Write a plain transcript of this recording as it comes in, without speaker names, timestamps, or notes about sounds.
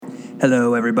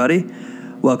Hello, everybody.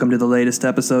 Welcome to the latest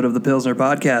episode of the Pilsner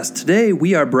Podcast. Today,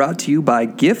 we are brought to you by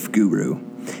Gift Guru.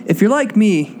 If you're like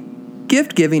me,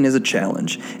 gift giving is a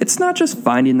challenge. It's not just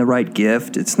finding the right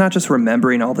gift. It's not just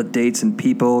remembering all the dates and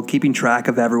people, keeping track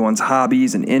of everyone's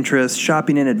hobbies and interests,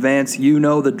 shopping in advance. You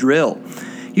know the drill.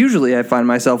 Usually, I find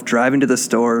myself driving to the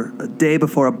store a day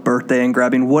before a birthday and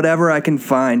grabbing whatever I can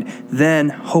find, then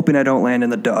hoping I don't land in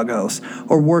the doghouse.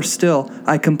 Or worse still,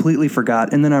 I completely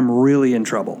forgot, and then I'm really in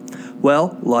trouble.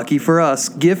 Well, lucky for us,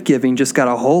 gift giving just got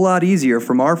a whole lot easier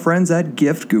from our friends at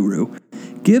Gift Guru.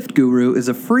 Gift Guru is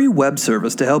a free web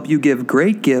service to help you give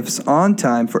great gifts on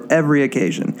time for every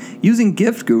occasion. Using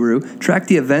Gift Guru, track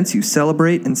the events you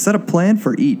celebrate and set a plan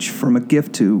for each, from a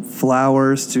gift to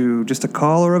flowers to just a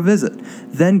call or a visit.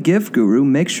 Then Gift Guru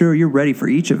makes sure you're ready for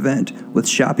each event with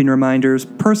shopping reminders,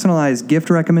 personalized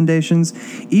gift recommendations,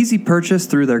 easy purchase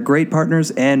through their great partners,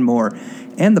 and more.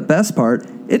 And the best part,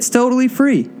 it's totally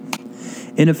free.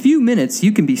 In a few minutes,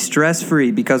 you can be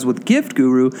stress-free because with Gift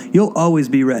Guru, you'll always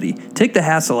be ready. Take the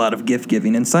hassle out of gift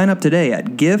giving and sign up today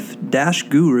at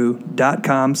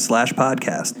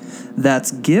gift-guru.com/podcast.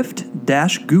 That's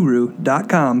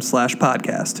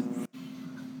gift-guru.com/podcast.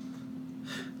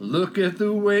 Look at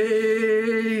the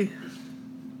way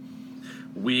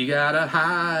we gotta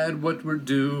hide what we're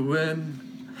doing,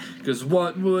 'cause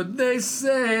what would they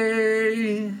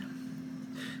say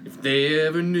if they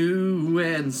ever knew?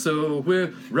 And so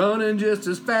we're running just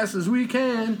as fast as we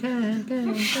can.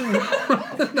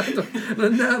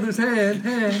 Another's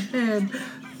hand,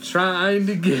 trying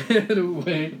to get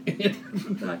away.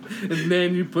 And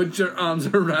then you put your arms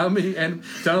around me and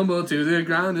tumble to the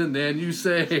ground, and then you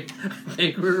say, I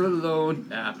think we're alone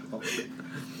now.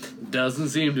 Doesn't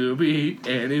seem to be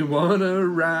anyone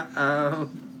around.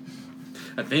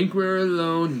 I think we're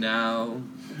alone now.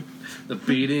 The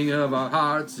beating of our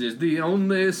hearts is the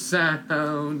only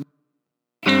sound.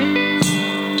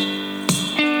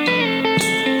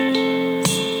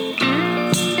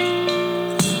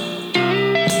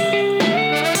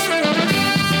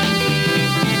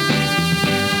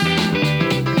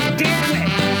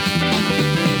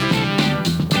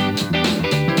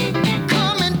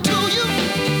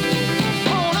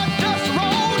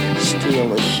 Steal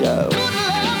the show.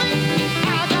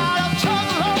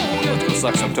 Let's go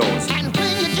suck some toes.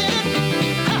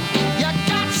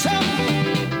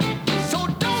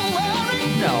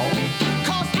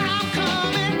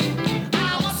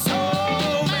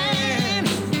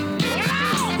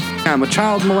 I'm a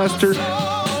child molester.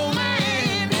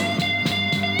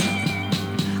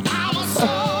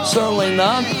 Certainly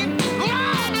not.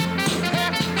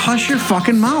 Hush your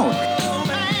fucking mouth.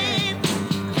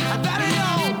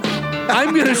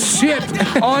 I'm gonna shit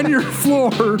on your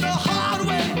floor.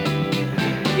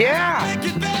 Yeah.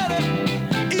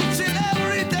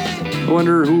 I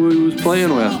wonder who he was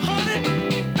playing with.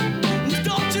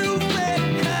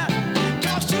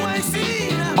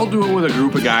 I'll do it with a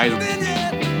group of guys.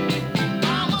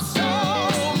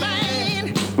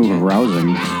 Ooh,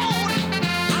 arousing.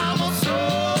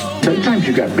 Sometimes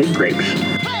you got big grapes.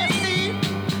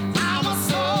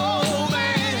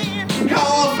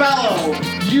 Colabello,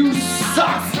 you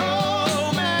suck!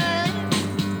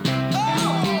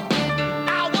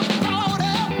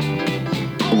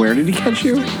 Where did he catch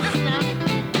you?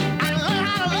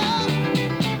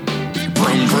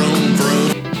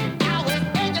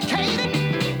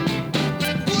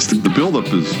 The buildup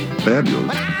is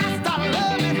fabulous.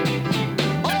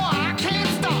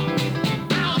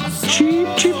 Cheep,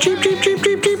 cheep, cheep, cheep, cheep,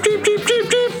 cheep, cheep, cheep, cheep, cheep,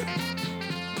 cheep.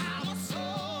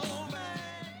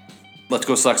 Let's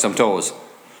go suck some toes.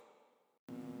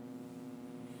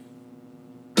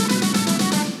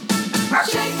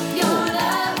 Shake your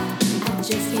love, I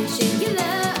just can't shake your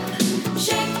love.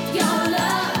 Shake your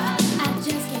love, I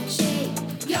just can't shake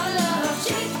your love.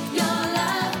 Shake your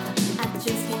love, I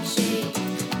just can't shake.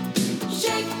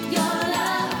 Shake your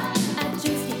love, I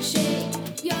just can't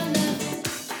shake your love.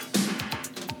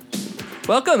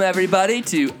 Welcome, everybody,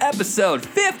 to episode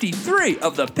 53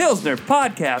 of the Pilsner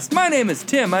Podcast. My name is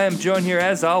Tim. I am joined here,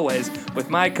 as always, with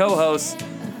my co-hosts,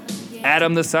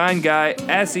 Adam the Sign Guy,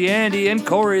 Assy Andy, and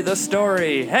Corey the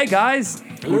Story. Hey, guys.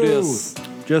 Who dis?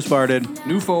 Just farted.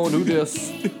 New phone, new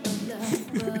disc.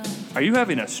 Are you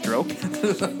having a stroke? I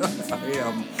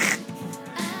am.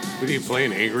 What are you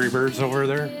playing, Angry Birds over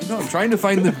there? No, I'm trying to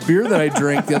find the beer that I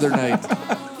drank the other night.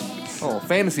 Oh,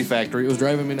 Fantasy Factory. It was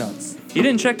driving me nuts. You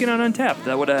didn't check in on Untapped.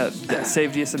 That would have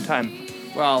saved you some time.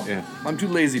 Well, Yeah. I'm too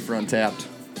lazy for Untapped.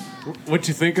 What'd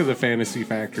you think of the Fantasy It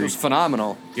Factory? was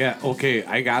phenomenal. Yeah, okay,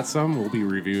 I got some. We'll be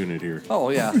reviewing it here. Oh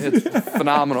yeah, it's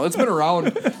phenomenal. It's been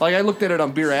around. Like I looked at it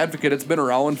on Beer Advocate. It's been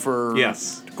around for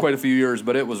Yes. quite a few years,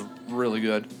 but it was really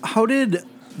good. How did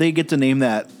they get to name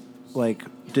that? Like,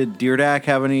 did Deerdack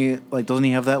have any? Like, doesn't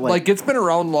he have that? Like it's been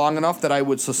around long enough that I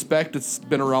would suspect it's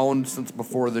been around since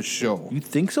before this show. you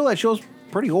think so? That show's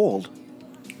pretty old.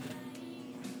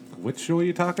 Which show are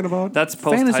you talking about? That's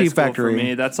post Fantasy high school Factory. for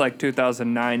me. That's like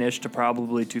 2009-ish to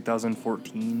probably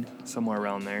 2014, somewhere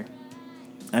around there.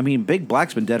 I mean, Big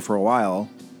Black's been dead for a while,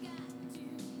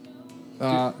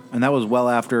 and that was well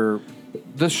after.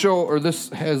 This show or this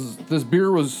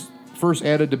beer was first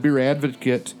added to Beer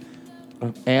Advocate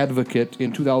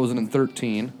in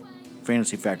 2013.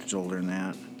 Fantasy Factory's older than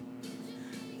that.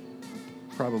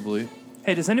 Probably.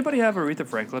 Hey, does anybody have Aretha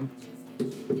Franklin?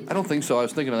 I don't think so. I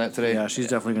was thinking of that today. Yeah, she's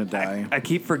definitely gonna die. I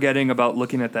keep forgetting about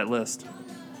looking at that list.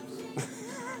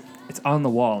 It's on the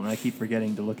wall, and I keep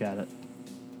forgetting to look at it.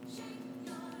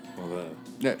 Well,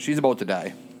 Yeah, she's about to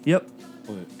die. Yep.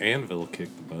 the Anvil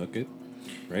kicked the bucket,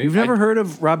 right? You've never heard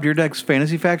of Rob Dyrdek's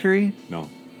Fantasy Factory? No.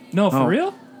 No, for Oh.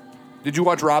 real? Did you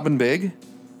watch Robin Big?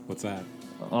 What's that?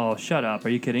 Oh, shut up. Are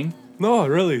you kidding? No,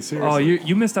 really, seriously. Oh,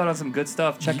 you missed out on some good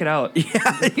stuff. Check it out.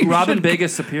 Robin Big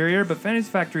is superior, but Fantasy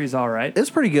Factory is all right.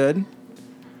 It's pretty good.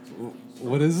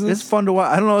 What is this? It's fun to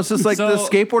watch. I don't know. It's just like the So,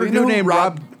 skateboarder you know dude who named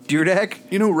Rob Dyrdek.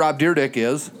 You know who Rob Dyrdek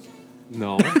is?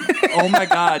 No. Oh my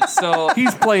God! So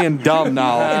He's playing dumb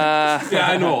now. Yeah,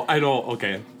 I know.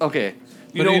 Okay. Okay.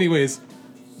 But anyways,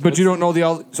 But you don't know the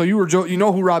other. So you were you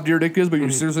know who Rob Dyrdek is, but you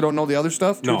seriously don't know the other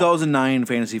stuff. No. 2009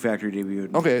 Fantasy Factory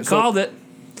debuted. Okay. So, called it.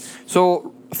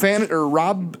 So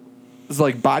Rob's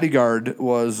like bodyguard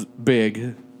was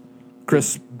Big,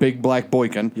 Chris Big Black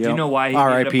Boykin, Do you know why he needed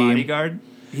R.I.P. a bodyguard?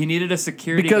 He needed a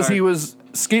security because guard. he was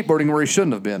skateboarding where he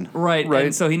shouldn't have been. Right, Right.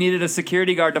 and so he needed a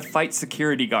security guard to fight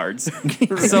security guards.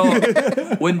 So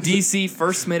when DC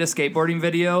first made a skateboarding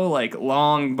video, like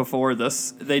long before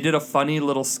this, they did a funny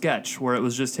little sketch where it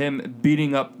was just him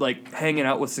beating up, like hanging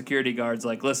out with security guards.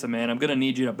 Like, listen, man, I'm gonna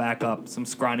need you to back up. Some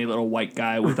scrawny little white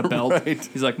guy with a belt. Right.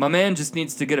 He's like, my man just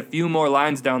needs to get a few more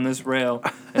lines down this rail,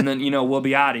 and then we'll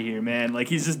be out of here, man. Like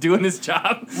he's just doing his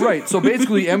job. Right. So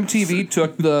basically, MTV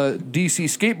took the DC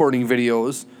skateboarding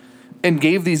videos and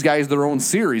gave these guys their own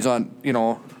series on,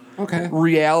 okay.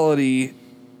 reality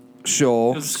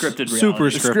show. It was scripted reality. Super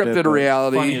It's scripted, Scripted but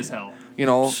reality. funny as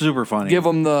hell. Super funny. Give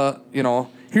them the,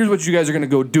 here's what you guys are going to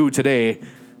go do today,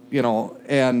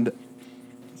 and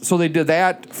so they did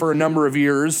that for a number of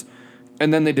years,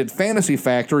 and then they did Fantasy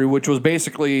Factory, which was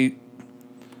basically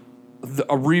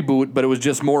a reboot, but it was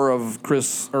just more of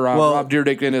Rob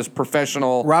Dyrdek in his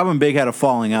professional. Rob and Big had a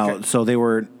falling out, so they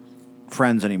weren't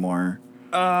friends anymore.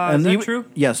 Is that even- true?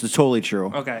 Yes, it's totally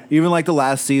true. Okay. Even like the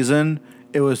last season,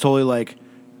 it was totally like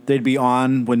they'd be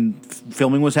on when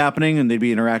filming was happening and they'd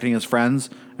be interacting as friends,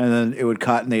 and then it would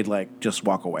cut and they'd like just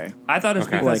walk away. I thought it was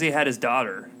Okay. because Like- he had his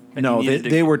daughter. and No, he they, needed to-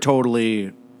 they were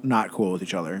totally not cool with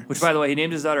each other. Which, by the way, he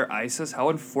named his daughter Isis. How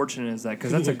unfortunate is that?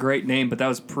 Because that's a great name, but that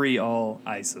was pre-all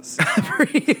ISIS.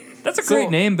 That's a great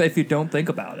name, but if you don't think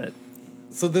about it.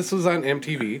 So this was on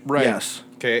MTV. Right. Yes.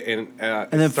 Okay, and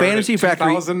then Fantasy Factory-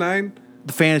 2009?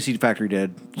 The Fantasy Factory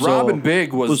did. Robin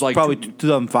Big was like- probably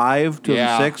 2005,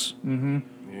 2006.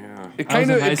 Yeah. It I was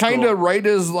in high it kind school. of right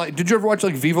as like. Did you ever watch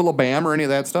like Viva La Bam or any of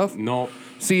that stuff? No.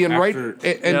 See, and After-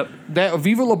 and that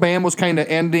Viva La Bam was kind of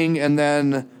ending, and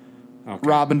then Okay.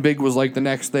 Robin Big was like the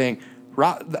next thing.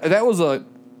 That was a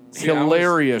See, I was-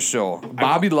 hilarious show.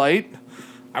 Bobby Light.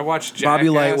 I watched Jackass. Bobby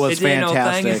Light was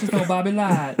fantastic. no Bobby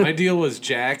Light. My deal was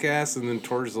Jackass, and then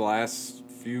towards the last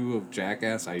few of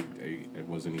Jackass, I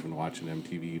wasn't even watching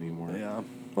MTV anymore. Yeah.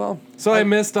 Well, So I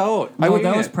missed out. I would-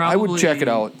 that was I probably would check it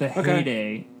out. the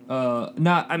heyday.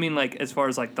 Like as far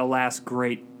as like the last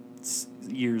great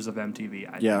years of MTV.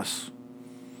 I think. Yes.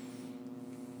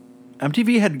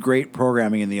 MTV had great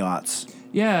programming in the aughts.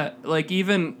 Yeah, like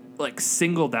even like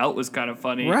Singled Out was kind of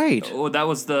funny. Right. Oh, that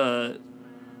was the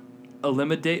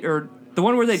Eliminate or the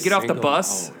one where they get off the Singled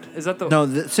bus. Out. Is that the No,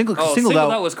 the singled Singled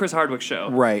out, Out was Chris Hardwick's show.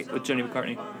 Right. With Jenny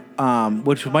McCartney.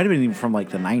 which might have been even from like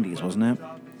the 90s, wasn't it?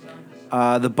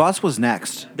 The bus was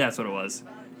next. That's what it was.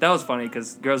 That was funny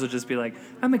because girls would just be like,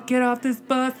 "I'm gonna get off this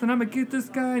bus and I'm gonna get this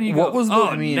guy." And you What go, was the- "Oh,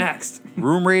 I mean- next."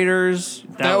 Room Raiders,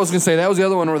 that was gonna say that was the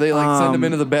other one where they like send them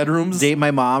into the bedrooms. Date My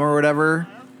Mom or whatever.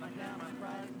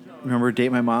 Remember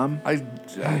Date My Mom?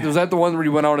 Was that the one where he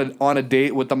went out on a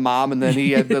date with the mom and then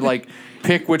he had to like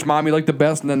pick which mom he liked the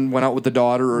best and then went out with the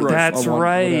daughter? Or That's the,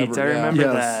 right. whatever. I remember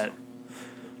Yes. that.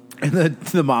 And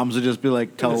the moms would just be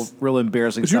like, tell real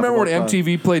embarrassing Do you stuff. remember when about the-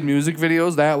 MTV played music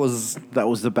videos? That was That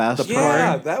was the best.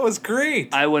 Yeah, that was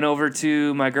great. I went over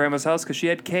to my grandma's house because she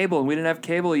had cable and we didn't have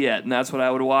cable yet, and that's what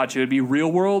I would watch. It would be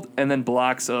Real World and then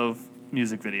blocks of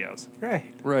music videos.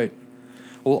 Right. right.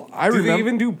 Well, I Do remember. they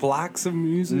even do blocks of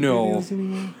music No. videos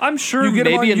anymore? I'm sure You get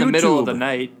 'em maybe on in the middle of YouTube. the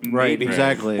night. Right, maybe.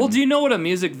 exactly. Well, do you know what a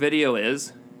music video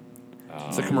is?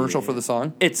 It's a commercial for the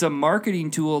song. It's a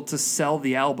marketing tool to sell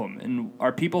the album. And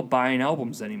are people buying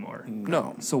albums anymore?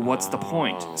 No. So what's the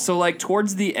point? So like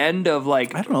towards the end of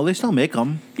like, I don't know. They still make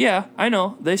them. yeah, I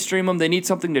know they stream them. They need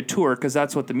something to tour because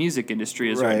that's what the music industry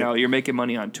is right Right. now. You're making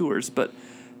money on tours, but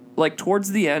like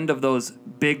towards the end of those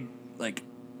big like,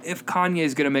 if Kanye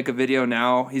is gonna make a video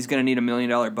now, he's gonna need $1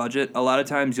 million budget. A lot of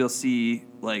times you'll see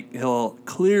like he'll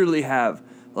clearly have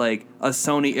like a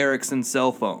Sony Ericsson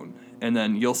cell phone. And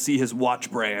then you'll see his watch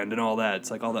brand and all that.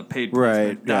 It's like all that paid placement.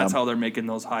 Right, That's yeah. how they're making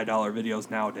those high dollar videos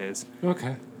nowadays.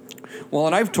 Okay. Well,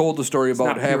 and I've told the story It's about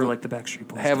not pure having like the Backstreet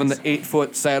Boys. having the days.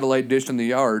 8-foot satellite dish in the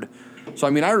yard. So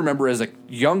I mean, I remember as a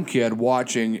young kid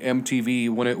watching MTV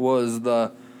when it was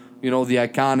the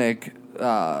iconic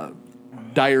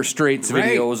Dire Straits Right.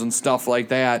 videos and stuff like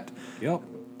that. Yep.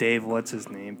 Dave, what's his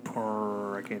name?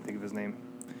 I can't think of his name.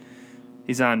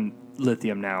 He's on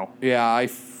Lithium now. Yeah,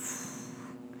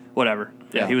 Whatever.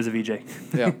 Yeah, Yeah. he was a VJ.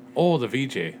 yeah. Oh, the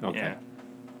VJ. Okay.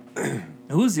 Yeah.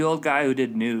 Who's the old guy who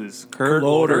did news? Kurt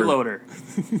Kurt Loder.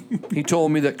 He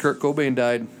told me that Kurt Cobain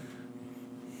died.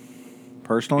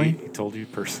 Personally, He told you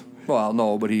person. Well,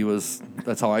 no, but he was.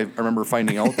 That's how I remember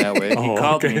finding out that way. He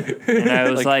called me, and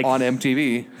I was like, on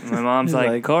MTV. my mom's like,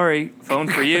 like- Corey, phone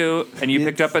for you. And you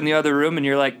picked up in the other room, and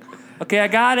you're like, okay, I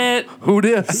got it. Who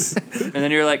dis? And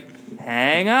then you're like,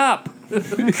 hang up.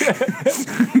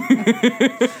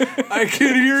 I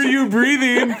can hear you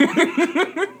breathing.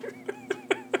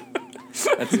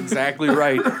 That's exactly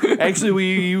right. Actually,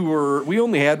 we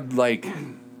only had like.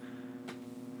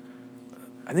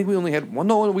 I think we only had one.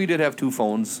 No, we did have 2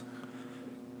 phones.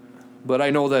 But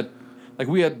I know that, like,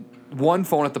 we had one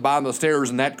phone at the bottom of the stairs,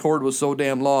 and that cord was so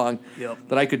damn long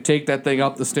that I could take that thing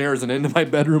up the stairs and into my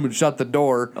bedroom and shut the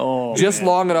door. Oh, just man.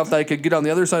 long enough that I could get on the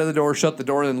other side of the door, shut the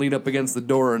door, and then lean up against the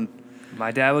door. And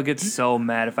My dad would get so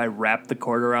mad if I wrapped the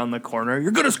cord around the corner.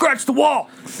 You're going to scratch the wall.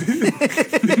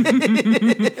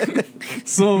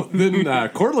 So then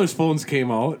cordless phones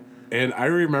came out, and I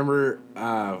remember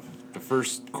the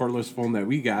first cordless phone that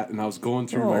we got, and I was going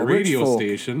through my rich radio folk.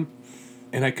 station,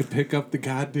 and I could pick up the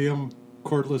goddamn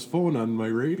cordless phone on my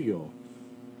radio.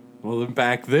 Well, then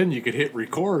back then you could hit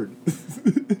record.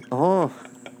 oh,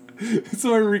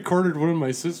 So I recorded one of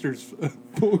my sister's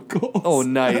phone calls. oh,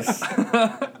 nice.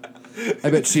 I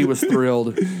bet she was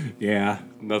thrilled. Yeah,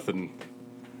 nothing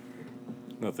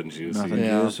juicy. nothing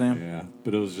Yeah. to do, Sam. Yeah,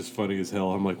 but it was just funny as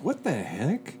hell. I'm like, what the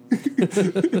heck?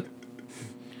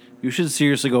 You should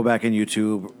seriously go back in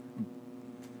YouTube,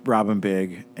 Robin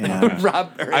Big, and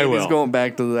Rob, I will. He's going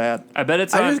back to that. I bet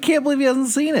it's I on. just can't believe he hasn't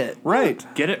seen it. Right.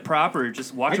 Get it proper.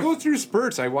 Just watch I it. go through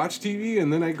spurts. I watch TV,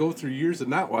 and then I go through years of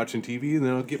not watching TV, and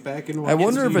then I'll get back into I watching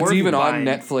wonder if TV. it's even on buying.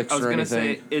 Netflix I was or gonna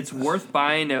anything. say it's worth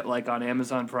buying it like on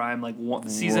Amazon Prime, like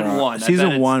season 1. I bet Season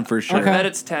it's- 1 for I sure. bet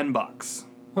it's $10.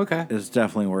 Okay. It's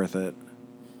definitely worth it.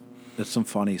 It's some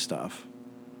funny stuff.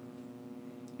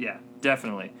 Yeah,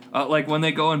 definitely. Like when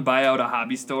they go and buy out a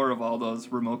hobby store of all those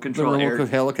remote The control remote air.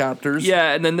 with helicopters.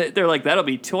 Yeah, and then they're like, that'll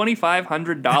be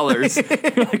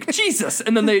 $2,500. You're like, Jesus.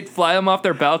 And then they fly them off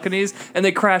their balconies and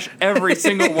they crash every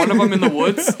single one of them in the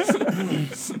woods.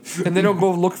 And they don't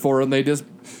go look for them. They just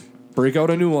break out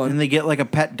a new one. And they get like a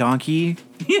pet donkey.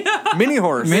 Mini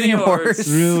horse. Mini horse. horse.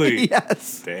 Really?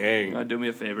 Yes. Dang. Do me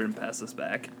a favor and pass this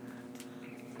back.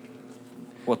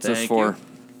 What's this Thank for? you.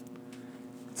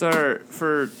 It's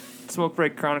for Smoke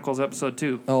Break Chronicles episode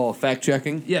 2. Oh, fact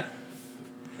checking. Yeah.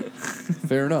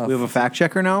 Fair enough. We have a fact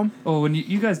checker now. Oh, when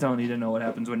you guys don't need to know what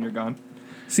happens when you're gone.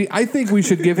 See, I think we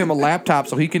should give him a laptop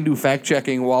so he can do fact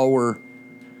checking while we're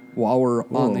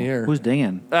on the air. Who's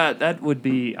dinging? That would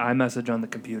be iMessage on the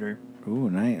computer.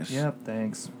 Ooh, nice. Yep,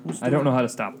 thanks. I don't know how to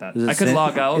stop that. Is it I could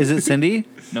log out. Is it Cindy?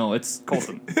 No, it's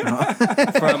Colton.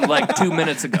 From like 2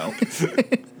 minutes ago.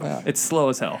 It's slow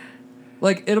as hell.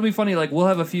 Like, it'll be funny. Like, we'll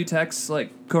have a few texts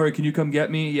like, Corey, can you come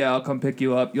get me? Yeah, I'll come pick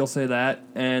you up. You'll say that.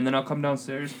 And then I'll come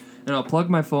downstairs and I'll plug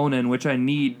my phone in, which I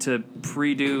need to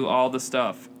pre-do all the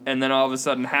stuff. And then all of a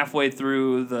sudden, halfway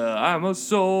through the I'm a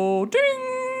soul, ding!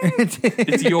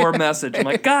 It's your message. I'm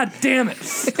like, God damn it.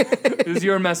 It was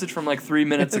your message from like 3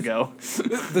 minutes ago.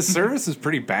 The service is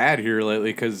pretty bad here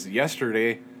lately because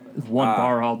yesterday One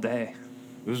bar all day.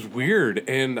 it was weird,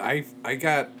 and I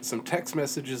got some text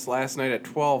messages last night at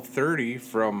 12:30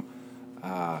 from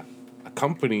a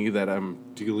company that I'm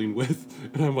dealing with,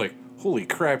 and I'm like, holy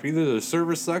crap! Either the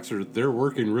service sucks or they're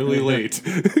working really late.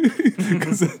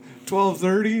 Because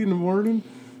 12:30 in the morning.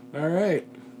 All right,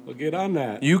 we'll get on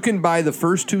that. You can buy the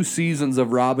first 2 seasons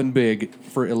of Robin Big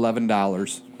for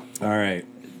 $11. All right.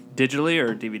 Digitally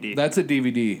or DVD? That's a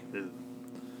DVD.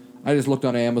 I just looked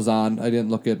on Amazon. I didn't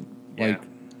look at Yeah.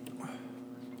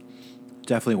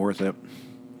 Definitely worth it.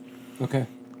 Okay.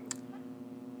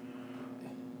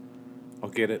 I'll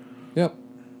get it. Yep.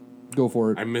 Go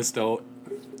for it. I missed out.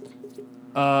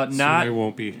 Not I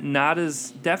won't be. not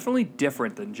as definitely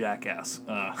different than Jackass.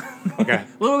 Okay. A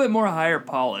little bit more higher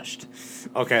polished.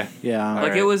 Okay. Yeah. Like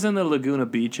right. it was in the Laguna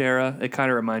Beach era. It kind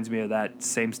of reminds me of that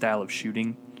same style of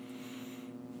shooting.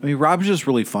 I mean, Rob's just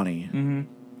really funny.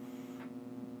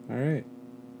 All right.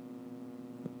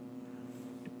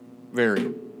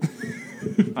 Very.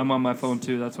 I'm on my phone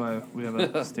too. That's why we have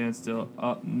a standstill.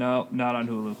 No, not on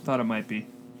Hulu. Thought it might be.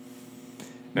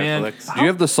 Man, Netflix. Do you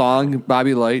have the song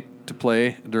Bobby Light to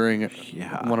play during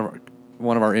Yeah. one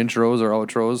of our intros or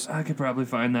outros? I could probably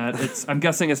find that. I'm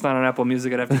guessing it's not on Apple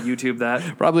Music. I'd have to YouTube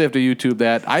that. Probably have to YouTube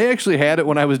that. I actually had it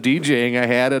when I was DJing. I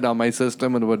had it on my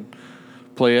system and would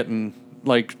play it, and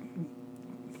like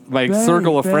my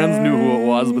circle of friends knew who it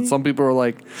was, but some people were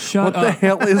like, "What the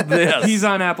hell is this?" He's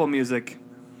on Apple Music.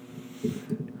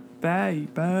 Baby,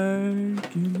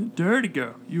 dirty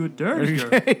girl. You a dirty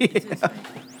girl.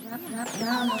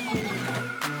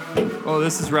 Oh,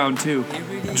 this is round 2.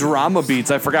 Drama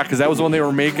Beats. I forgot because that was when they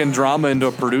were making Drama into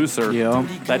a producer. Yeah.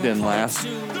 That didn't last.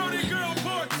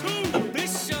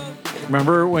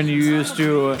 Remember when you used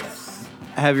to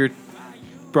have your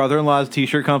brother-in-law's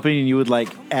t-shirt company and you would like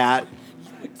at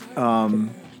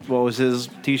what was his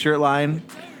t-shirt line?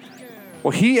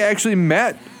 Well, he actually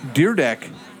met Deerdeck.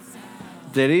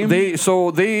 Did he?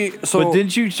 So But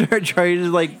didn't you try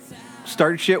to like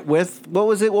start shit with what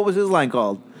was it? What was his line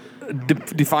called?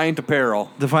 Defiant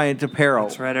Apparel. Defiant Apparel.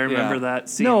 That's right. I remember Yeah. that.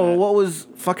 Seeing No, that. what was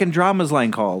fucking Drama's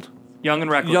line called? Young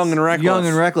and Reckless. Young and Reckless. Young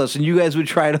and Reckless, and you guys would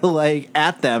try to like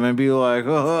at them and be like,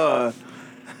 oh,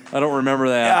 I don't remember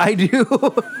that. I do.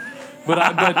 But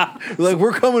Like,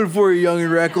 we're coming for you, Young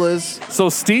and Reckless. so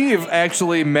Steve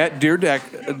actually met Deerdeck.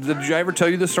 Did I ever tell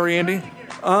you this story, Andy?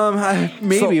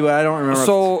 Maybe, So- but I don't remember.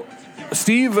 So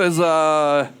Steve is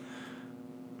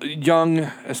young,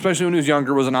 especially when he was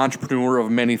younger, was an entrepreneur of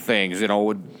many things,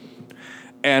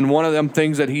 and one of them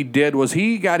things that he did was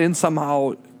he got in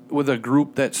somehow with a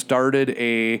group that started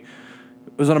it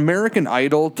was an American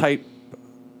Idol type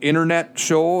internet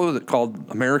show called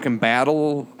American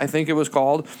Battle, I think it was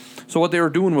called. So what they were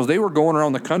doing was they were going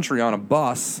around the country on a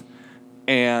bus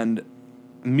and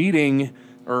meeting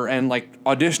and like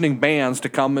auditioning bands to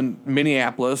come in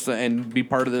Minneapolis and be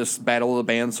part of this Battle of the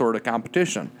Bands sort of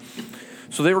competition.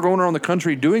 So they were going around the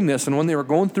country doing this, and when they were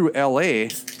going through LA,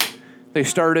 they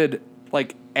started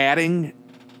like adding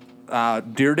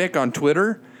Deerdeck on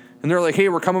Twitter, and they're like, "Hey,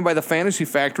 we're coming by the Fantasy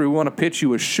Factory. We want to pitch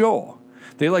you a show."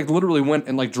 They like literally went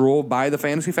and like drove by the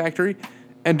Fantasy Factory,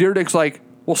 and Deerdeck's like,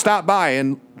 "Well, stop by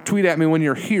and tweet at me when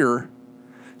you're here."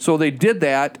 So they did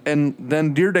that, and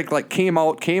then Deerdeck like came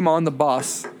on the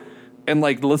bus, and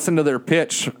like listened to their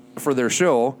pitch for their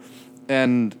show,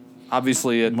 and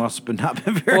obviously it must have not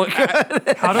been very Well,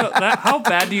 good. how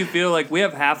bad do you feel? Like, we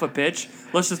have half a pitch.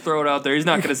 Let's just throw it out there. He's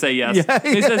not going to say yes. Yeah,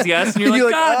 He says yes, and you're like,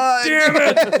 You're like, God damn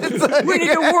it! We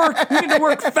need to work. We need to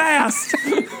work fast.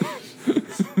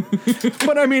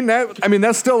 But I mean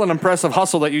that's still an impressive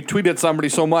hustle that you tweeted somebody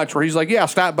so much where he's like, yeah,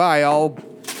 stop by, I'll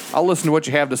listen to what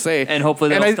you have to say, And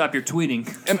hopefully they'll I- stop your tweeting.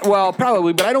 And well,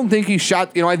 probably, but I don't think he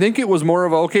shot. I think it was more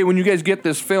of a okay. When you guys get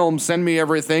this film, send me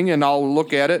everything, and I'll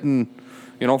look at it, and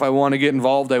if I want to get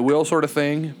involved, I will, sort of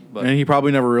thing. But And he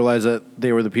probably never realized that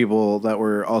they were the people that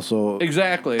were also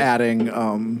exactly, adding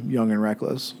Young and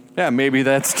Reckless. yeah, maybe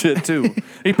that's it too.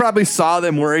 He probably saw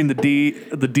them wearing the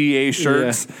DA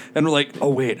shirts, and were like, oh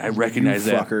wait, I recognize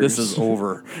You that. This fuckers. is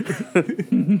over.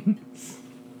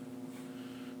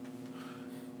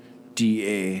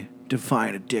 DA,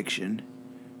 Defiant Addiction.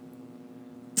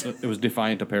 It was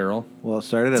Defiant Apparel. Well, it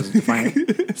started as Defiant.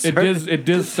 It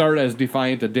did start as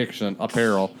Defiant Addiction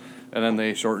Apparel, and then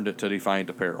they shortened it to Defiant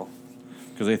Apparel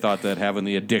because they thought that having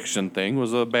the addiction thing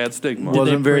was a bad stigma.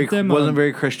 wasn't very print them wasn't on-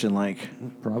 very Christian like.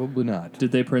 Probably not.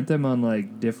 Did they print them on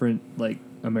like different like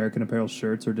American Apparel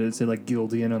shirts, or did it say like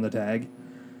Gildian on the tag?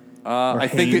 I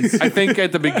think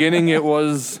at the beginning it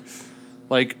was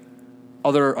like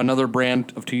another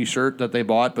brand of T-shirt that they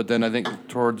bought, but then I think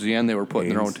towards the end they were putting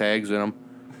their own tags in them.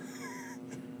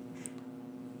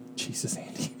 Jesus,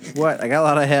 Andy. What? I got a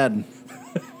lot of head.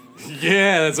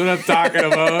 Yeah, that's what I'm talking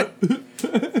about.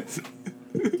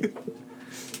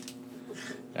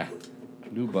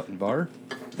 bar.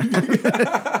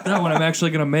 That one I'm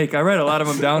actually gonna make. I write a lot of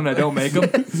them down and I don't make them.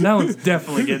 That one's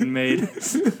definitely getting made.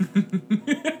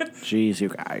 Jeez, you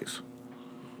guys.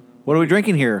 What are we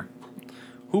drinking here?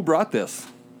 Who brought this?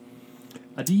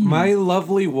 Adi. My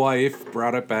lovely wife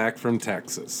brought it back from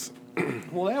Texas.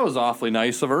 Well, that was awfully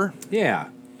nice of her. Yeah.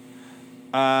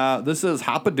 This is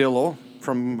Hopadillo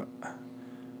from,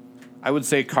 I would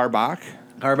say, Karbach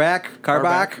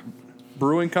Carback.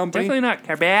 Brewing Company. Definitely not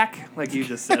Carback, like you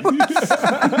just said.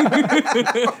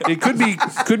 It could be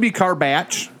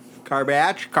Carbatch.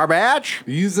 Carbatch.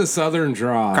 Use a southern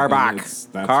draw. Karbach. and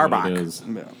that's Karbach. what it is.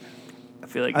 I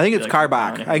feel like I think it's like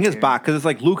Carback. I think it's Bach because it's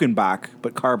like Lukenbach,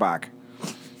 but Carback.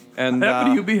 And That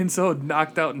with you being so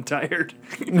knocked out and tired.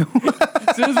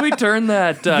 As soon as we turn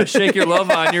that Shake Your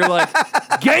Love on, you're like,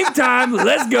 game time,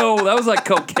 let's go. That was like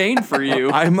cocaine for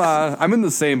you. I'm in the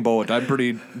same boat. I'm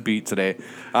pretty beat today.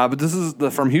 But this is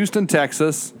from Houston,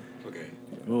 Texas. Okay.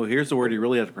 Well, here's the word you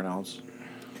really have to pronounce.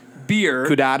 Beer.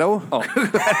 Cuidado.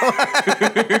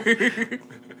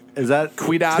 Is that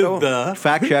Cuidado.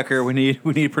 fact checker? We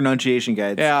need pronunciation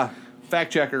guides. Yeah.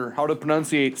 Fact checker. How to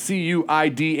pronunciate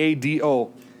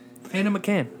Cuidado. Hand him a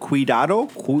can. Cuidado.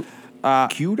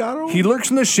 Cuidado. He lurks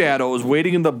in the shadows,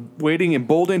 waiting in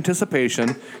bold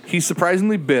anticipation. He's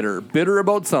surprisingly bitter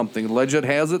about something. Legend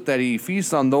has it that he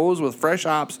feasts on those with fresh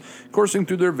hops coursing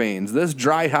through their veins. This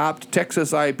dry-hopped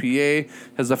Texas IPA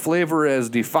has a flavor as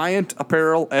defiant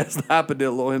apparel as the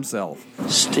Hopadillo himself.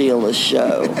 Steal the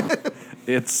show.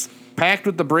 It's packed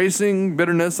with the bracing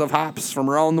bitterness of hops from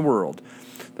around the world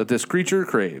that this creature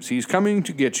craves. He's coming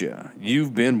to get you.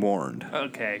 You've been warned.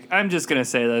 Okay, I'm just going to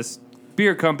say this.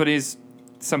 Beer companies,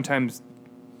 sometimes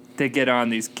they get on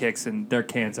these kicks and their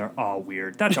cans are all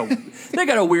weird. They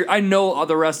got a weird... I know all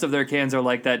the rest of their cans are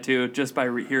like that too, just by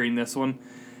hearing this one.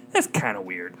 That's kind of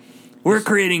weird. We're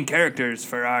creating characters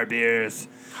for our beers.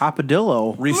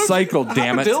 Hopadillo. Recycled,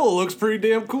 damn it. Hopadillo looks pretty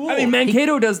damn cool. I mean,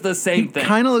 Mankato does the same thing.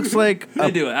 Kind of looks like They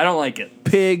a do it. I don't like it.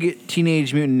 pig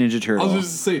Teenage Mutant Ninja I Turtle, was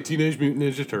just to say Teenage Mutant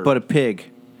Ninja Turtle. but a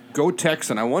pig. Go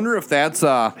Texan. I wonder if that's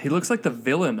He looks like the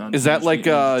villain on Is that Teenage like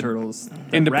Mutant Ninja a Turtles. The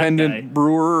rat guy. independent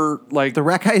brewer like The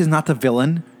rat guy is not the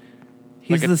villain.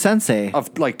 He's Like a- the sensei.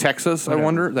 of like Texas, I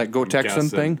wonder? That Go Texan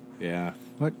Guessing. thing? Yeah.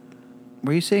 What?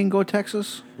 Were you saying go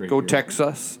Texas? Right Go here.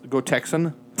 Texas. Go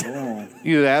Texan.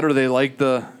 Either that or they like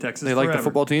the Texas the forever.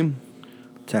 football team.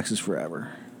 Texas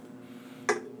forever.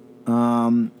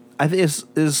 I think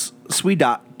is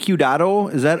Cuidado.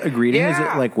 Is that a greeting? Is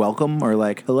it like welcome or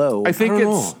like hello? I think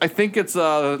don't it's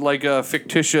like a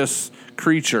fictitious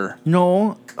creature.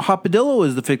 No, Hopadillo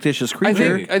is the fictitious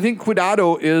creature. I think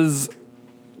Cuidado is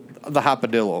the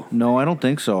Hopadillo. No, I don't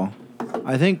think so.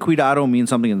 I think Cuidado means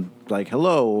something like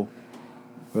hello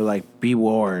or like be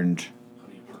warned.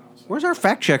 Where's our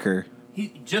fact checker?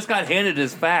 He just got handed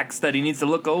his facts that he needs to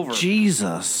look over.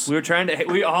 Jesus.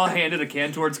 We all handed a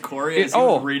can towards Corey as he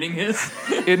was reading his.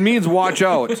 It means watch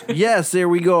out. Yes, there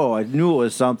we go. I knew it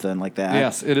was something like that.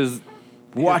 Yes, it is.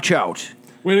 Watch out.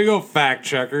 Way to go, fact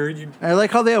checker. You, I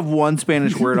like how they have one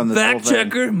Spanish word on this whole Fact thing.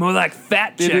 checker? More like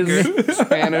fat It checker. is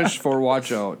Spanish for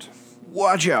watch out.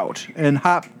 Watch out. And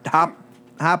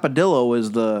Hopadillo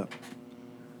is the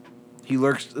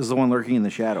one lurking in the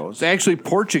shadows. It's actually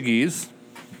Portuguese.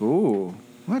 Ooh.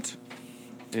 What?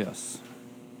 Yes.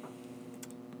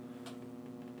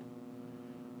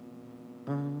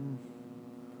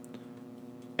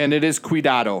 And it is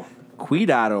Cuidado.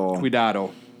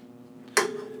 Cuidado.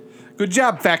 Good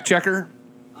job, fact checker.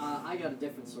 I got a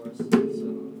different source. So.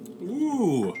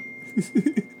 ooh.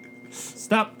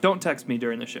 Stop. Don't text me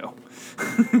during the show.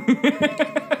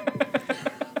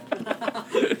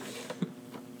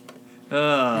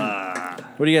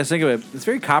 What do you guys think of it? It's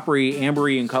very coppery,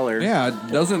 ambery in color. Yeah,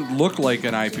 it doesn't look like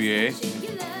an IPA. Shake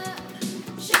your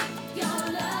love, shake your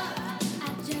love. I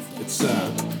just can't It's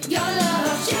shake your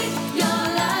love, shake your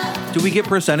love. Do we get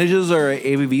percentages or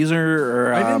ABVs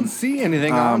or I didn't see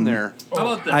anything on there.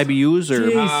 How about this? IBUs or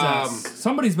Jesus.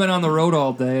 Somebody's been on the road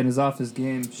all day and is off his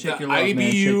game. Shake your love, man. Shake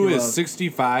IBU your is love.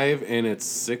 65 and it's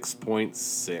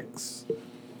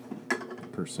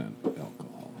 6.6%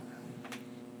 alcohol.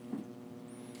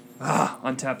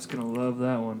 Untapped's gonna love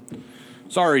that one.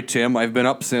 Sorry, Tim. I've been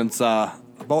up since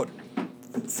about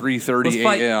 3:30 Let's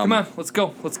fight. a.m. Come on. Let's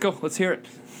go. Let's go. Let's hear it.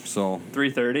 So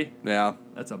 3:30. yeah,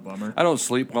 That's a bummer. I don't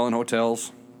sleep well in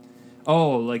hotels.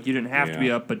 Oh, like you didn't have to be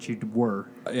Yeah. up, but you were.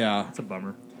 Yeah. That's a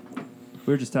bummer.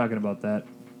 We were just talking about that.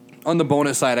 On the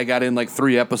bonus side, I got in like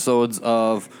 3 episodes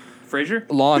of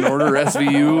Frasier? Law and Order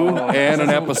SVU and an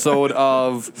episode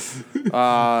of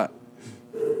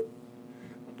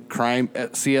Crime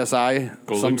at CSI,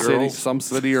 Golden Girls? some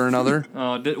city or another.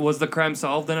 Was the crime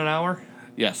solved in an hour?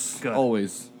 Yes, Good.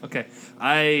 always. Okay.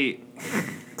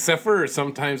 Except for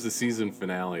sometimes the season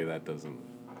finale, that doesn't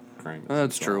crank.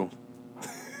 That's true.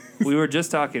 We were just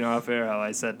talking off air how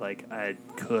I said, like, I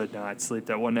could not sleep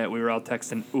that one night. We were all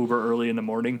texting Uber early in the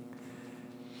morning.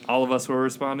 All of us were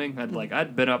responding.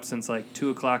 I'd been up since, 2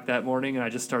 o'clock that morning, and I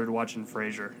just started watching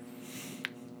Frasier.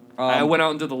 I went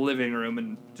out into the living room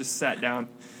and just sat down,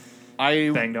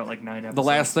 banged out 9 episodes. The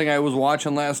last thing I was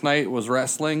watching last night was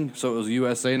wrestling, so it was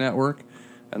USA Network,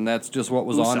 and that's just what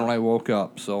was on when I woke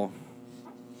up. So,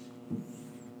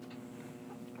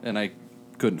 and I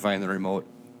couldn't find the remote.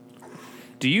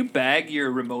 Do you bag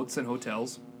your remotes in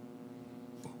hotels?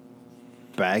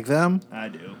 Bag them? I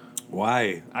do.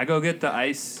 Why? I go get the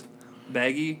ice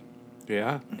baggie,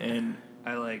 Yeah. and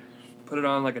I put it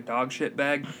on like a dog shit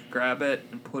bag, grab it,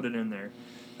 and put it in there.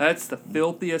 That's the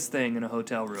filthiest thing in a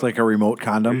hotel room. It's like a remote Are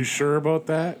condom. you sure about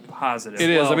that? Positive. It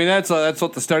is. Well, I mean, that's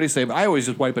what the studies say. But I always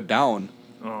just wipe it down.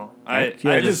 Oh, Yeah, I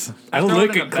I throw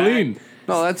lick in a it bag, clean.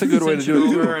 No, that's a good way to do it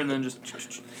cinch too. over, and then just.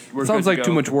 We're Sounds good to like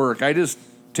too go. much work. I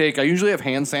usually have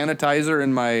hand sanitizer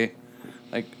in my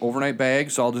overnight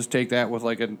bag, so I'll just take that with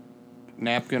a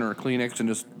napkin or a Kleenex and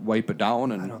just wipe it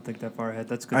down. I And don't think that far ahead.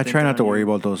 That's good. I try not to worry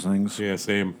about those things. Yeah,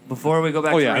 same. Before we go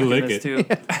back Oh, to yeah, I ranking lick this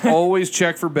it. too, always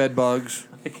check for bed bugs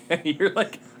you're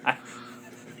like.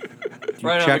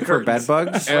 Right on Check the for curtains.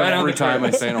 bed bugs? Right on every the time I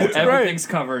curtains. stay in a hotel. Everything's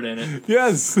covered in it.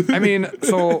 Yes. I mean,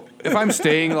 so if I'm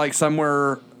staying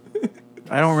somewhere,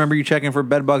 I don't remember you checking for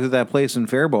bed bugs at that place in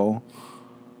Faribault.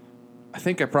 I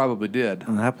think I probably did.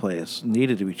 And that place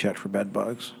needed to be checked for bed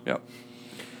bugs. Yep.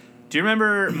 Do you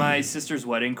remember my sister's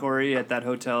wedding, Corey, at that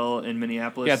hotel in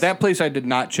Minneapolis? Yeah, that place I did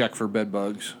not check for bed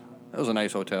bugs. That was a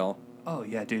nice hotel. Oh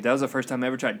yeah, dude, that was the first time I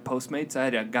ever tried Postmates. I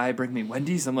had a guy bring me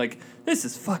Wendy's. I'm like, this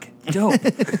is fucking dope.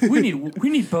 we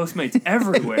need Postmates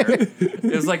everywhere. It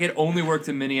was like it only worked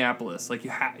in Minneapolis. Like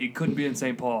you couldn't be in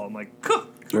St. Paul. I'm like, who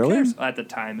Really? cares? At the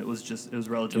time, it was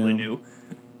relatively new.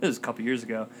 It was a couple years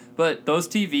ago. But those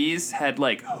TVs had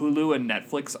Hulu and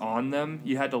Netflix on them.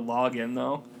 You had to log in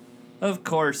though. Of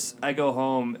course, I go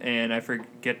home and I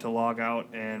forget to log out,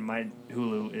 and my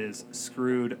Hulu is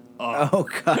screwed up. Oh,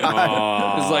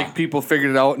 God. It's people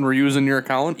figured it out and were using your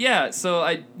account. Yeah, so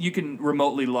you can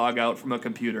remotely log out from a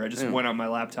computer. I just went on my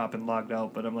laptop and logged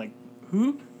out, but I'm like,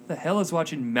 who the hell is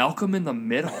watching Malcolm in the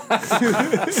Middle?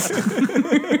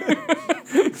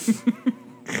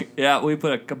 Yeah, we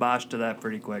put a kibosh to that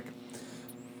pretty quick.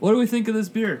 What do we think of this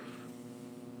beer?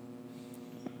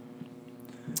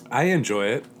 I enjoy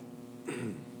it.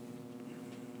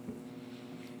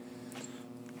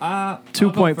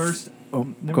 2.5. First, Oh,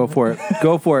 go for it.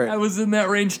 Go for I it. was in that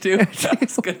range too. I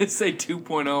was gonna say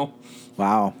 2.0.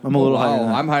 Wow. I'm a little higher than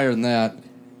that. I'm higher than that.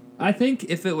 I think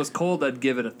if it was cold, I'd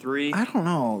give it a 3. I don't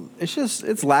know.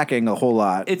 It's lacking a whole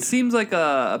lot. It seems like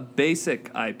a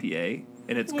basic IPA,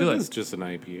 and it's Well, good. It's just an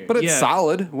IPA. But it's Yeah.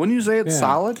 solid. Wouldn't you say it's Yeah.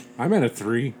 solid? I'm at a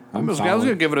 3. I was going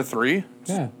to give it a 3.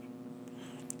 Yeah.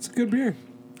 It's a good beer.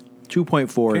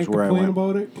 2.4 is Can't where I complain went.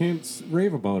 about it. Can't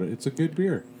rave about it. It's a good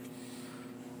beer.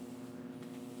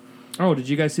 Oh, did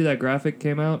you guys see that graphic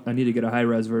came out? I need to get a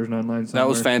high-res version online somewhere. That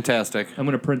was fantastic. I'm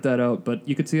going to print that out, but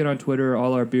you can see it on Twitter.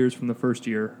 All our beers from the first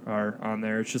year are on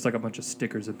there. It's just like a bunch of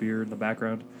stickers of beer in the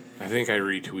background. I think I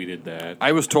retweeted that.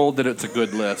 I was told that it's a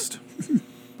good list.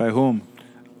 By whom?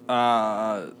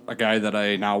 A guy that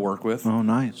I now work with. Oh,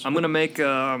 nice. I'm going to make,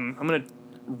 I'm going to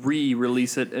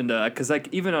re-release it into, because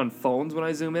even on phones when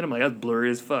I zoom in, I'm like, that's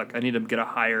blurry as fuck. I need to get a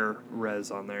higher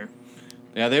res on there.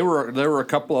 Yeah, there were a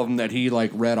couple of them that he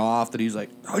read off that he's like,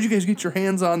 how'd you guys get your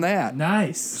hands on that?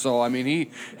 Nice. So I mean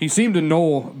he seemed to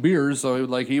know beers, so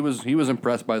he was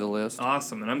impressed by the list.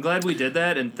 Awesome, and I'm glad we did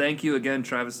that. And thank you again,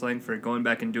 Travis Lang, for going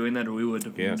back and doing that. Or we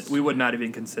would not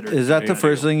even consider it. Is that the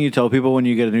first thing you tell people when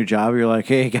you get a new job? You're like,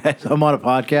 hey, guys, I'm on a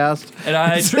podcast. And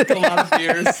I drink a lot of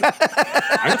beers.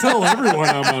 I tell everyone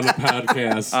I'm on a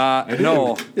podcast.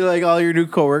 No, You're like, all your new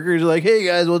coworkers are like, hey,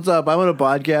 guys, what's up? I'm on a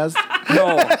podcast.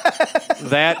 no,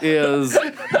 that is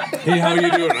Hey, how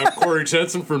you doing? I'm Corey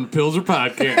Chetson from the Pilsner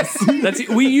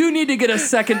Podcast. You need to get a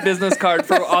second business card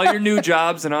for all your new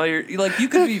jobs and all your you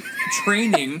could be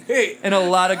training in a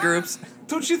lot of groups.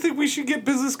 Don't you think we should get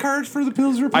business cards for the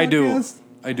Pilsner Podcast?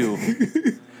 I do.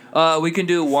 We can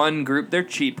do one group. They're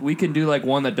cheap. We can do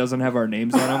one that doesn't have our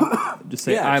names on them. Just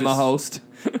say I'm a host.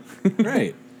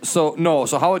 Right. So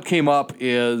how it came up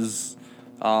is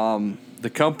the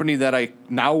company that I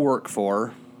now work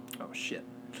for Oh shit.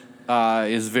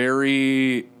 is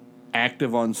very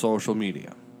active on social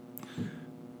media.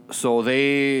 So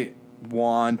they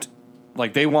want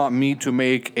me to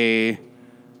make a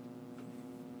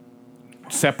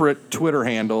separate Twitter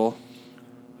handle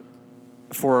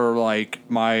for like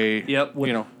my, Yep,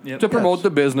 to promote the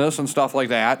business and stuff like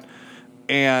that.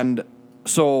 And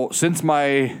so since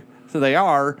my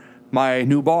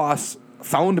new boss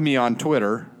found me on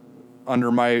Twitter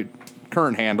under my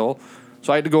current handle,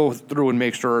 so I had to go through and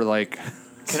make sure like.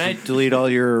 Can I delete all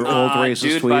your old racist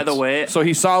dude, tweets? by the way, So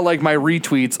he saw like my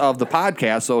retweets of the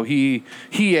podcast. So he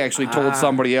actually told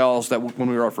somebody else that when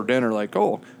we were out for dinner, like,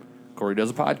 oh, Corey does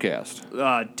a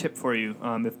podcast. Tip for you,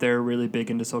 if they're really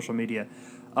big into social media,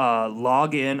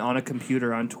 log in on a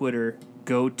computer on Twitter,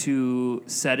 go to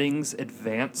settings,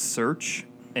 advanced search,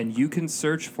 and you can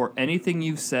search for anything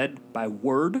you've said by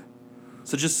word.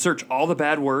 So just search all the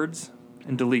bad words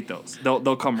and delete those.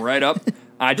 They'll come right up.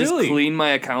 I just clean my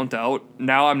account out.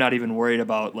 Now I'm not even worried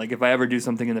about, like, if I ever do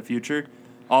something in the future,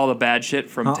 all the bad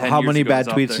shit from 10 years ago. How many bad is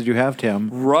out tweets there. did you have, Tim?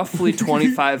 Roughly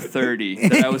 25, 30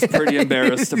 that I was pretty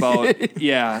embarrassed about.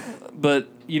 Yeah. But,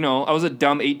 you know, I was a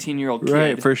dumb 18-year-old kid.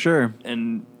 Right, for sure.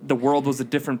 And the world was a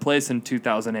different place in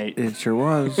 2008. It sure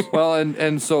was. Well,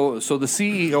 and so the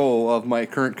CEO of my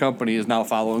current company is now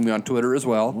following me on Twitter as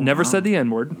well. Never said the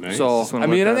N-word. Nice. So, Just wanna I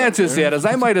mean, let and that that's out just there. it. As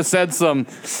I might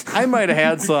have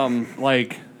had some,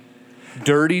 like,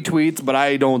 dirty tweets, but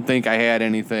I don't think I had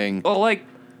anything Well, like,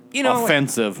 you know,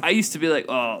 offensive. I used to be like,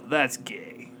 oh, that's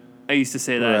gay. I used to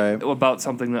say that Right. about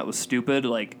something that was stupid,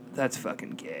 like, that's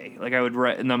fucking gay. Like, I would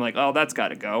write, and I'm like, oh, that's got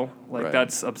to go. Like, Right.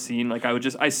 that's obscene. Like,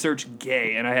 I searched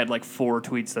gay, and I had like 4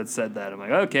 tweets that said that. I'm like,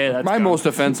 okay, that's My gone. most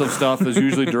offensive stuff is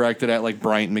usually directed at, like,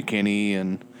 Bryant McKinney,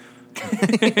 and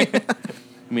I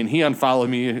mean, he unfollowed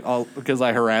me because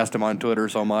I harassed him on Twitter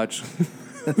so much.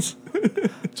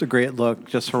 It's a great look,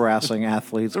 just harassing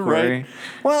athletes, Corey. Right.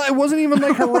 Well, it wasn't even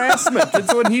like harassment.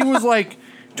 It's when he was like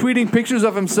tweeting pictures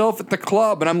of himself at the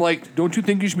club, and I'm like, don't you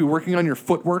think you should be working on your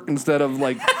footwork instead of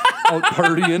like out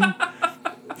partying?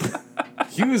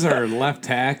 He was our left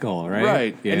tackle, right?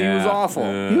 Right, and he was awful.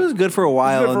 He was good for a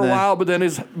while. Good for a while, but then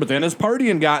his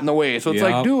partying got in the way. So it's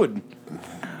like, Yep. dude,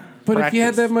 But if you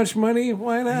had practice. that much money,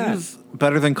 why not?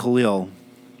 Better than Khalil.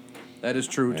 that is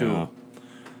true too. Yeah.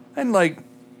 And like,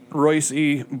 Royce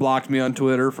E. blocked me on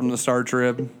Twitter from the Star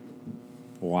Trib.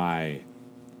 Why?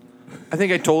 I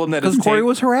think I told him that his Because Corey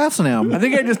was harassing him. I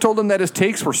think I just told him that his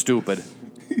takes were stupid.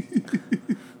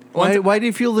 Why do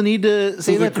you feel the need to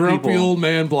say So the that to grumpy people? old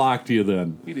man blocked you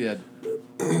then. He did.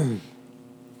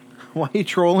 Why are you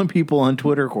trolling people on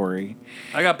Twitter, Corey?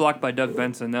 I got blocked by Doug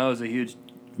Benson. That was a huge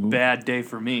bad day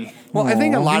for me. Well, I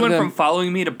think a He lot of went them. from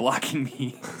following me to blocking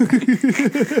me.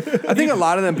 I think a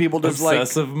lot of them people just like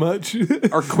Obsessive much?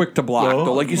 are quick to block.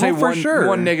 Though, like you say, Oh, for one sure.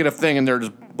 one negative thing and they're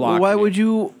just blocking. Why you. would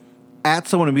you at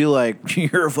someone and be like,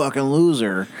 "You're a fucking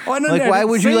loser"? Oh, no, like, I why didn't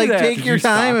would you say like that. take Did your you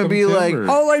stop time and him, be Tim, like, or-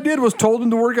 All I did was told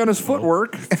him to work on his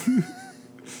footwork.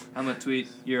 I'm going to tweet,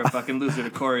 you're a fucking loser to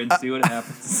Corey and see what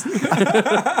happens.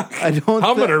 I don't.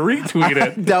 I'm going to retweet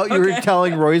it. doubt you were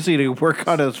telling Royce to work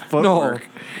on his No, footwork.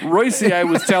 Royce, I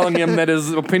was telling him that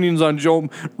his opinions on Joe.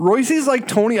 Royce's like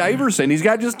Tony Iverson. He's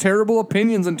got just terrible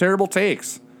opinions and terrible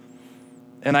takes.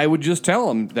 And I would just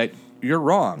tell him that you're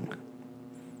wrong.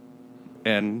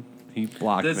 And he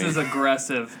blocked This me. is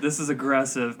aggressive. This is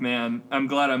aggressive, man. I'm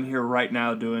glad I'm here right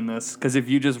now doing this. Because if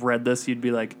you just read this, you'd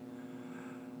be like,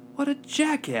 what a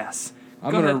jackass.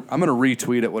 I'm Go gonna ahead. I'm gonna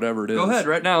retweet it, whatever it is. Go ahead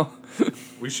right now.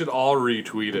 We should all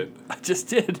retweet it. I just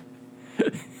did.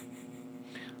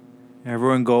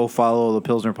 Everyone, go follow the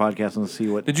Pilsner podcast and see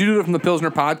what. Did you do it from the Pilsner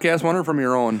podcast one or from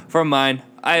your own? From mine.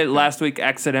 I last week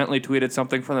accidentally tweeted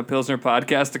something from the Pilsner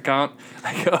podcast account.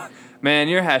 I go, man,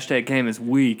 your hashtag game is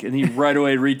weak. And he right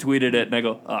away retweeted it. And I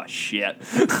go, oh, shit.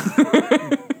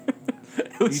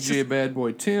 DJ Bad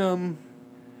Boy Tim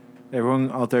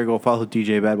Everyone out there, go follow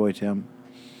DJ Bad Boy Tim.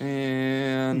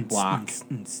 and Block.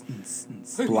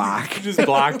 Block. Just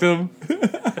blocked him.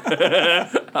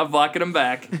 I'm blocking him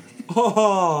back.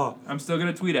 Oh. I'm still going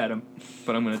to tweet at him.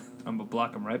 But I'm gonna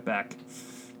block him right back.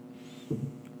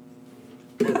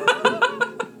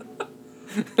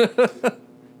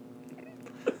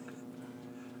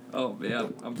 Oh, yeah.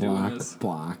 I'm doing this.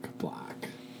 Block.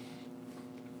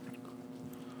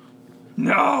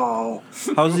 No!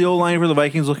 How's the old line for the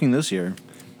Vikings looking this year?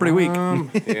 pretty weak.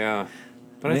 Yeah.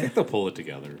 But I think they'll pull it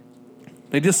together.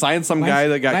 They just signed some guy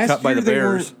that got cut by the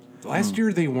Bears. Last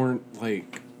year they weren't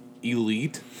like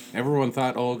elite. Everyone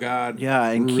thought, "Oh God, Yeah,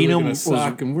 and we're really Keenum gonna was-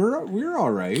 suck," and we're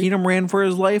all right. Keenum ran for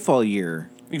his life all year.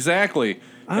 Exactly.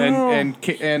 Oh. And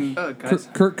guys.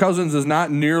 Kirk Cousins is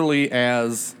not nearly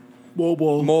as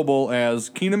mobile as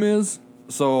Keenum is,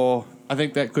 so I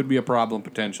think that could be a problem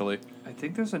potentially. I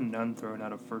think there's a nun thrown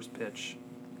out of first pitch.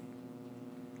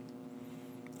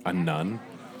 A nun.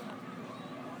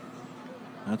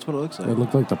 That's what it looks It like.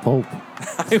 looked like the Pope.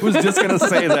 I was just gonna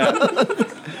say that.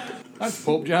 That's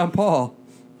Pope John Paul.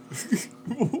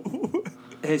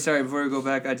 Hey, sorry, before we go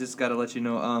back, I just got to let you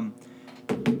know,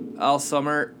 all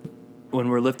summer, when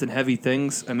we're lifting heavy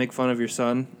things, I make fun of your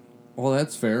son. Well,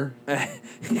 that's fair.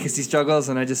 Because he struggles,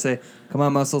 and I just say, come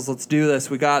on, Muscles, let's do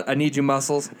this. I need you,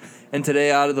 Muscles. And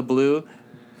today, out of the blue,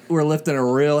 we're lifting a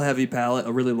real heavy pallet,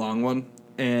 a really long one,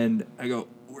 and I go,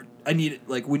 we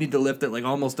need to lift it, like,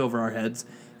 almost over our heads.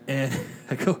 And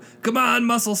I go, come on,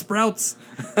 Muscle Sprouts.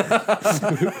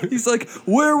 He's like,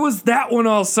 where was that one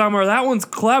all summer? That one's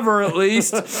clever, at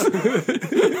least.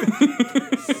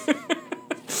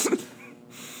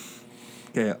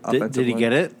 Okay, Did he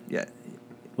get it? Yeah.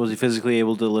 Was he physically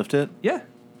able to lift it? Yeah.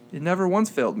 It never once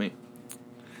failed me.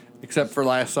 Except for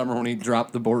last summer when he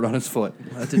dropped the board on his foot.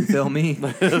 That didn't fail me.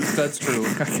 That's true.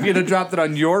 If he'd have dropped it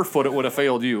on your foot, it would have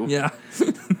failed you. Yeah.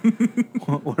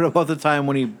 What about the time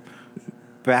when he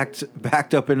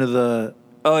backed up into the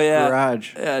Oh, yeah.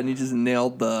 garage? Yeah, and he just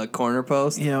nailed the corner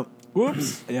post. Yep.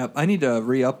 Whoops. Yep. I need to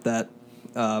re-up that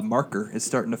marker. It's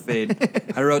starting to fade.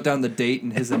 I wrote down the date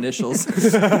and his initials.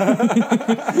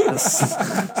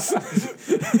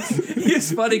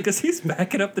 He's funny because he's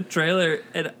backing up the trailer,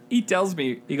 and he tells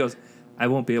me, he goes, I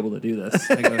won't be able to do this.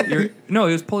 I go, no,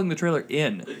 he was pulling the trailer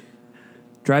in,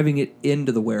 driving it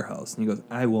into the warehouse. And he goes,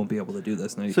 I won't be able to do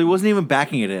this. And So he wasn't even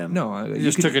backing it in. no, He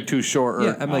just took it too short.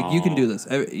 Yeah, I'm like, you can do this.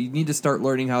 You need to start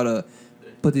learning how to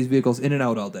put these vehicles in and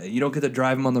out all day. You don't get to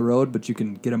drive them on the road, but you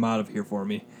can get them out of here for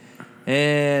me.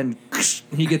 And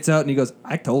he gets out and he goes,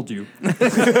 I told you.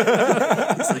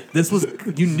 It's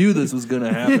like, you knew this was going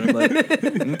to happen. I'm like,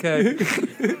 okay.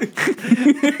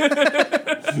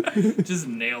 Just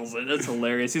nails it. That's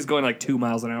hilarious. He's going like 2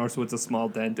 miles an hour, so it's a small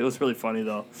dent. It was really funny,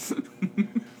 though.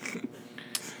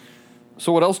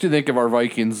 So what else do you think of our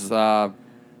Vikings? Were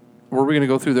we going to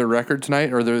go through their record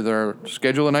tonight or their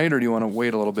schedule tonight, or do you want to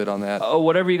wait a little bit on that? Oh,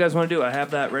 whatever you guys want to do. I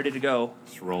have that ready to go.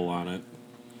 Let's roll on it.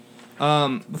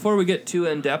 Before we get too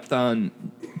in depth on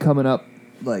coming up,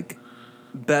 like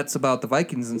bets about the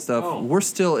Vikings and stuff, we're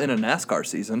still in a NASCAR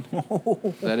season.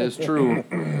 That is true.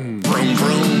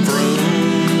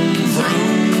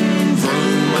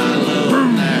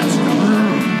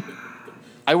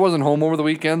 I wasn't home over the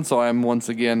weekend, so I'm once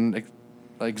again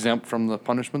exempt from the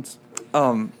punishments.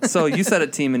 So you set a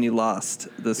team and you lost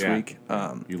this week.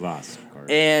 You lost.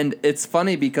 And it's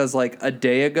funny because like a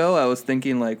day ago, I was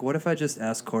thinking like, what if I just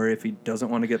ask Corey if he doesn't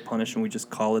want to get punished and we just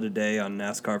call it a day on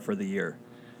NASCAR for the year?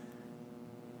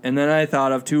 And then I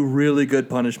thought of 2 really good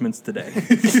punishments today.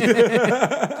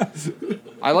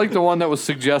 I like the one that was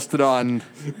suggested on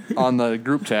the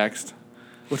group text.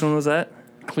 Which one was that?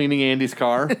 Cleaning Andy's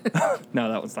car.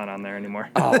 No, that one's not on there anymore.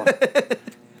 Oh.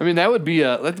 I mean, that'd be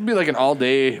like an all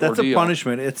day. That's ordeal. a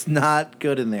punishment. It's not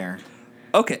good in there.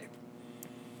 Okay.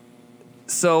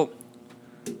 So,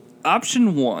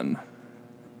 option 1.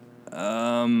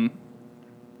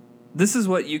 This is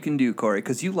what you can do, Corey,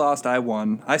 because you lost, I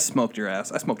won. I smoked your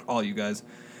ass. I smoked all you guys.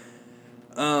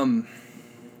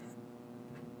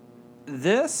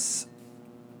 This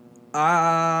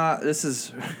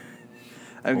is...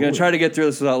 I'm going to try to get through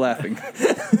this without laughing.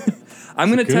 I'm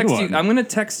going to text you. I'm going to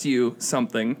text you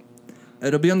something.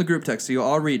 It'll be on the group text, so you'll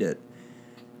all read it.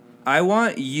 I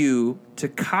want you to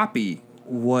copy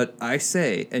what I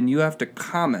say, and you have to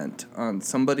comment on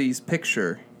somebody's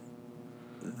picture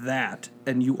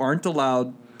and you aren't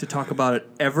allowed to talk about it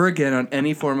ever again on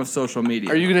any form of social media.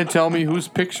 Are you going to tell me whose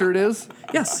picture it is?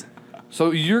 Yes.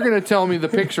 So you're going to tell me the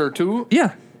picture too?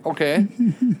 Yeah. Okay.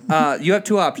 You have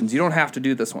 2 options. You don't have to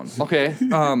do this one. Okay. So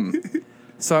I'm going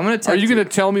to text Are you going to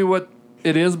tell me what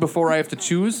it is before I have to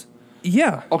choose?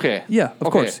 Yeah. Okay. Yeah, of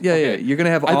course. Yeah, okay. yeah. You're going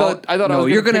to have I thought I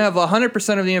was you're going to pick- have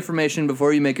 100% of the information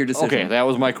before you make your decision. Okay, that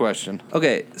was my question.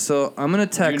 Okay, so I'm going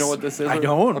to text. Do you know what this is? I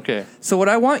don't. Okay. So what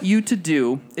I want you to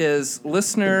do is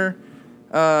listener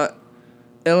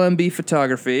LMB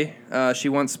Photography. She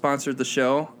once sponsored the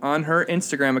show on her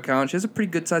Instagram account. She has a pretty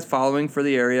good sized following for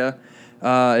the area.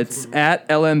 It's at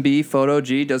LMB Photo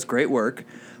G. Does great work.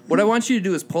 What I want you to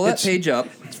do is pull that page up.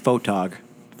 It's Photog.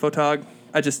 Photog.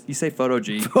 You say Photo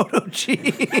G. Photo G.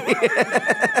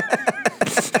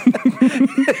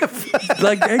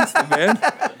 Like gangsta, man.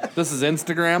 This is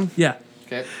Instagram? Yeah.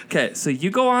 Okay. Okay, so you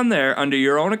go on there under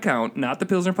your own account, not the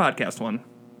Pilsner Podcast one,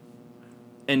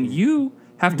 and you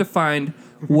have to find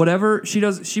whatever she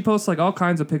does. She posts like all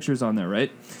kinds of pictures on there,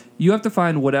 right? You have to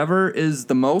find whatever is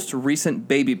the most recent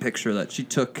baby picture that she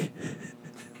took.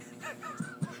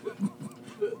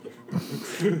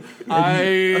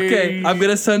 Okay, I'm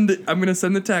gonna send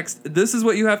the text. This is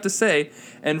what you have to say,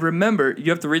 and remember,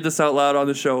 you have to read this out loud on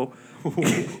the show.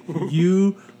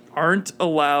 You aren't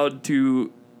allowed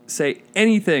to say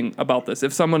anything about this.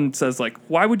 If someone says, like,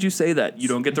 why would you say that? You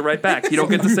don't get to write back. You don't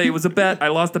get to say it was a bet, I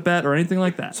lost a bet, or anything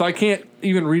like that. So I can't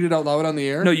even read it out loud on the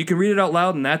air? No, you can read it out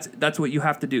loud, and that's what you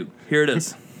have to do. Here it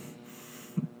is.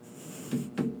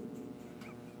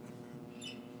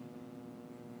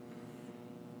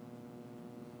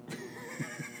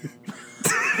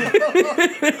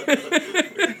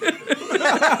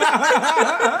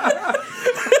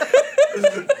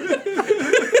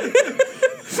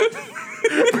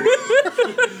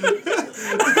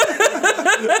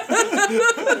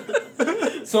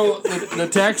 So the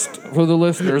text for the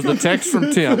listeners, the text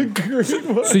from Tim.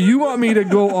 So you want me to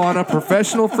go on a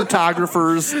professional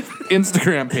photographer's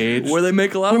Instagram page Where they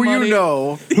make a lot of Who money. you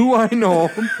know. who I know,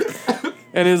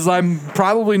 and I'm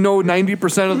probably know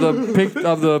 90%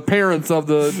 of the parents of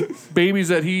the babies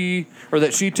that he or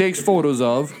that she takes photos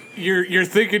of. You're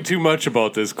thinking too much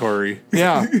about this, Corey.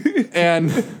 Yeah,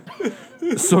 and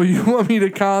so you want me to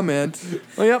comment?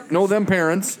 Oh, yep, know them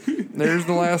parents. There's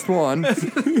the last one.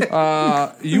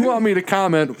 You want me to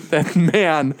comment that,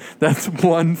 man, that's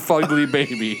one fugly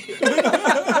baby.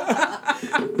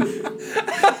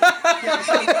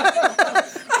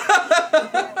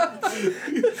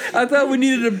 I thought we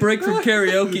needed a break from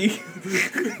karaoke.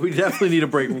 We definitely need a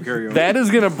break from karaoke. That is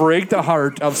going to break the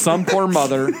heart of some poor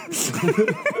mother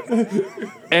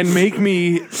and make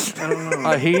me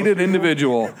a hated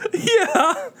individual.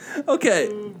 Yeah. Okay.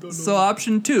 So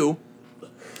option 2,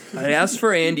 I asked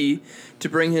for Andy to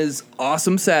bring his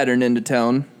awesome Saturn into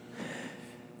town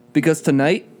because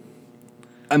tonight,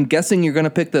 I'm guessing you're going to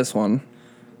pick this one.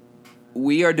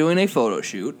 We are doing a photo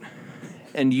shoot,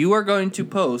 and you are going to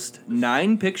post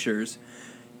 9 pictures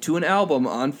to an album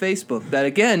on Facebook that,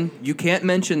 again, you can't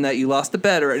mention that you lost a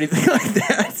bet or anything like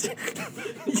that.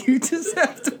 You just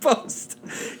have to post.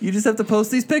 You just have to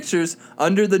post these pictures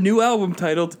under the new album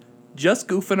titled Just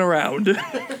Goofing Around.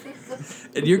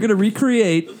 And you're going to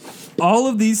recreate all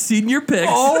of these senior pics.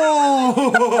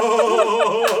 Oh!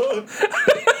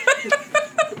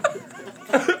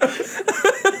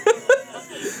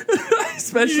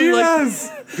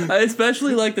 I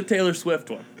especially like the Taylor Swift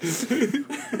one.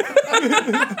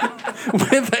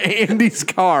 With Andy's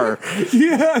car.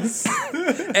 Yes.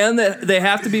 And that they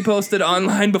have to be posted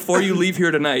online before you leave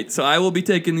here tonight. So I will be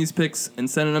taking these pics and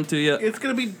sending them to you. It's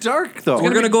going to be dark, though.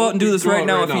 We're going to go out and do this Go right out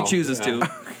now right if he now. chooses to.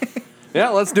 Yeah,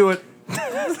 let's do it.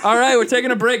 All right, we're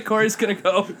taking a break. Corey's going to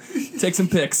go take some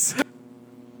pics.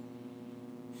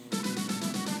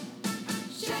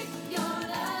 Shake your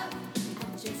love.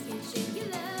 I just can't shake your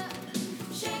love.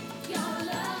 Shake your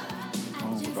love.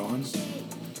 I just can't shake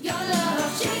your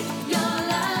love. Shake your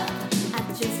love. I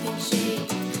just can't shake.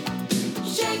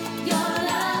 Shake your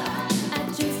love. I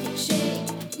just can't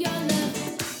shake your love.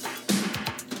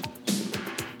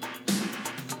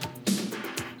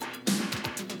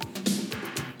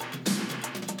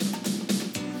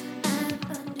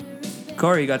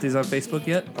 Corey, you got these on Facebook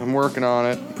yet? I'm working on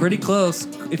it. Pretty close.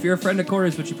 If you're a friend of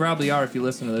Corey's, which you probably are if you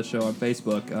listen to this show on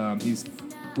Facebook,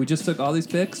 we just took all these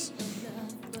pics.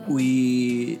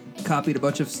 We copied a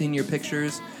bunch of senior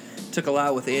pictures. Took a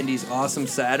lot with Andy's awesome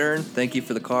Saturn. Thank you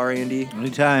for the car, Andy.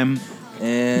 Anytime.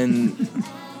 And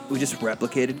we just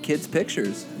replicated kids'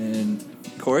 pictures. And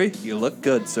Corey, you look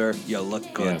good, sir. You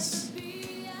look good. Yes.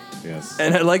 Yes.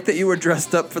 And I like that you were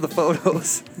dressed up for the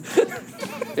photos.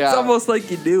 Yeah. It's almost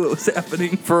like you knew it was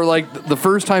happening. For like the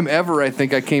first time ever, I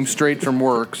think I came straight from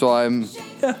work, so I'm.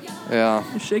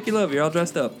 Yeah. Shaky love, you're all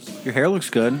dressed up. Your hair looks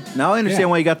good. Now I understand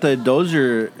why you got the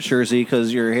Dozier jersey,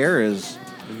 because your hair is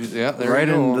Yeah, there right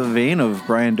you go. in the vein of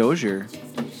Brian Dozier.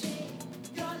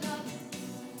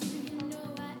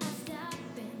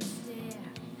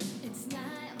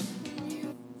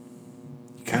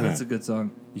 That's a good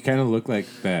song. You kind of look like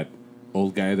that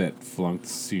old guy that flunked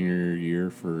senior year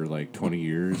for like 20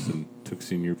 years and took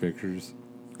senior pictures.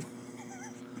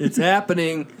 It's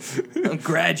happening. I'm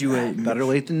graduating. Better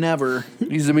late than never.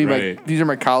 These are Right. these are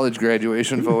my college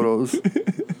graduation photos. This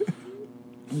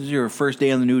is your first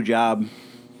day on the new job.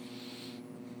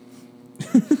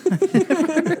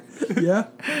 Yeah.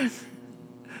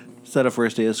 Instead of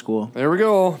first day of school. There we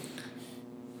go.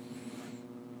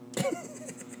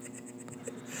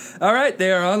 All right,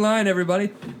 they are online,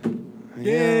 everybody.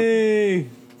 Yay!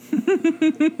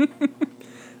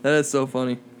 That is so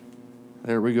funny.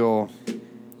 There we go.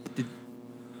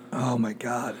 Oh my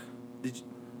God. Did you?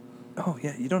 Oh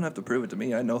yeah, you don't have to prove it to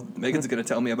me. I know Megan's gonna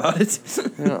tell me about it.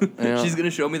 Yeah. She's gonna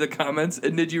show me the comments.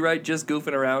 And did you write "Just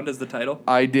Goofing Around" as the title?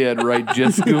 I did write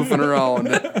 "Just Goofing Around"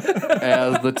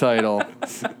 as the title.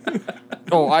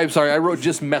 Oh, I'm sorry. I wrote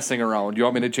just messing around. You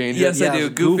want me to change it? Yes, I Yeah, do.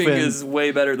 Goofing goofing. is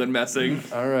way better than messing.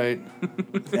 All right.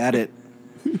 Add it.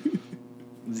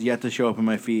 It's yet to show up in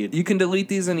my feed. You can delete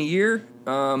these in a year.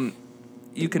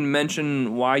 You can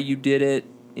mention why you did it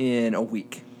in a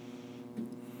week.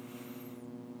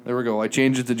 There we go. I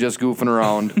changed it to just goofing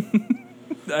around.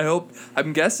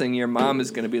 I'm guessing your mom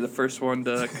is going to be the first one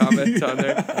to comment on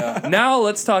there. Now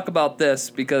let's talk about this,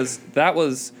 because that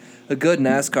was a good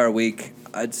NASCAR week,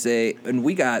 I'd say. And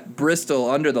we got Bristol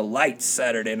under the lights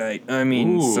Saturday night.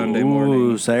 Sunday morning.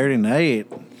 Ooh, Saturday night.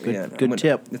 Good, Yeah, good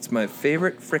tip. It's my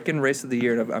favorite freaking race of the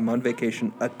year, and I'm on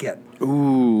vacation again.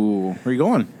 Ooh, where you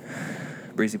going?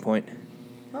 Breezy Point.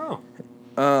 Oh.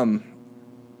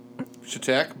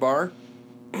 Chautauqua Bar?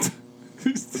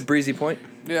 Breezy Point.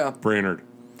 Yeah. Brainerd.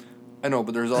 I know,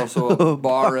 but there's also a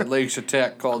bar at Lake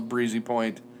Chautauqua called Breezy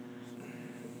Point.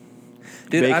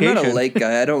 Dude, I'm not a Vacation. lake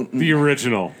guy. I don't. The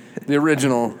original. The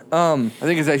original. I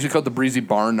think it's actually called the Breezy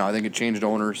Barn now. I think it changed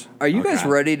owners. Are you guys Okay.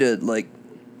 ready to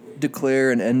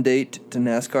declare an end date to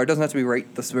NASCAR? It doesn't have to be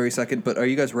right this very second, but are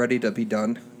you guys ready to be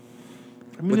done?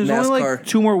 I mean, With there's only NASCAR. like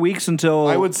 2 more weeks until.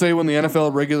 I would say when the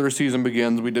NFL regular season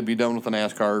begins, we'd be done with the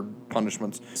NASCAR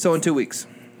punishments. So in 2 weeks.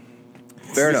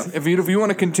 Fair enough. If you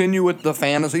want to continue with the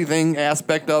fantasy thing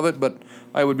aspect of it, but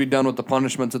I would be done with the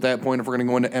punishments at that point if we're going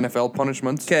to go into NFL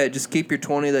punishments. Okay, just keep your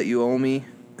 20 that you owe me,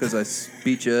 because I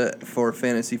beat you for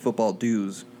fantasy football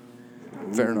dues.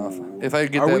 Fair enough. If I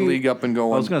get Are that we- league up and I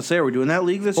going, was going to say, are we doing that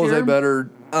league this suppose year? I better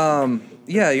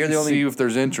Yeah, you're the only. see if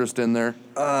there's interest in there.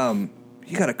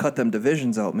 You got to cut them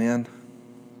divisions out, man.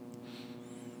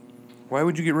 Why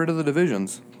would you get rid of the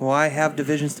divisions? Well, I have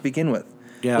divisions to begin with.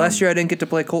 Yeah. Last year I didn't get to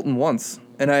play Colton once,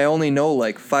 and I only know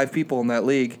like 5 people in that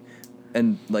league,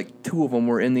 and like 2 of them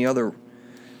were in the other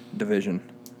division.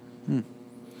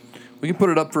 We can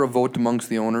put it up for a vote amongst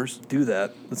the owners. Do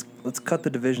that. Let's cut the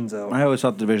divisions out. I always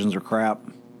thought the divisions are crap.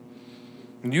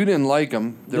 You didn't like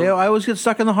them. I always get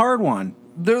stuck in the hard one.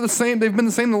 They're the same. They've been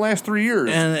the same the last 3 years.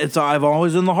 And I've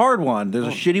always in the hard one. There's a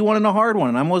shitty one and a hard one,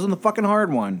 and I'm always in the fucking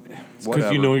hard one.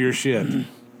 Because you know your shit.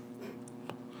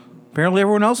 Apparently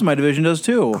everyone else in my division does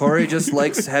too. Corey just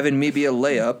likes having me be a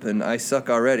layup, and I suck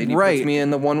already. And he Right. puts me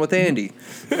in the one with Andy.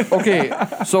 Okay,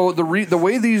 so the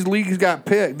way these leagues got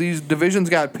picked, these divisions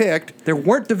got picked. There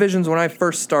weren't divisions when I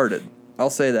first started. I'll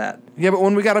say that. Yeah, but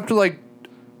when we got up to like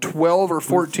 12 or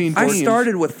 14 I teams,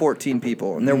 started with 14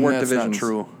 people, and there weren't that's divisions. not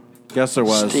true. Yes, there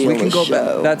was. We can go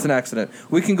back. That's an accident.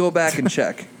 We can go back and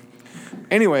check.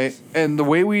 Anyway, and the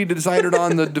way we decided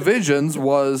on the divisions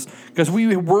was because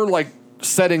we were like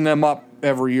setting them up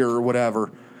every year or whatever,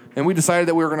 and we decided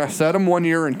that we were going to set them one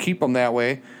year and keep them that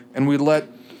way, and we let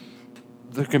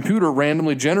the computer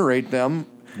randomly generate them.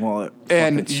 Well, it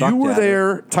And fucking you sucked were at it.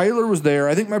 there, Tyler was there,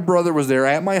 I think my brother was there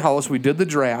at my house. We did the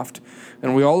draft,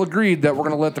 and we all agreed that we're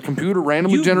going to let the computer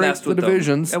randomly You generate messed the with them.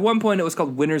 divisions. At one point, it was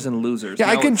called winners and losers. Yeah,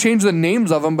 I Now can it's- change the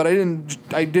names of them, but I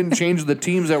didn't change the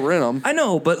teams that were in them. I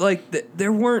know, but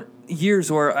there weren't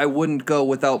years where I wouldn't go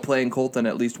without playing Colton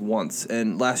at least once.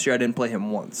 And last year, I didn't play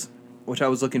him once, which I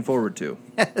was looking forward to.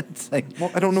 It's like, Well,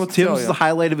 I don't know what to tell Tim's you. the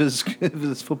highlight of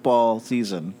his football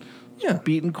season. Yeah,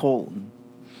 Beating Colton.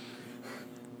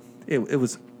 it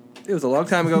was a long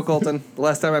time ago, Colton. The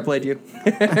last time I played you.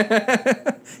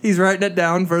 He's writing it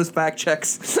down for his fact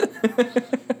checks.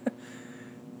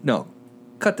 No,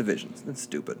 cut divisions. That's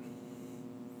stupid.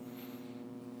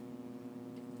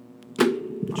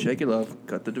 Shaky love.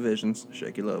 Cut the divisions.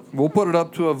 Shaky love. We'll put it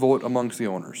up to a vote amongst the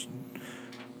owners.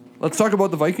 Let's talk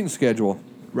about the Vikings schedule.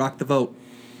 Rock the vote.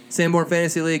 Sanborn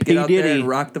Fantasy League, get P. out there Diddy. and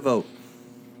rock the vote.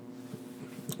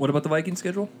 What about the Viking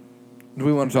schedule? Do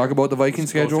we want to talk about the Viking Go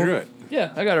schedule? through it.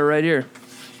 Yeah, I got it right here.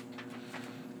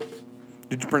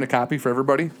 Did you print a copy for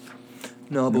everybody?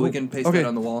 No, but we can paste that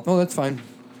on the wall. Oh, that's fine.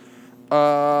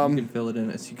 You can fill it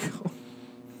in as you go.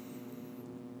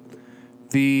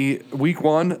 The week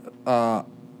 1,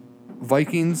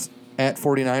 Vikings at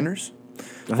 49ers.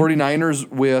 49ers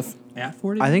with, At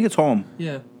 40? I think it's home.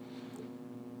 Yeah,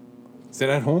 Is it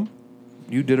at home?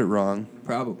 you did it wrong.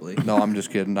 probably. No, I'm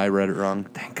just kidding. I read it wrong.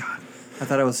 Thank God. I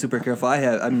thought I was super careful.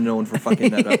 I'm known for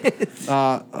fucking that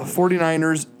up.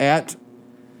 49ers at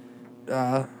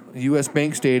U.S.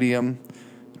 Bank Stadium.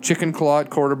 Chicken Claw at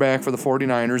quarterback for the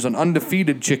 49ers. An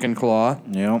undefeated Chicken Claw.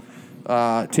 Yeah.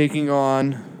 Taking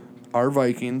on our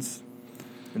Vikings.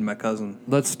 And my cousin.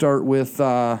 Let's start with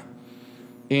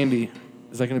Andy.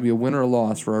 Is that going to be a win or a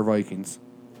loss for our Vikings?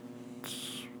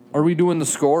 Are we doing the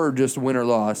score or just win or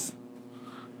loss?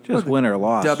 Just win or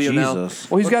loss. W now. Jesus.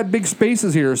 Well, he's got big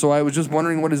spaces here, so I was just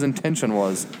wondering what his intention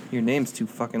was. Your name's too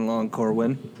fucking long,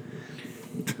 Corwin.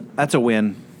 That's a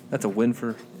win. That's a win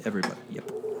for everybody.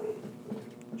 Yep.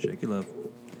 Shaky love.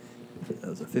 That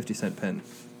was a 50-cent pen.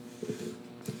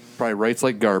 Probably writes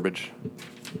like garbage.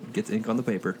 Gets ink on the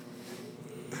paper.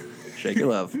 Shake your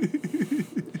love.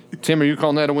 Tim, are you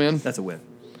calling that a win? That's a win.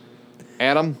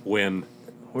 Adam? Win.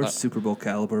 We're Super Bowl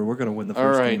caliber. We're going to win the All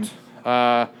first right.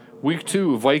 game. Week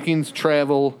 2, Vikings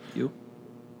travel. You?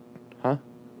 Huh?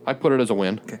 I put it as a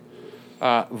win. Okay.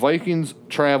 Vikings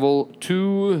travel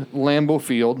to Lambeau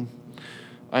Field.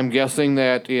 I'm guessing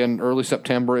that in early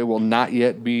September it will not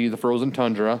yet be the frozen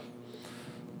tundra.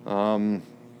 Adam,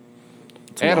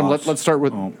 loss. let's start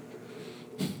with Oh.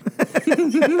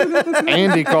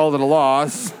 Andy called it a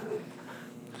loss.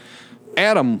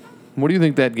 Adam, what do you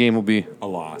think that game will be? A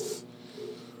loss.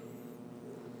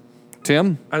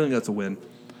 Tim? I think that's a win.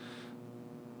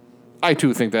 I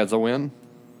too think that's a win.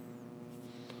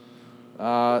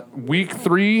 Week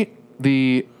 3,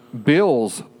 the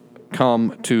Bills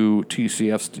come to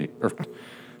TCF or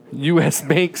U.S.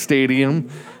 Bank Stadium.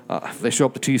 If they show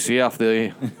up to TCF,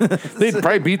 they'd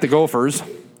probably beat the Gophers.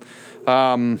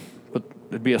 But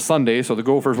it'd be a Sunday, so the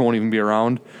Gophers won't even be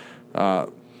around.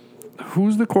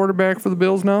 Who's the quarterback for the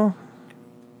Bills now?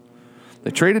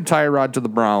 They traded Tyrod to the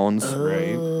Browns.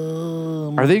 Right.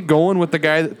 Are they going with the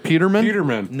guy, Peterman?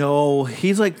 Peterman. No,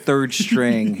 he's like third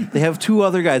string. They have 2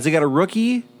 other guys. They got a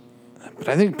rookie. But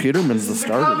I think Peterman's the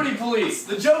starter. police.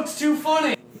 The joke's too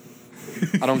funny.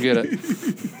 I don't get it.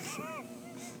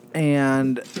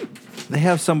 And they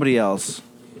have somebody else.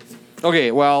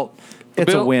 Okay, well,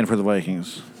 It's a win for the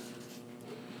Vikings.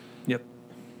 Yep.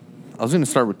 I was going to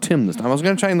start with Tim this time. I was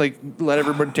going to try and let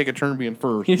everybody take a turn being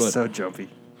first. You're But so jumpy.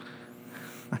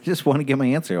 I just want to get my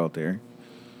answer out there.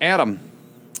 Adam,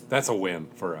 That's a win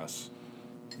for us.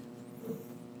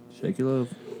 Shake your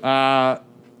love.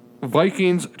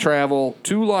 Vikings travel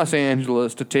to Los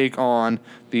Angeles to take on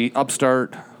the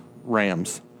upstart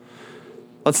Rams.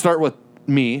 Let's start with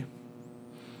me.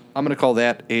 I'm going to call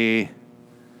that a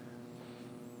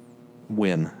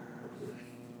win.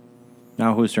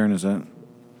 Now whose turn is it?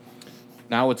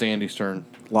 Now it's Andy's turn.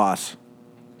 Loss.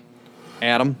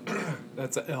 Adam,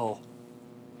 That's a L.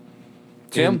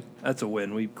 Tim, That's a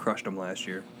win. We crushed them last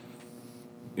year.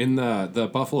 In the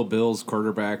Buffalo Bills,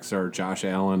 quarterbacks are Josh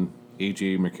Allen,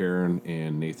 A.J. McCarron,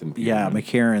 and Nathan Peterman. Yeah,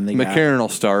 McCarron. They McCarron will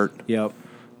start Got, yep.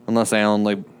 unless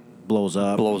Allen Blows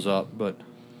up. blows up. But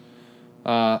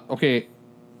okay,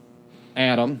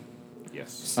 Adam.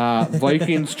 Yes.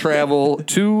 Vikings travel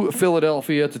to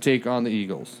Philadelphia to take on the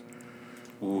Eagles.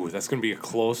 Ooh, that's going to be a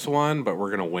close one, but we're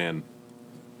going to win.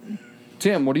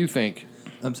 Tim, what do you think?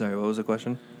 I'm sorry, what was the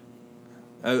question?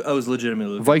 I was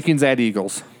legitimately... Vikings at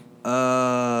Eagles.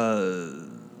 Loss.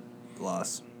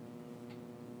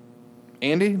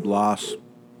 Andy? Loss.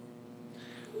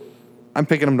 I'm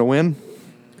picking them to win.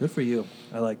 Good for you.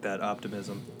 I like that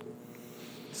optimism.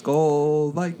 Skull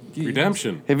Vikings.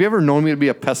 Redemption. Have you ever known me to be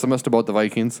a pessimist about the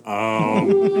Vikings?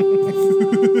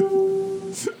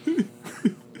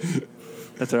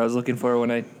 That's what I was looking for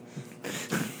when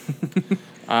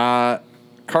I...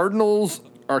 Cardinals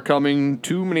are coming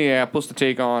to Minneapolis to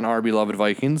take on our beloved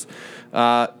Vikings.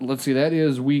 Let's see, that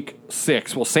is week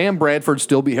 6. Will Sam Bradford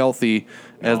still be healthy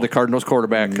as the Cardinals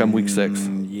quarterback come week 6?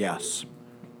 Yes.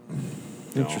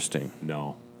 Interesting.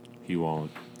 No, he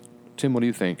won't. Tim, what do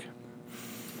you think?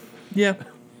 Yeah.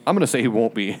 I'm going to say he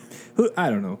won't be. I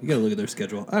don't know. You got to look at their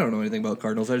schedule. I don't know anything about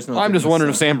Cardinals. I just know... I'm just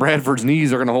wondering if Sam Bradford's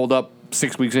knees are going to hold up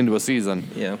 6 weeks into a season.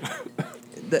 Yeah.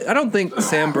 I don't think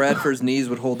Sam Bradford's knees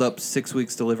would hold up 6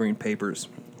 weeks delivering papers.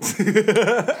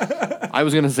 I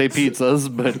was going to say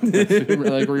pizzas, but that's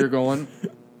like where you're going.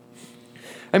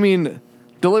 I mean,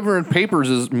 delivering papers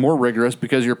is more rigorous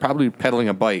because you're probably pedaling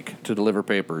a bike to deliver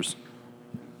papers.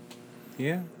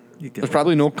 Yeah. There's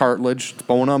probably no cartilage. It's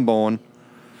bone on bone.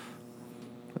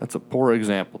 That's a poor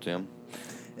example, Tim.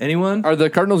 Anyone? Are the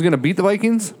Cardinals going to beat the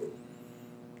Vikings?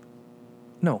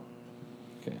 No.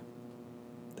 Okay.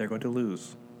 They're going to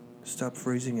lose. Stop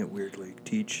phrasing it weirdly.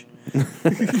 Teach.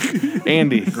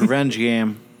 Andy. Revenge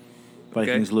game.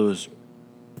 Vikings lose.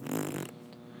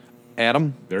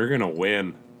 Adam? They're going to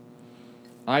win.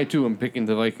 I, too, am picking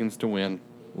the Vikings to win.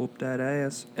 Whoop that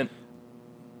ass. And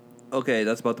okay,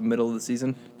 that's about the middle of the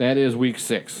season. That is week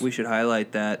 6. We should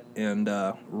highlight that and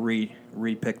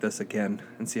re-pick this again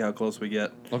and see how close we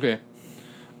get. Okay.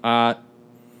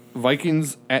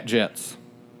 Vikings at Jets.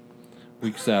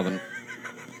 Week 7.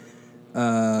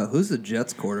 Who's the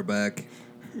Jets quarterback?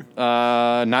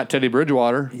 Not Teddy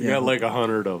Bridgewater. You got like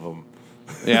 100 of them.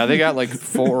 Yeah, they got like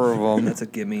 4 of them. That's a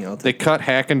gimme. I'll They take cut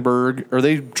Hackenberg, or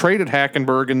they traded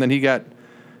Hackenberg, and then he got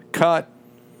cut,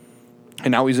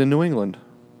 and now he's in New England.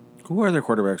 Who are their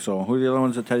quarterbacks, though? Who are the other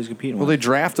ones that Teddy's competing Well, they with?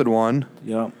 drafted one,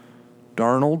 Yep.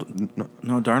 Darnold. No,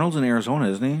 No, Darnold's in Arizona,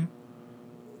 isn't he?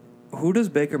 Who does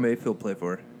Baker Mayfield play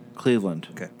for? Cleveland.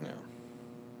 Okay.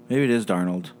 Maybe it is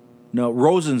Darnold. No,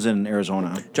 Rosen's in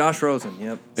Arizona. Josh Rosen.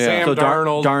 Yep. Sam So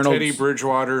Darnold, Darnold's- Teddy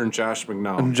Bridgewater, and Josh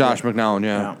McNown. Josh McNown,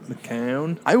 yeah.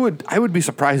 McCown. I would be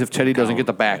surprised if Teddy doesn't get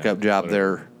the backup job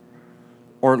there,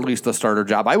 or at least the starter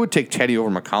job. I would take Teddy over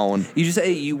McCown. You just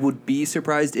say you would be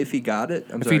surprised if he got it?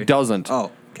 If he doesn't.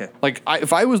 Oh, okay. Like,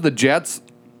 if I was the Jets,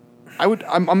 I'm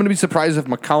going to be surprised if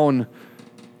McCown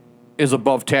is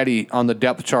above Teddy on the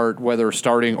depth chart, whether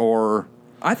starting or...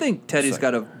 I think Teddy's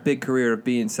got a big career of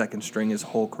being second string his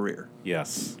whole career.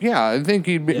 Yes. Yeah, I think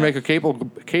he'd make a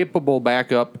capable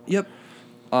backup. Yep.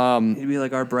 He'd be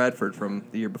like our Bradford from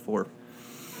the year before.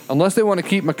 Unless they want to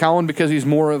keep McCown because he's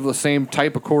more of the same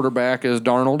type of quarterback as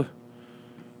Darnold.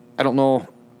 I don't know.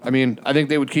 I mean, I think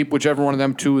they would keep whichever one of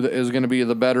them two that is going to be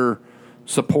the better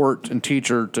support and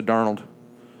teacher to Darnold.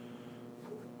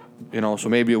 You know, so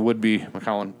maybe it would be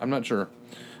McCown. I'm not sure.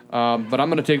 But I'm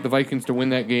going to take the Vikings to win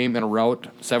that game in a rout,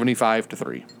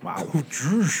 75-3. Wow.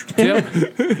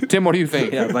 Tim, what do you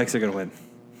think? Yeah, Vikes are going to win.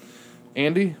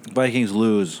 Andy? Vikings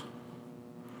lose.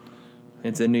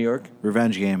 It's in New York.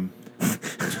 Revenge game.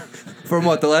 From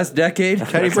what, the last decade?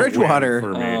 Teddy Bridgewater.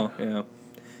 For me. Oh, yeah.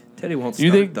 Teddy won't You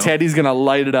start, think though. Teddy's going to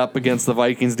light it up against the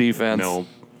Vikings defense?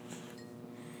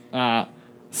 No.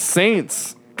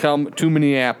 Saints come to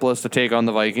Minneapolis to take on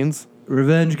the Vikings.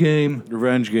 Revenge game.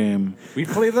 Revenge game. We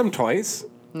played them twice?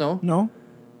 No. No.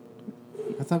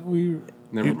 I thought we...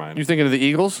 Never mind. You're thinking of the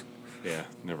Eagles? Yeah,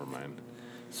 never mind.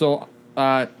 So,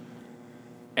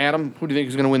 Adam, who do you think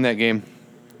is going to win that game?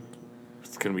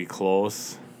 It's going to be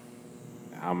close.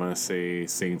 I'm going to say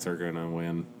Saints are going to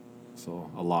win. So,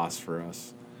 a loss for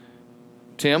us.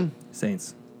 Tim?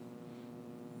 Saints.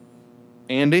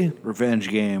 Andy? Revenge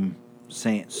game.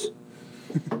 Saints.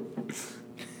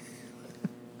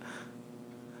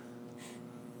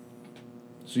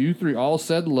 So you three all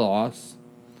said loss.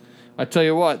 I tell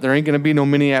you what, there ain't going to be no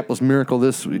Minneapolis Miracle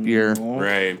this year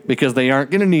Right. because they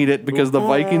aren't going to need it because the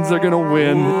Vikings are going to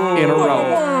win in a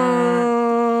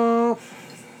row.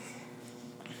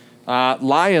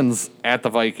 Lions at the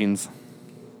Vikings.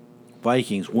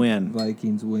 Vikings win.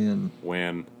 Vikings win.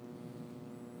 Win.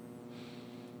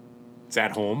 It's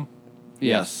at home.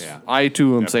 Yes. Yeah. I,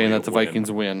 too, am saying that Definitely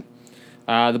the a win. Vikings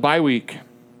win. The bye week.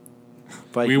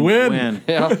 Vikings win.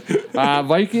 Yeah.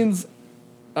 Vikings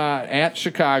at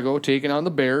Chicago taking on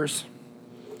the Bears.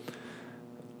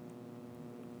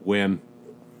 Win.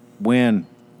 Win.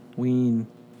 Ween.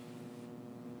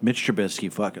 Mitch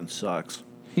Trubisky fucking sucks.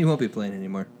 He won't be playing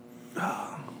anymore.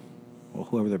 Well,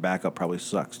 whoever their backup probably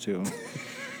sucks too.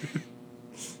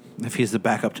 If he's the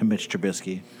backup to Mitch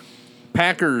Trubisky.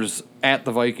 Packers at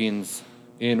the Vikings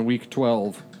in week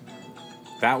 12.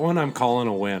 That one I'm calling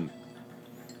a win.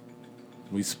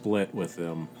 We split with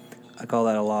them. I call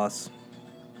that a loss.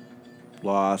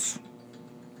 Loss.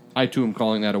 I, too, am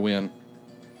calling that a win.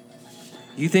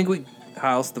 You think we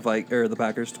housed the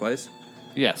Packers twice?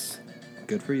 Yes.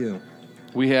 Good for you.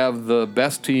 We have the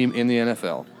best team in the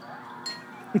NFL.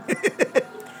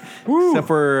 Except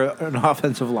for an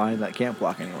offensive line that can't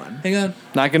block anyone. Hang on.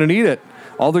 Not going to need it.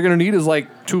 All they're going to need is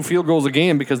like 2 field goals a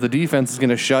game because the defense is going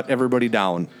to shut everybody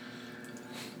down.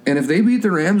 And if they beat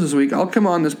the Rams this week, I'll come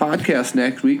on this podcast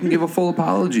next week and give a full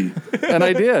apology. And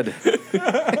I did.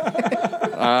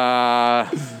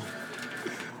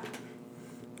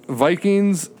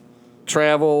 Vikings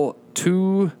travel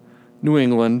to New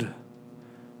England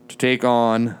to take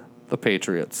on the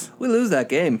Patriots. We lose that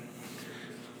game.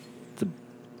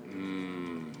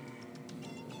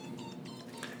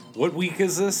 What week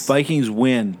is this? Vikings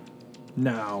win.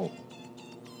 No.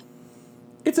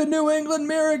 It's a New England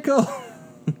miracle.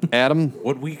 Adam,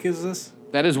 What week is this?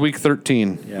 that is week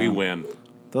 13. Yeah. We win.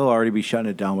 They'll already be shutting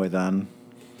it down by then.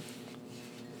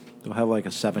 They'll have like a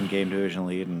 7-game division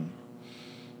lead, and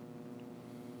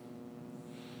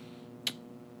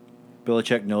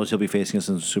Belichick knows he'll be facing us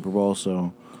in the Super Bowl,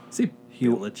 so See,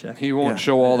 Belichick. He won't Yeah.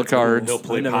 show all the cards. He'll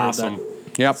play I never heard possum.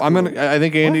 Yep, I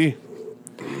think Andy.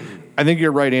 I think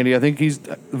you're right, Andy. I think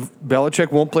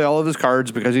Belichick won't play all of his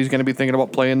cards because he's going to be thinking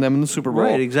about playing them in the Super Bowl.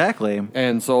 right, exactly.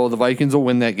 And so the Vikings will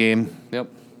win that game. Yep.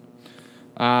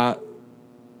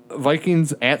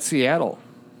 Vikings at Seattle.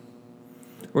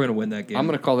 We're going to win that game. I'm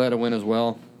going to call that a win as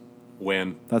well.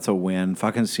 Win. That's a win.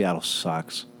 Fucking Seattle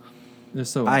sucks. They're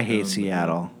so I hate dumb.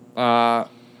 Seattle.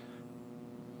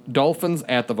 Dolphins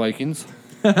at the Vikings.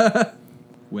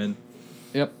 Win.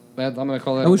 Yep. I'm going to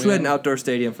call that I a wish we win. had an outdoor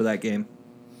stadium for that game.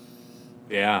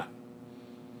 Yeah.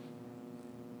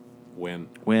 Win.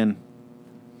 Win.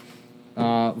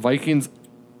 Vikings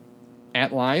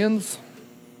at Lions.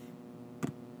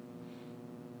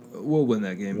 We'll win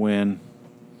that game. Win.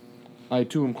 I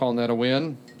too am calling that a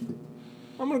win.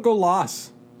 I'm gonna go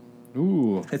loss.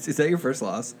 Ooh. Is that your first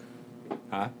loss?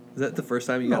 Huh? Is that the first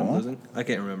time you got them No. losing? I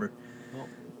can't remember.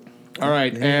 All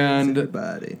right, and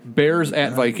Everybody. Bears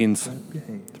at Vikings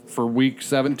for Week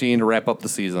 17 to wrap up the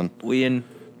season. Win.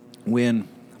 Win.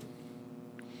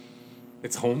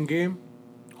 It's home game.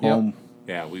 Home.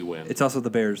 Yeah, we win. It's also the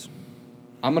Bears.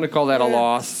 I'm going to call that a It's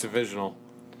loss divisional.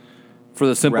 for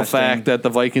the simple Resting. fact that the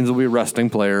Vikings will be resting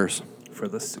players. For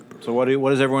the Super Bowl. So what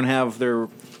does everyone have their...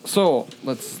 So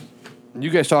you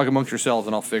guys talk amongst yourselves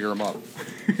and I'll figure them up.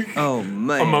 Oh,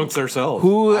 man. Amongst ourselves.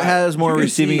 Who has more You can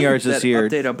receiving see yards this that year?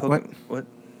 Update on Pokemon. What?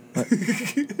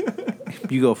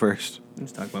 You go first. I'm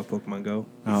just talking about Pokemon Go.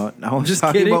 Oh, no, I'm Just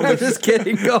talking kidding. about I'm just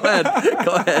kidding. Go ahead.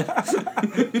 Go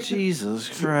ahead. Jesus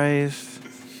Christ.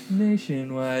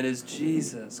 Nationwide is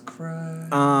Jesus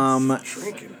Christ.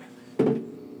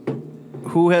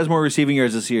 Who has more receiving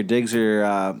yards this year, Diggs or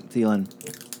Thielen?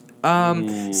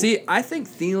 See, I think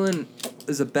Thielen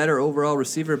is a better overall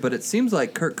receiver, but it seems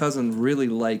like Kirk Cousins really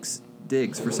likes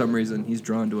Diggs for some reason. He's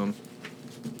drawn to him.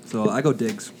 So I go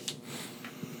Diggs.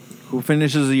 Who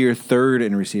finishes the year third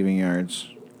in receiving yards?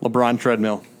 LeBron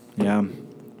treadmill. Yeah. I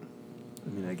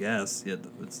mean, I guess. Yeah,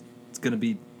 it's going to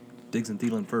be Diggs and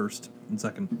Thielen first and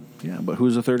second. Yeah, but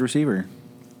who's the third receiver?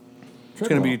 It's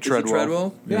going to be Is it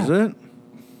Treadwell. Treadwell? Is it?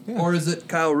 Or is it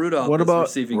Kyle Rudolph? What that's about...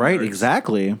 receiving Right, yards?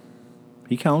 exactly.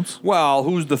 He counts. Well,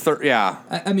 who's the third? Yeah.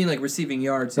 I mean, like receiving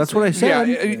yards. That's what I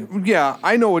said. Yeah,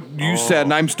 I know what you said,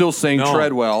 and I'm still saying No.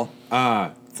 Treadwell.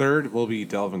 Third will be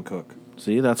Delvin Cook.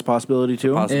 See, that's a possibility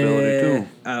too. Possibility,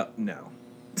 too. No.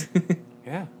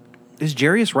 Yeah. Is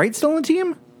Jarius Wright still on the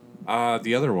team?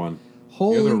 The other one.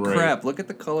 Holy The other right. crap, look at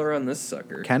the color on this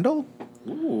sucker. Kendall?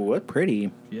 Ooh, what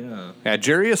pretty. Yeah. Yeah,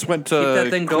 Jarius went to Keep that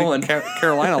thing going.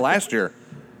 Carolina last year.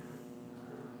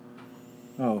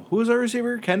 Oh, who's our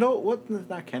receiver? Kendall? What?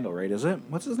 Not Kendall, right? Is it?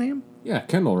 What's his name? Yeah,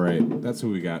 Kendall Wright. That's who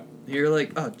we got. You're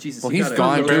like, oh, Jesus. Well, you he's got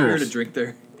gone, a too. beer to drink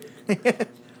there.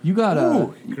 You got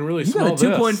You can really you smell got a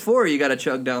this. 2.4 you got to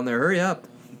chug down there. Hurry up.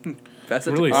 That's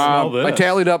a Really 2.4. smell this. I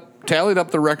tallied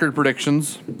up the record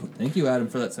predictions. Thank you, Adam,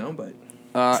 for that soundbite.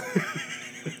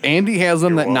 Andy has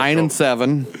them You're at 9 and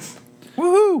 7.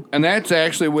 Woohoo! And that's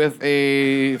actually with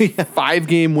a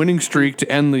 5-game winning streak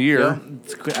to end the year.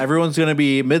 Everyone's going to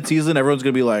be mid-season. Everyone's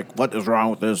going to be like, what is wrong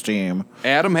with this team?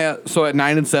 Adam has so at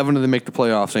 9 and 7 do they make the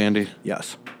playoffs, Andy?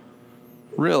 Yes.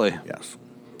 Really? Yes.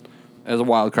 As a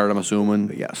wild card, I'm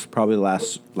assuming. Yes. Probably the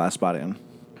last spot in.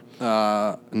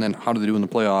 And then how do they do in the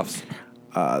playoffs?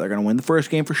 They're going to win the first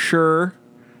game for sure.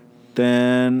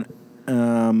 Then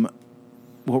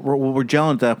we're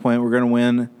gelling at that point. We're going to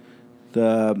win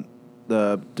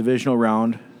the divisional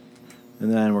round,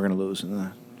 and then we're going to lose in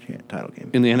the title game.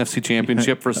 In the NFC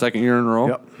Championship for a second year in a row?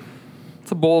 Yep.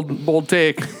 It's a bold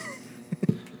take.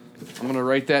 I'm going to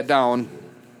write that down.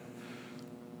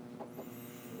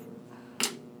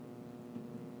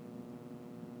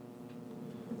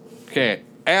 Okay,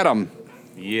 Adam,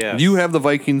 Yes. you have the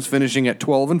Vikings finishing at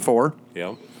 12 and 4.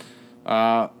 Yep.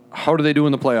 How do they do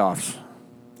in the playoffs?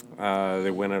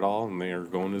 They win it all, and they are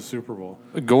going to the Super Bowl.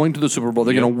 Going to the Super Bowl.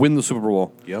 They're Yep. going to win the Super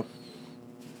Bowl. Yep.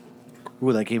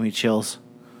 Ooh, that gave me chills.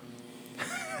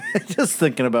 Just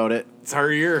thinking about it. It's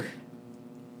our year.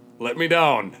 Let me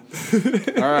down.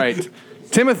 All right.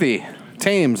 Timothy,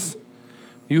 Thames,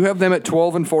 you have them at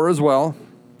 12 and 4 as well.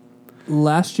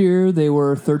 Last year they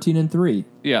were 13 and 3.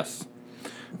 Yes.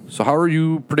 So how are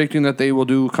you predicting that they will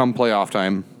do come playoff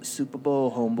time? Super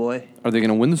Bowl, homeboy. Are they going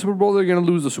to win the Super Bowl or are they going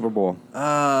to lose the Super Bowl?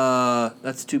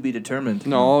 That's to be determined.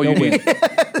 No, you need...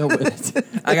 No,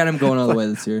 I got him going all the way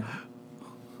this year.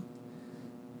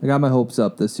 I got my hopes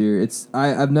up this year.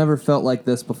 I've never felt like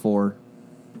this before.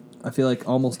 I feel like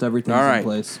almost everything's All right. in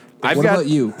place. I've What got- about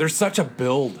you? There's such a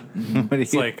build.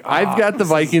 It's like I've got the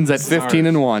Vikings at 15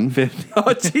 and 1.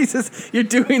 Oh, Jesus. You're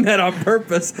doing that on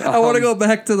purpose. I want to go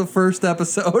back to the first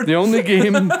episode. The only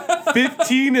game...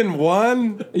 15 and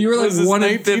 1. You were like Was this 1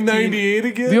 and 15. 1998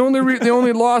 again. The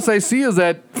only loss I see is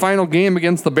that final game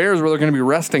against the Bears where they're going to be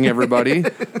resting everybody.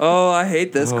 Oh, I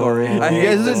hate this, Corey. I You hate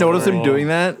guys this. didn't notice him doing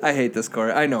that? I hate this,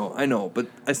 Corey. I know, but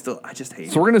I just hate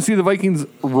it. So we're going to see the Vikings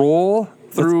roll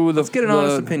through Let's get an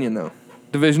honest opinion, though.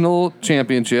 divisional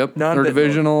championship or Non-bit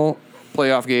divisional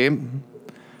playoff game.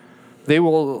 They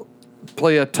will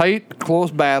play a tight,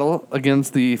 close battle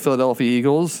against the Philadelphia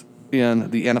Eagles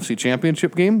in the NFC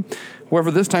Championship game.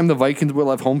 However, this time the Vikings will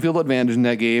have home field advantage in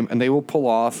that game, and they will pull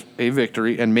off a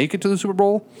victory and make it to the Super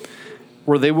Bowl,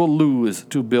 where they will lose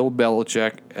to Bill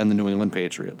Belichick and the New England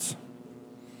Patriots.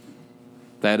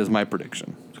 That is my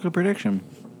prediction. It's a good prediction.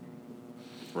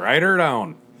 Write her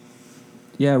down.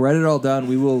 Yeah, write it all down.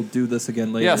 We will do this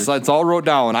again later. Yes, it's all wrote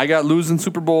down. I got losing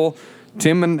Super Bowl.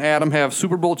 Tim and Adam have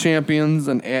Super Bowl champions,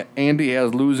 and Andy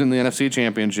has losing the NFC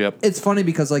championship. It's funny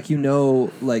because, like,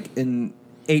 in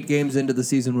 8 games into the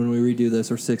season when we redo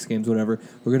this, or 6 games, whatever,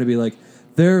 we're going to be like,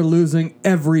 they're losing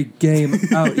every game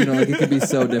out. Like, it could be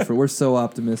so different. We're so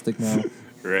optimistic now.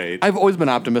 Right. I've always been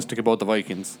optimistic about the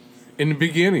Vikings. In the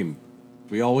beginning,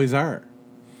 we always are.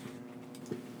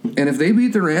 And if they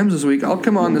beat the Rams this week, I'll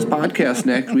come on this podcast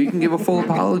next week and give a full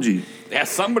apology.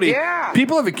 Yeah,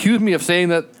 people have accused me of saying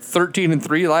that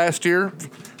 13-3 last year.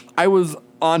 I was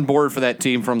on board for that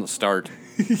team from the start.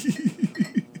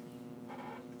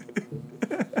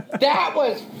 That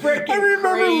was freaking I remember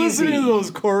crazy. listening to those,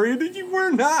 Corey, and you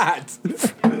were not.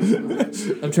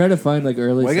 I'm trying to find, like,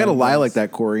 early. Why you gotta lie sound like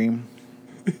that, Corey?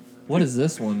 What is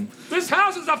this one? This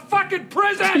house is a fucking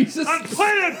prison Jesus. on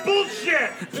planet bullshit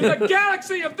in the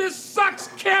galaxy of this sucks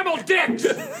camel dicks.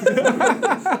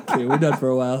 Okay, we're done for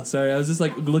a while. Sorry, I was just,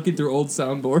 like, looking through old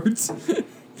soundboards.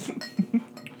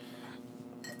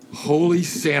 Holy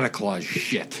Santa Claus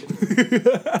shit.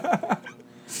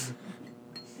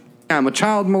 I'm a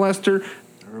child molester.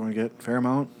 Everyone get fair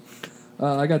amount?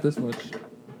 I got this much.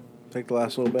 Take the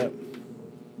last little bit.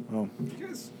 Oh, You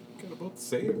guys got about the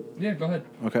same. Yeah, go ahead.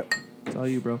 okay. It's all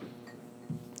you, bro.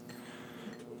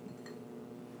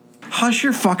 Hush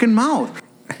your fucking mouth.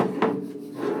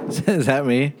 Is that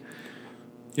me?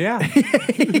 Yeah.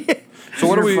 So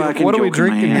what are we fucking what are we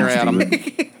joking my drinking here, ass, Adam?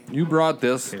 You brought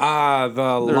this. The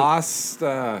Lost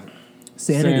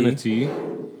Sanity.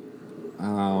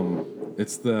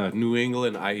 It's the New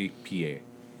England IPA.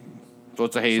 So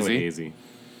it's a So hazy. hazy.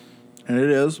 And it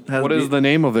is. Has What is the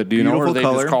name of it? Do you know, or beautiful they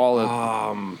color. just call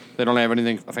it? They don't have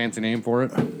a fancy name for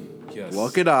it. Yes.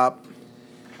 Look it up.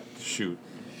 Shoot.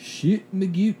 Shoot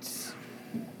McGoots.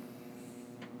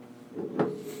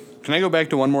 Can I go back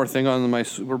to one more thing on my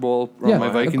Super Bowl, Yeah, my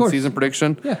of Vikings course. season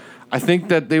prediction? Yeah. I think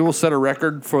that they will set a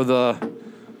record for the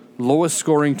lowest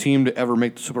scoring team to ever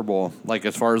make the Super Bowl, like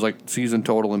as far as like season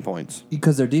total in points.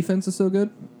 Because their defense is so good?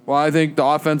 Well, I think the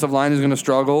offensive line is going to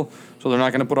struggle, so they're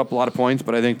not going to put up a lot of points,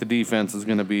 but I think the defense is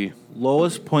going to be,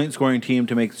 Lowest point scoring team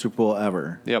to make the Super Bowl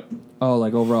ever. yep. Oh,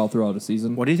 like overall throughout a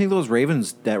season? What do you think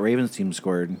that Ravens team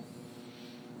scored?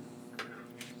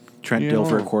 Trent You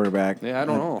Dilfer, know. quarterback. Yeah, I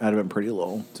don't know. That'd have been pretty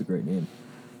low. It's a great name.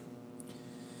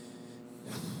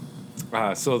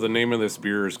 So the name of this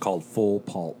beer is called Full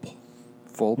Pulp.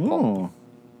 Full pulp. Oh.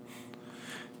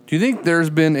 Do you think there's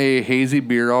been a hazy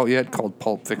beer out yet called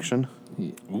Pulp Fiction?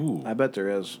 Ooh. I bet there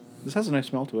is. This has a nice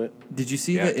smell to it. Did you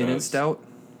see Yeah, the it In and does. Stout?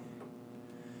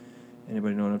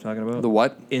 Anybody know what I'm talking about? The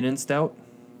what? In and Stout.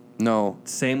 No.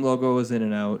 Same logo as In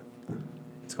and Out.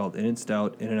 It's called In and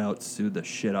Stout. In and Out sued the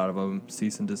shit out of them.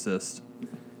 Cease and desist.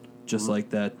 Just like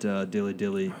that Dilly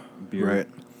Dilly beer. Right.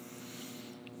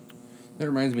 That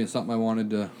reminds me of something I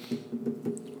wanted to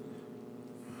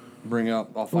bring up.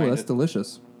 I'll Oh, find that's it.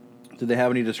 delicious. Did they have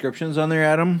any descriptions on there,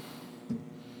 Adam?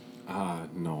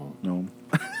 No. No.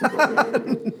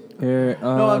 Here,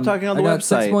 No, I'm talking on the I got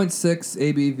website. 6.6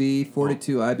 ABV,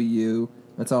 42 IBU.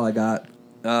 That's all I got.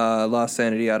 Lost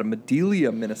Sanity out of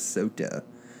Medelia, Minnesota.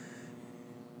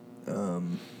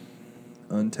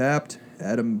 Untapped.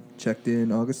 Adam checked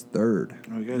in August 3rd.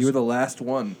 Oh, you guys- You were the last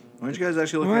one. Why don't you guys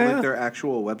actually look Oh, at yeah. like their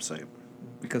actual website?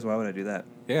 Because why would I do that?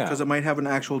 Yeah. Because it might have an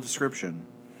actual description.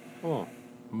 Oh,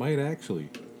 might actually.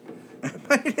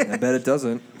 I bet it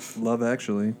doesn't. Love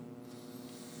Actually.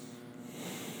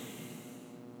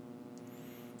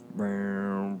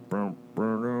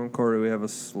 Corey, we have a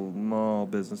small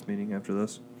business meeting after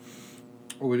this.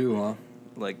 Oh, we do, huh?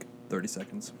 Like 30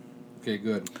 seconds. Okay,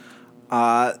 good.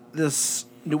 This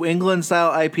New England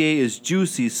style IPA is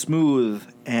juicy, smooth,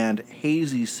 and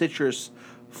hazy citrus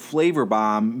flavor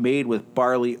bomb made with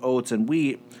barley, oats, and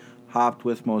wheat, hopped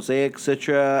with Mosaic,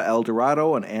 Citra,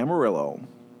 Eldorado, and Amarillo.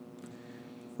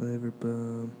 Flavor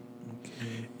bomb.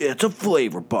 It's a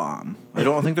flavor bomb. I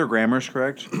don't think their grammar's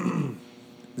correct.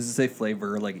 Does it say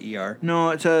flavor like ER? No,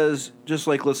 it says, just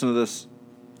like, listen to this.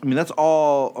 I mean, that's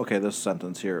all. Okay, this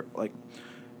sentence here. Like,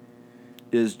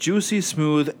 is juicy,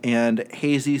 smooth, and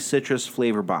hazy citrus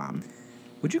flavor bomb.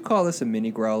 Would you call this a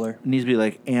mini growler? It needs to be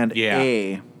like, and Yeah.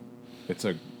 a. It's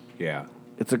a, yeah.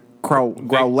 It's a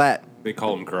growlette. They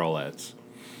call them growlettes.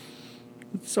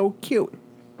 It's so cute.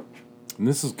 And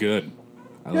this is good.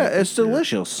 I Yeah, like it's this beer.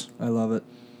 delicious. I love it.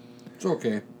 It's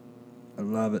okay. I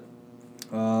love it.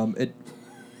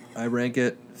 I rank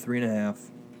it 3.5.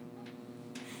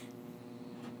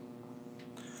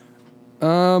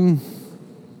 I'm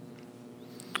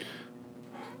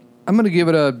going to give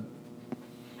it a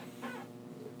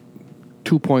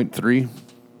 2.3.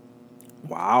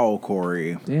 Wow,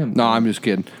 Corey. Damn. No, I'm just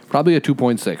kidding. Probably a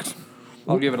 2.6.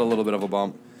 I'll give it a little bit of a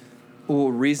bump. Oh,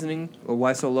 reasoning? Or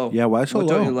why so low? Yeah, why so what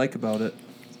low? don't you like about it?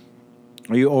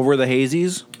 Are you over the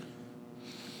hazies?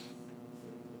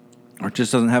 Or it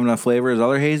just doesn't have enough flavor as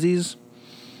other hazies?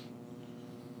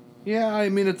 Yeah, I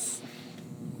mean, it's...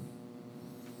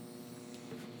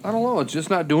 I don't know. It's just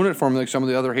not doing it for me like some of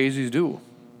the other hazies do.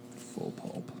 Full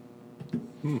pulp.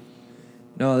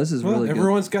 No, this is Well, really good.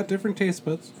 everyone's got different taste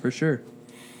buds. For sure.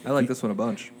 I like this one a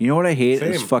bunch. You know what I hate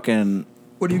is Same. fucking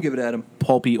What do you give it, Adam?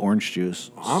 pulpy orange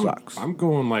juice. Sucks. I'm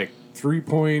going like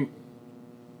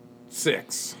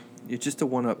 3.6. You're just to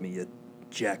one-up me, you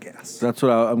jackass. That's what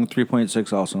I'm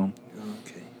 3.6 also.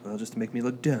 Okay, well, just to make me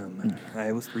look dumb,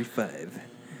 I was 3.5.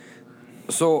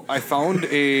 So I found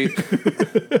a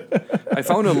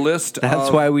list That's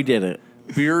of why we did it.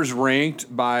 beers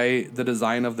ranked by the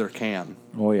design of their can.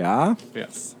 Oh, yeah?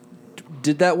 Yes.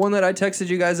 Did that one that I texted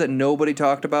you guys that nobody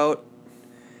talked about,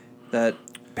 that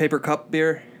paper cup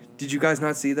beer, did you guys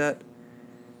not see that?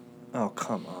 Oh,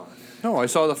 come on. No, I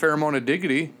saw the fair amount of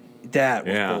diggity. That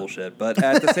was Yeah. bullshit. But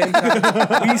at the same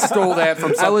time, We stole that from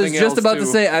something I was just else, about to too.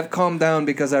 say I've calmed down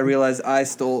because I realized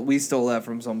we stole that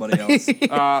from somebody else.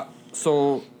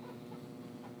 So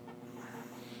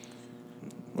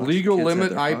legal kids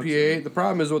limit had their pucks, IPA. The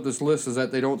problem is with this list is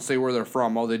that they don't say where they're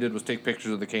from. All they did was take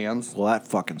pictures of the cans. Well, that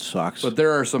fucking sucks. But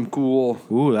there are some cool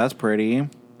Ooh, that's pretty.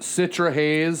 Citra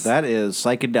Haze. That is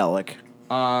psychedelic.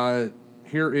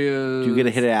 Here is. Do you get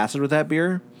a hit of acid with that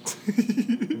beer?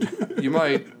 You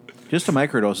might. Just a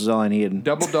microdose is all I need.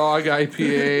 Double Dog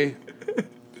IPA.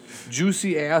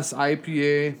 Juicy Ass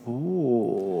IPA.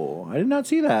 Ooh, I did not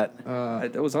see that.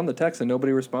 That was on the text and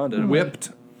nobody responded. Whipped.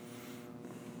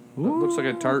 That looks like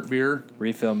a tart beer.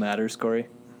 Refill matters, Corey.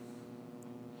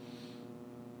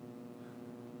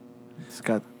 It's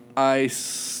got I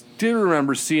still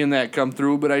remember seeing that come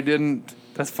through, but I didn't.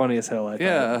 That's funny as hell. I thought.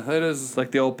 Yeah, that is. It's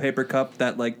like the old paper cup,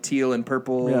 that like teal and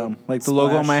purple. like the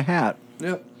logo on my splash. hat.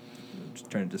 Yep. I'm just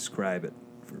trying to describe it.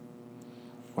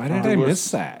 Why did I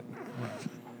miss that?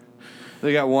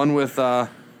 They got one with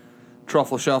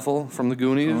Truffle Shuffle from the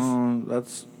Goonies.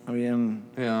 That's. I mean,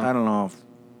 Yeah. I don't know.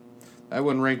 I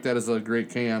wouldn't rank that as a great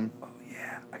can. Oh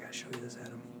yeah, I gotta show you this,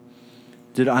 Adam.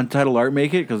 Did Untitled Art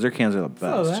make it? Because their cans are the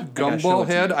best. Gumball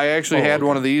Head. I actually had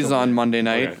one of these on Monday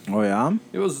night. Okay. Oh yeah.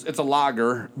 It's a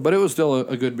lager, but it was still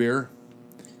a good beer.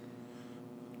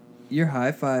 Your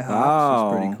hi-fi hops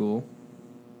Wow. is pretty cool.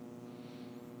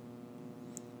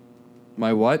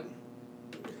 My what?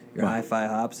 Your hi-fi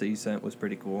hops that you sent was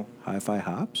pretty cool. Hi-Fi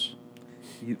hops.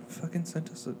 You fucking sent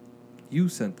us You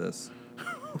sent this.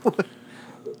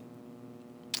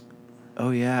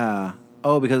 Oh yeah.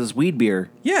 Oh, because it's weed beer.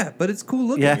 Yeah, but it's cool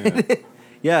looking. Yeah.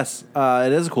 Yes.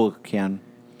 It is a cool can.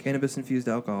 Cannabis infused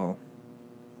alcohol.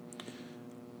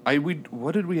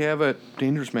 What did we have at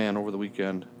Dangerous Man over the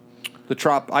weekend?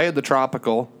 I had the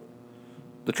tropical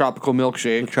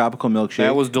milkshake. The tropical milkshake.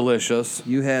 That was delicious.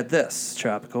 You had this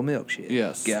tropical milkshake.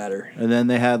 Yes. Got her. And then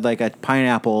they had like a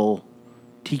pineapple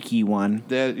tiki one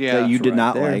That you that's did right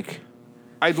not there. like.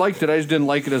 I liked it. I just didn't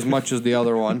like it as much as the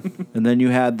other one. And then you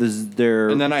had their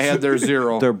And then I had their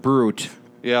zero. their brute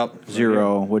Yep.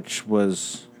 zero, which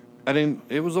was.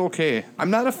 It was okay.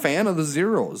 I'm not a fan of the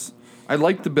zeros. I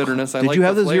like the bitterness. Did you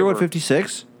have the zero at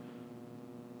 56?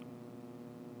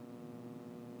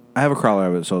 I have a crawler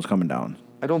of it, so it's coming down.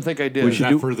 I don't think I did. We should That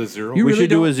do for the zero? We really should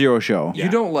do don't- a zero show. Yeah.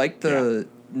 You don't like the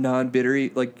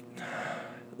non-bittery like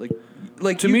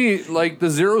To me, like the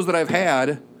zeros that I've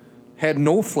had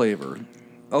no flavor.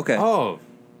 Okay. Oh,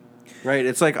 Right.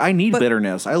 It's like I need But-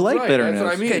 bitterness. I like Right, bitterness. that's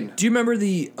what I mean. Okay, do you remember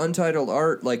the Untitled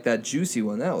Art, like that juicy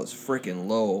one? That was freaking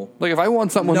low. Like if I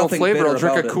want something with no Nothing flavor, I'll bitter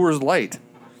drink a about it. Coors Light.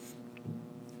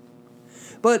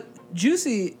 But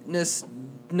juiciness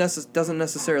doesn't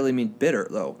necessarily mean bitter,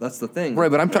 though. That's the thing.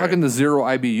 Right, but I'm talking the zero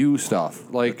IBU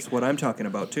stuff. Like That's what I'm talking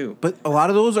about too. But a lot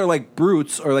of those are like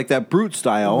brutes or like that brute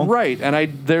style. right, and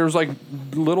there's like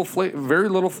very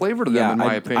little flavor to them Yeah, in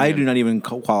my opinion. I do not even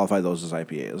qualify those as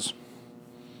IPAs.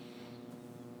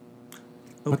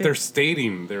 but they're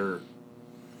stating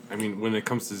I mean, when it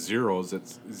comes to zeros,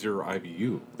 it's zero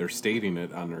IBU. They're stating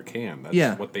it on their can. That's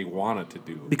Yeah. what they want it to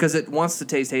do. Because it wants to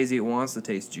taste hazy, it wants to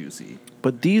taste juicy.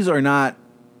 But these are not.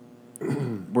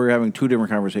 We're having two different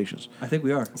conversations. I think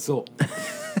we are. So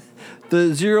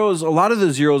The zeros, a lot of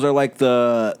the zeros are like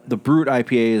the brute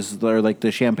IPAs. They're like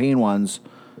the champagne ones.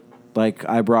 Like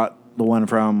I brought the one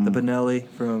from The Benelli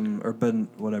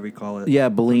whatever you call it. yeah,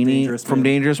 Bellini Dangerous from Man.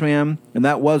 Dangerous Man, and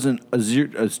that wasn't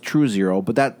a true zero,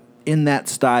 but that in that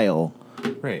style,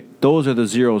 right. those are the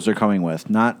zeros they're coming with,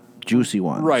 not juicy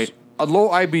ones. right. A low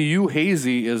IBU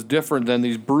hazy is different than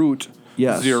these brute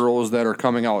Yes. zeros that are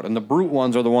coming out, and the brute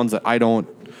ones are the ones that I don't.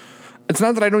 It's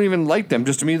not that I don't even like them;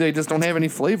 just to me, they just don't have any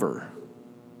flavor.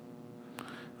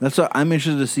 That's what I'm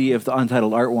interested to see if the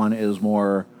Untitled Art one is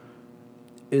more.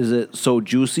 Is it so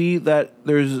juicy that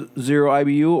there's 0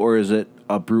 IBU, or is it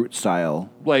a brute style?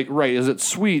 Like, right? Is it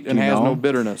sweet and Do you has know? no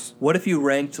bitterness? What if you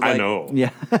ranked I like know. Yeah.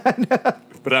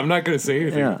 But I'm not going to say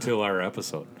anything Yeah. until our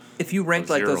episode. if you ranked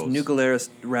like those Zeros. New Glarus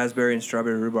raspberry and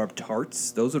strawberry rhubarb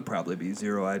tarts, those would probably be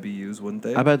 0 IBUs, wouldn't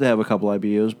they? I bet they have a couple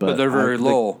IBUs, but But they're very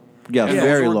low. Yeah, And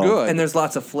very those were low. good. And there's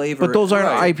lots of flavor. But those aren't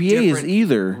Right. IPAs Different-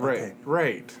 either. Right,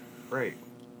 right.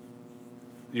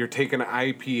 You're taking an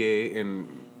IPA and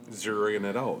zeroing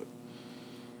it out.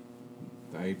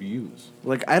 The IBUs.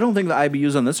 Like, I don't think the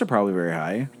IBUs on this are probably very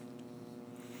high.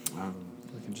 I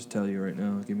can just tell you right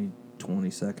now. Give me 20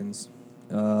 seconds.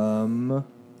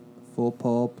 Full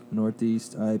pulp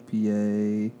Northeast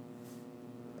IPA.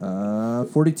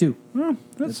 42. That's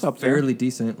It's up there. fairly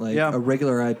decent. Like Yeah. a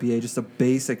regular IPA, just a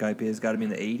basic IPA has got to be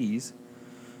in the 80s.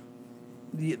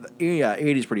 Yeah,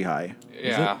 80's pretty high.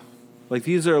 Yeah. Like,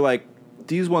 these are like,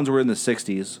 these ones were in the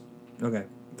 60s. Okay.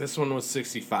 This one was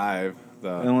 65.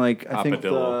 And like, I think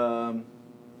Hopadillo.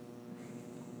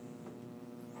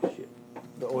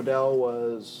 the Odell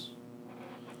was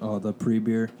Oh, the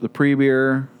pre-beer. the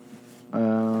pre-beer.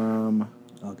 I'll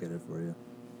get it for you.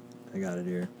 I got it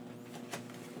here.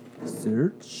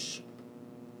 Search.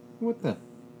 What the?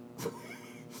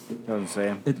 Doesn't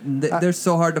say. They're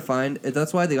so hard to find.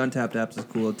 That's why the Untapped apps is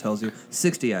cool. It tells you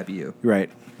 60 IBU. Right.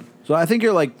 So I think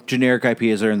you're like generic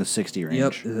IPAs are in the 60 range.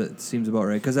 Yep, it seems about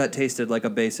right. Because that tasted like a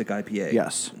basic IPA.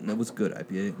 Yes. And that was good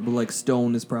IPA. But like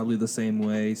Stone is probably the same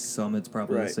way. Summit's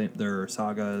probably the Right. same. Their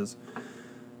Saga is.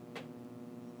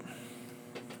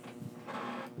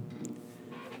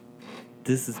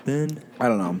 This has been. I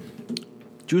don't know.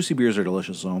 Juicy beers are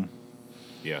delicious, though.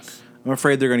 Yes. I'm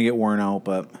afraid they're going to get worn out,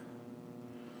 but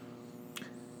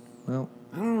Well,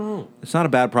 I don't know. it's not a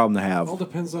bad problem to have. All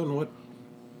depends on what.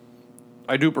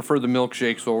 I do prefer the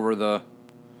milkshakes over the.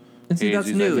 and see, that's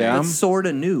Hazy's, new. yeah. That's sort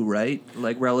of new, right?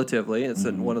 Like relatively, it's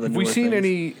one of the. Have we newer seen things.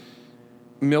 any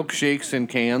milkshakes in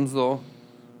cans though?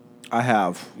 I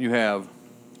have. You have,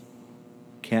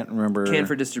 Can't remember. Can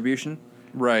for distribution?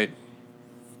 right?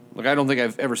 Like I don't think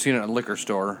I've ever seen it in a liquor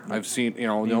store. I've seen, the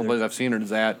only Neither. place I've seen it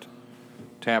is at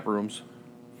tap rooms.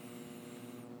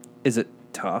 Is it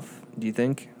tough? Do you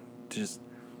think? Just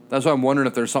That's why I'm wondering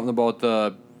if there's something about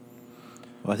the.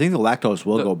 Well, I think the lactose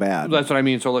will go bad. That's what I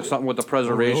mean. So like something with the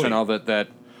preservation really? of it that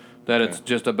it's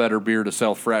just a better beer to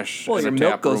sell fresh. well, in your a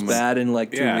milk tap goes room. bad in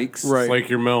like 2 Yeah. weeks. Right. It's like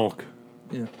your milk.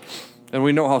 Yeah. And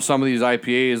we know how some of these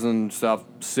IPAs and stuff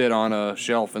sit on a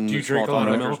shelf in Do you the small drink a lot town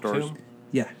of liquor milk, stores. Tim?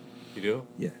 Yeah. You do?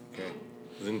 Yeah. Okay.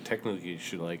 Then technically you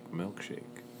should like milkshake.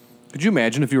 Could you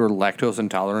imagine if you were lactose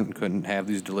intolerant and couldn't have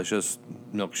these delicious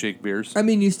milkshake beers? I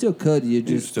mean, you still could. You You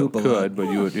just still poop a lot. could, but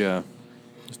you would, yeah.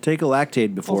 Just take a Lactaid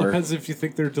Well, before. depends if you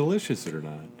think they're delicious or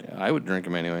not. Yeah, I would drink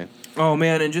them anyway. Oh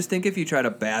man, and just think if you tried a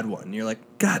bad one, you're like,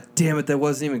 God damn it, that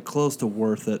wasn't even close to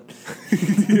worth it.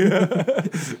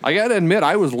 I gotta admit,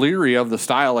 I was leery of the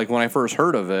style, like when I first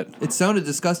heard of it. It sounded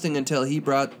disgusting until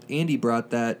Andy brought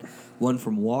that one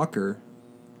from Walker,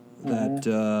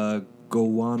 that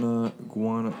guana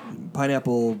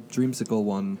pineapple dreamsicle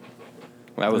one.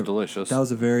 That was delicious. That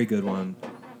was a very good one.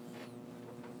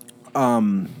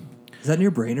 Is that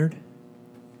near Brainerd?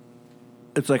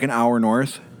 It's like an hour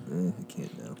north. I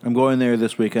can't know. I'm going there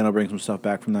this weekend. I'll bring some stuff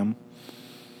back from them.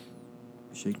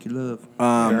 Shake your love.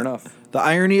 Fair enough. The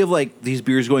irony of like these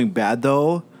beers going bad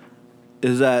though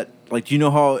is that like, do you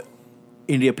know how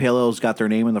India Pale Ales got their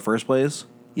name in the first place?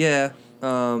 Yeah.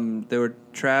 They were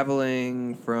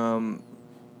traveling from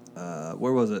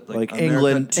where was it? Like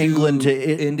America England to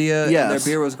India. And yes.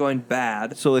 their beer was going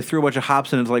bad. So they threw a bunch of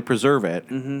hops in it to like preserve it.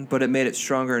 But it made it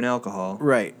stronger in alcohol.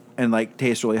 Right. And like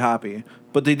taste really hoppy.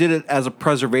 But they did it as a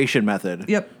preservation method.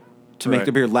 Yep. To make Right.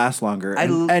 the beer last longer. I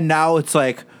l- And now it's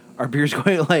like our beer's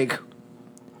going like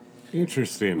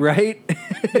Interesting. right?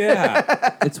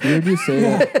 Yeah. It's weird you say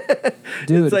that,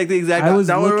 dude. It's like the exact I was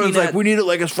now everyone's looking like, at- we need it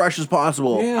like as fresh as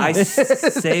possible. Yeah. I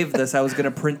saved this. I was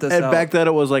gonna print this And out. back then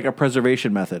it was like a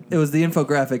preservation method. It was the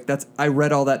infographic. I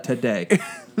read all that today.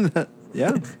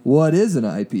 Yeah. What is an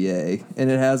IPA? And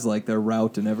it has like their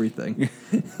route and everything.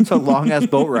 It's a long ass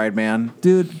boat ride, man.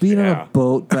 Dude, being on Yeah. a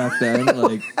boat back then,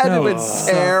 like That'd have been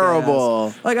suck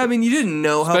terrible. Like, I mean, you didn't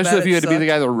know how Especially bad if you it had to be the sucked.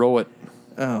 guy that row it.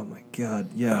 Oh my god,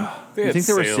 yeah. They You had think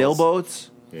there were sails. sailboats?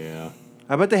 Yeah.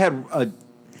 I bet they had I bet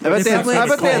They they had, probably I had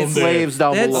bet they had slaves. slaves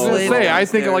down They had below. slaves. Say, I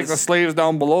think of like the downstairs. slaves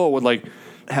down below would like,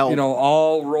 Help.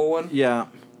 all rowing. Yeah.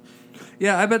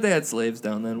 Yeah, I bet they had slaves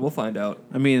down then. We'll find out.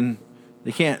 I mean,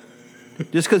 they can't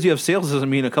Just because you have sales doesn't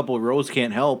mean a couple of rows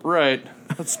can't help. Right.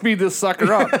 Let's speed this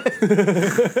sucker up.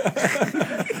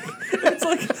 It's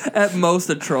like at most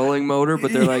a trolling motor,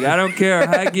 but they're like, I don't care,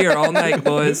 high gear all night,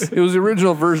 boys. It was the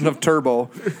original version of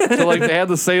Turbo. So like they had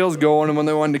the sails going, and when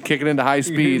they wanted to kick it into high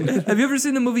speed, Have you ever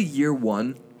seen the movie Year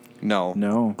One?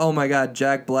 no. Oh my God,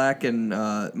 Jack Black and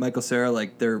Michael Cera,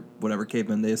 like they're whatever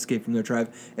cavemen, they escape from their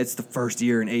tribe. It's the first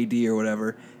year in AD or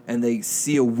whatever, and they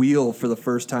see a wheel for the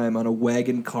first time on a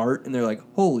wagon cart, and they're like,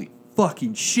 holy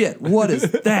fucking shit, what is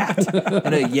that?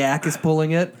 And a yak is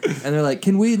pulling it, and they're like,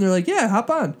 can we? And they're like, yeah, hop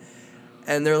on.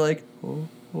 And they're like, oh.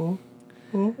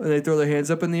 And they throw their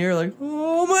hands up in the air like,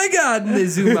 oh my God. And they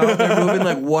zoom out. They're moving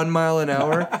like 1 mile an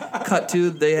hour. Cut to,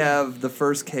 they have the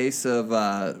first case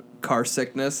of car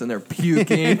sickness and they're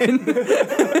puking.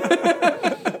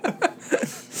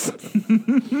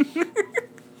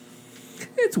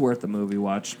 It's worth a movie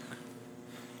watch.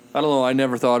 I don't know. I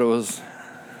never thought it was.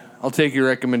 I'll take your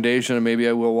recommendation and maybe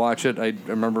I will watch it. I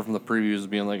remember from the previews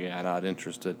being like, yeah, not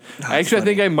interested. I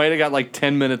think I might have got like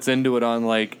 10 minutes into it on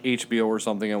like HBO or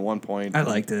something at one point. I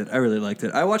liked it. I really liked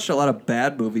it. I watched a lot of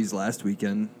bad movies last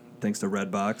weekend thanks to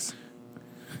Redbox.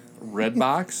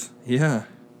 Redbox? Yeah.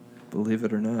 Believe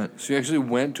it or not. So you actually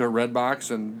went to a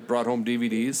Redbox and brought home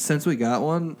DVDs? Since we got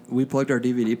one, we plugged our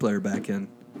DVD player back in.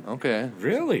 Okay.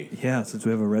 Really? Yeah, since we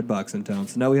have a Redbox in town.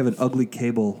 So now we have an ugly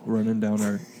cable running down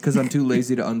our... Because I'm too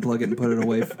lazy to unplug it and put it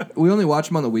away. We only watch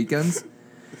them on the weekends,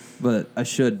 but I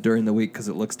should during the week because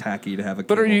it looks tacky to have a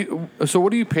cable. So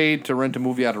what do you pay to rent a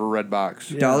movie out of a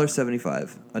Redbox?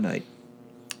 $1.75 a night.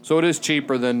 So it is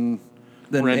cheaper than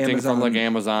renting Amazon. from like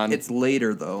Amazon. It's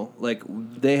later, though. Like,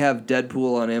 they have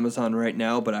Deadpool on Amazon right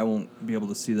now, but I won't be able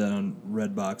to see that on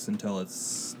Redbox until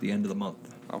it's the end of the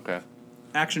month. Okay.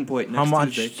 Action Point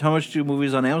next Tuesday. How much do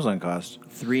movies on Amazon cost?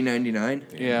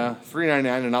 $3.99. Yeah,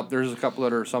 $3.99 and up. There's a couple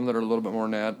that are some that are a little bit more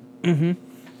than that. Mm-hmm.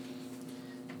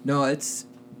 No, it's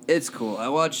cool. I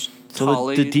watched So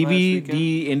Tully the last DVD weekend.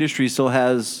 industry still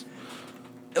has.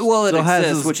 Well, it still has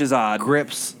exists, its which is odd.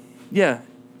 Grips. Yeah,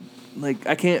 like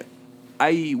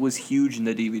I was huge in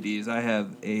the DVDs. I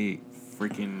have a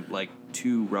freaking like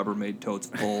 2 Rubbermaid totes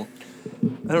full.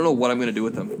 I don't know what I'm gonna do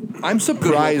with them. I'm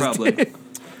surprised. Probably.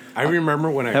 I remember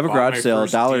when I Have a bought garage my sale,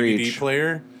 first $1 DVD each.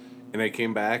 player, and I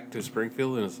came back to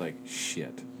Springfield, and it's like,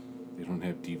 shit, they don't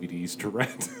have DVDs to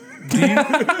rent.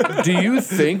 Do you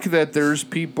think that there's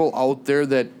people out there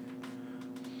that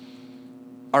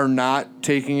are not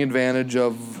taking advantage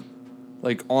of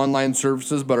like online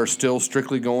services but are still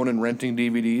strictly going and renting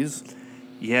DVDs?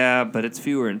 Yeah, but it's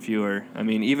fewer and fewer. I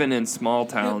mean, even in small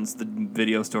towns, the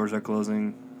video stores are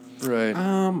closing.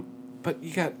 Right. But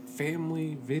you got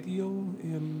Family Video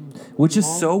in... Which is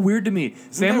mall? so weird to me.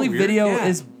 Family that weird? Video Yeah.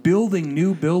 is building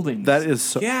new buildings. That is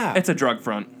so. Yeah. It's a drug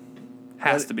front.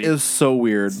 Has to be. Is so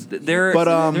weird.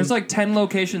 There's like 10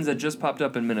 locations that just popped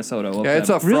up in Minnesota. Yeah, it's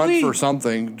a front Really? for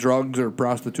something, drugs or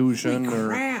prostitution or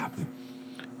Crap.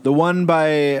 The one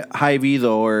by Hy-Vee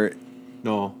though, or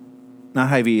No. not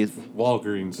Hy-Vee.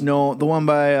 Walgreens. No, the one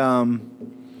by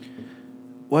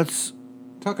what's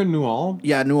Talking New Ulm?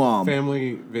 yeah, New Ulm.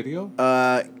 Family Video?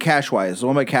 Cashwise. The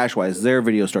one by Cashwise. Their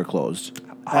video store closed.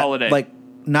 Holiday. Like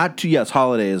not too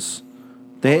Holidays.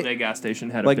 They Holiday gas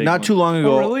station had a like big not one. too long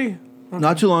ago. Oh, really?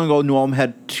 Not too long ago, New Ulm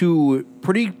had 2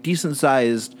 pretty decent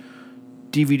sized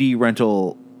DVD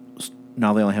rental.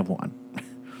 Now they only have 1,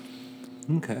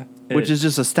 Okay. which is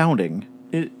just astounding.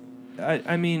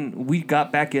 I mean, we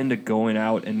got back into going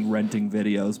out and renting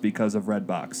videos because of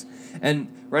Redbox. And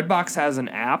Redbox has an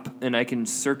app, and I can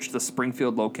search the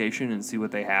Springfield location and see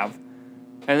what they have.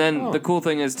 And then the cool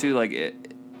thing is, too, like,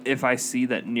 if I see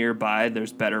that nearby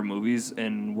there's better movies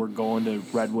and we're going to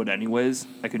Redwood anyways,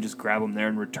 I can just grab them there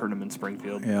and return them in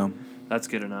Springfield. Yeah. That's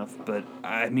good enough. But,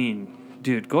 I mean,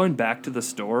 dude, going back to the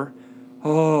store...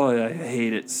 Oh, I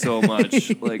hate it so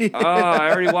much. Like,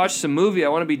 I already watched the movie. I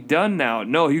want to be done now.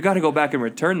 No, you got to go back and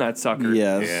return that sucker.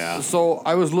 Yes. Yeah. So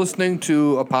I was listening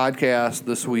to a podcast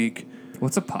this week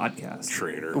What's a podcast?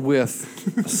 Traitor. with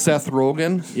Seth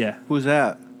Rogen. Yeah. Who's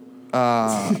that?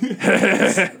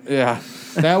 Yeah,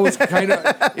 that was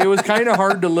it was kind of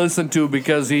hard to listen to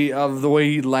because of the way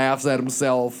he laughs at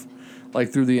himself,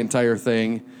 like through the entire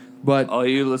thing. But Oh,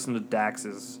 you listen to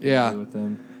Dax's. Yeah. interview with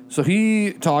him. so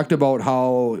he talked about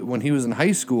how when he was in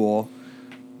high school,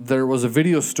 there was a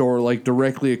video store like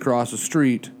directly across the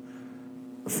street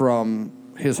from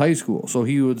his high school. So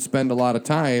he would spend a lot of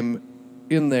time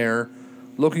in there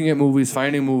looking at movies,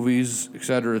 finding movies, et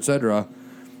cetera, et cetera.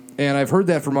 And I've heard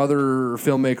that from other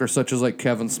filmmakers such as like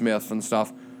Kevin Smith and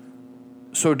stuff.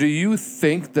 So do you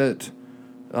think that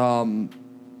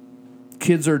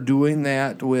kids are doing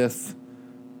that with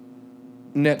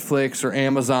Netflix or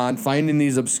Amazon finding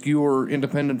these obscure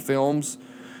independent films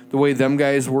the way them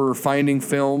guys were finding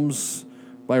films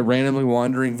by randomly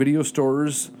wandering video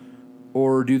stores?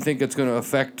 Or do you think it's going to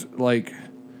affect, like,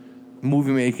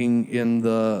 movie making in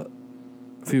the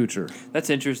future? That's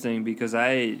interesting because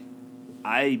I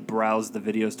browsed the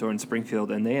video store in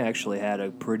Springfield and they actually had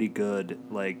a pretty good,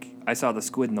 like, I saw The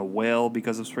Squid and the Whale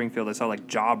because of Springfield. I saw, like,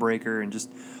 Jawbreaker and just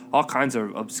all kinds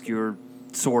of obscure,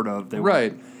 sort of. They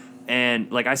Right. were, and,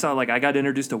 like, I saw, like, I got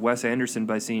introduced to Wes Anderson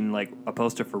by seeing, like, a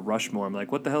poster for Rushmore. I'm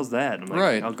like, what the hell's that? I'm like,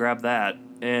 Right. I'll grab that.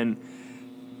 And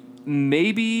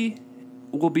maybe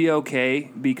we'll be okay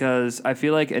because I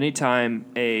feel like anytime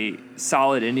a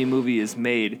solid indie movie is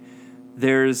made,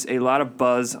 there's a lot of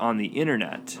buzz on the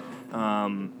internet.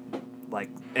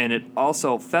 And it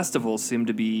also, festivals seem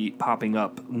to be popping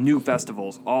up, new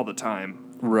festivals all the time.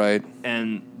 Right.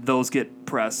 And those get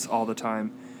press all the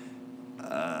time.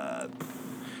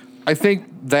 I think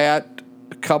that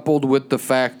coupled with the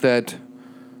fact that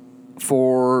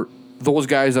for those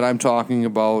guys that I'm talking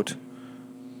about,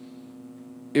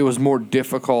 it was more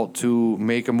difficult to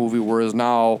make a movie, whereas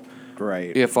now,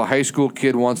 right, if a high school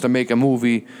kid wants to make a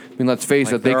movie, I mean, let's face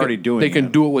Like, it, they they're already can, doing they can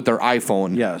it. do it with their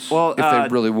iPhone. Yes. Well, if they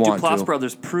really want Duplass to.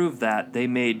 Brothers proved that. They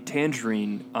made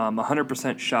Tangerine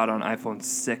 100% shot on iPhone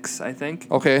 6, I think.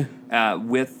 Okay.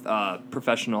 With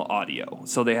professional audio.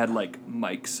 So they had, like,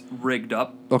 mics rigged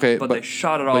up. Okay, But but- they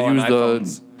shot it but all on use the-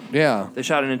 iPhones. Yeah. They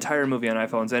shot an entire movie on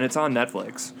iPhones, and it's on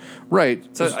Netflix. Right.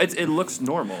 So it looks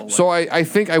normal. So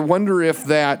I wonder if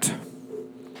that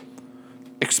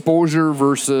exposure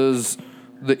versus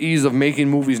the ease of making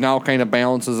movies now kind of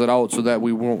balances it out so that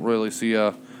we won't really see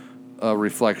a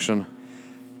reflection.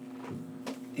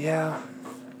 Yeah.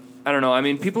 I don't know. I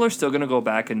mean, people are still going to go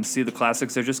back and see the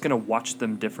classics. They're just going to watch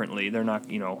them differently. They're not,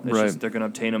 it's Right. just they're going to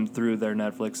obtain them through their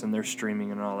Netflix and their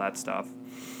streaming and all that stuff.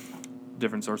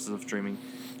 Different sources of streaming.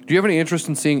 Do you have any interest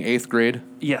in seeing 8th Grade?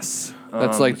 Yes.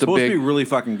 That's like It's the supposed big. to be really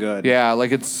fucking good. Yeah,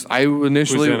 like it's. I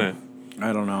initially. Who's in it?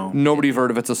 I don't know. Nobody've heard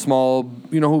of it. It's a small.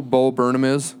 You know who Bo Burnham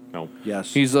is? No.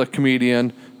 Yes. He's a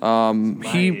comedian.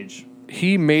 age.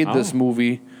 He made this Oh.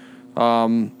 movie.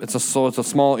 It's a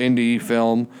small indie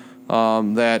film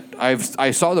that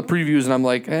I saw the previews and I'm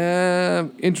like,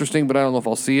 interesting, but I don't know if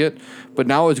I'll see it. But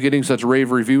now it's getting such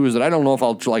rave reviews that I don't know if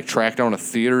I'll like track down a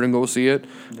theater and go see it.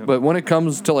 Yep. But when it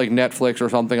comes to like Netflix or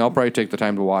something, I'll probably take the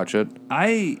time to watch it.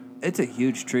 It's a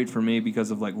huge treat for me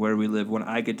because of like where we live when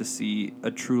I get to see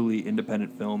a truly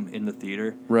independent film in the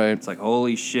theater. Right. It's like,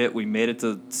 holy shit, we made it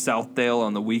to Southdale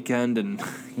on the weekend and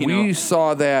We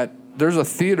saw that there's a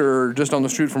theater just on the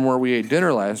street from where we ate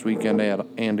dinner last weekend,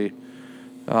 Andy.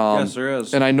 Yes, there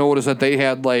is. And I noticed that they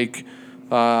had like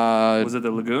Was it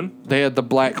the Lagoon? they had the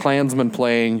Black Klansman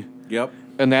playing. Yep.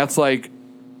 And that's like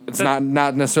it's not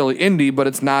necessarily indie, but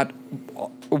it's not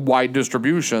wide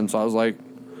distribution. So I was like, maybe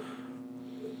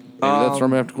that's where I'm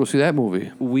gonna have to go see that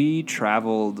movie. we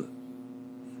traveled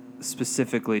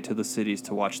specifically to the cities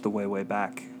to watch The Way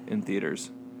Back in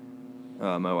theaters.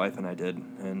 My wife and I did,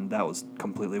 and that was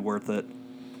completely worth it.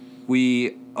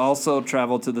 We also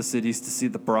traveled to the cities to see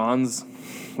The Bronze,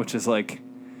 which is like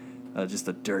just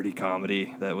a dirty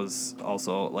comedy that was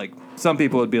also like, some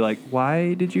people would be like,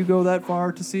 why did you go that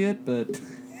far to see it? But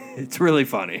it's really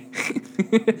funny.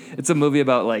 It's a movie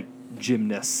about like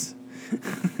gymnasts.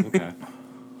 Okay.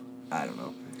 I don't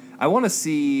know. I want to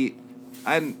see.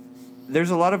 There's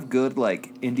a lot of good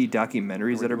like indie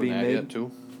documentaries that are being made.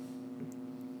 too.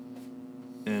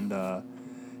 And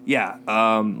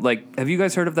like, have you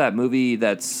guys heard of that movie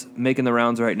that's making the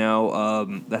rounds right now?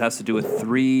 That has to do with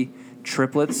 3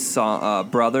 triplets,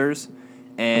 brothers,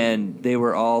 and they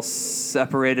were all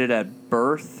separated at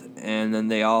birth, and then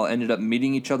they all ended up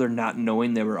meeting each other, not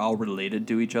knowing they were all related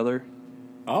to each other.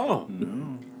 Oh.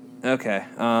 Okay.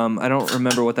 I don't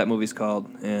remember what that movie's called,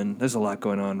 and there's a lot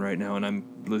going on right now, and I'm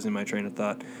losing my train of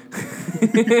thought.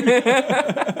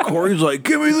 Corey's like,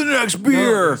 give me the next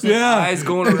beer. Eyes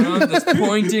going around, this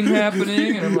pointing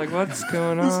happening, and I'm like, what's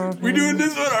going on? We doing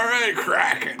this one already?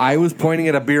 Crack it. I was pointing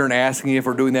at a beer and asking if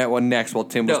we're doing that one next while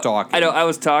Tim was No, talking. I know. I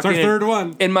was talking. It's our third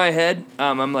one. In my head,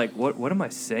 I'm like, what am I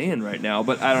saying right now?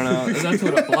 But I don't know. That's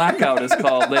what a blackout is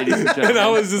called, ladies and gentlemen. And I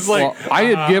was just like, Well, I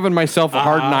had given myself a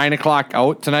hard 9 o'clock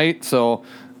out tonight, so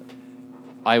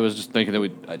I was just thinking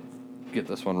that I'd get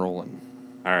this one rolling.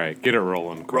 all right, get it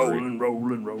rolling, Corey.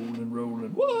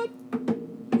 rolling. What?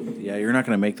 Yeah, you're not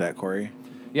going to make that, Corey.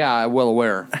 Yeah, I'm well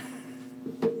aware.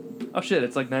 Oh shit!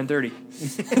 It's like 9:30.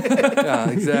 Yeah,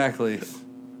 exactly.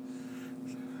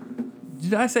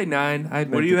 Did I say 9? I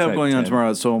What do you have going on tomorrow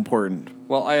that's so important?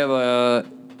 Well, I have a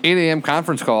 8 a.m.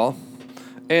 conference call,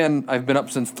 and I've been up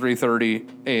since 3:30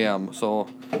 a.m. So,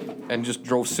 and just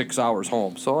drove 6 hours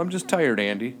home. So I'm just tired,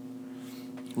 Andy.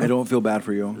 I don't feel bad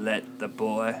for you. Let the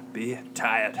boy be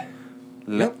tired.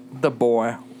 Let the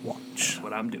boy watch. That's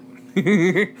what I'm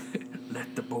doing.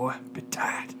 Let the boy be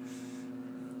tired.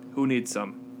 Who needs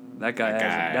some? That guy.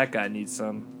 That guy needs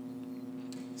some.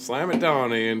 Slam it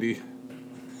down, Andy.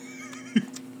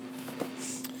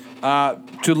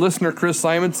 To listener Chris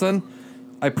Simonson,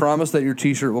 I promise that your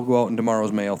T-shirt will go out in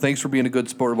tomorrow's mail. Thanks for being a good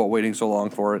sport about waiting so long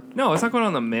for it. No, it's not going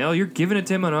on the mail. You're giving it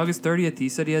to him on August 30th. He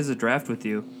said he has a draft with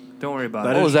you. Don't worry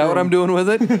about it. Is that what I'm doing with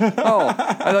it? Oh,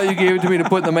 I thought you gave it to me to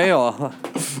put in the mail.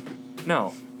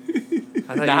 No.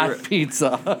 I thought Not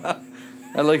pizza.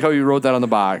 I like how you wrote that on the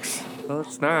box. Well,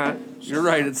 it's not. You're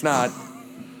right, it's not.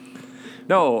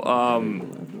 No,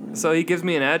 so he gives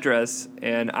me an address,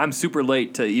 and I'm super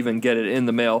late to even get it in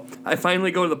the mail. I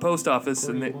finally go to the post office,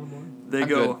 and they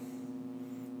go,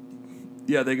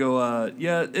 yeah,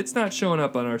 it's not showing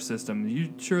up on our system.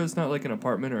 You sure it's not like an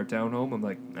apartment or a townhome? I'm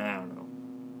like, I don't know.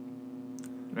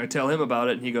 And I tell him about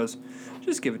it, and he goes,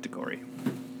 just give it to Corey.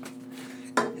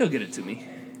 He'll get it to me.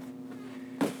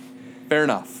 Fair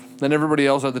enough. Then everybody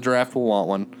else at the draft will want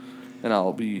one. And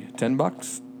I'll be $10,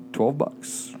 $12,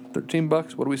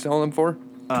 $13. What are we selling them for?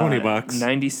 $20.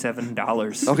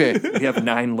 $97. Okay. We have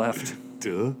 9 left.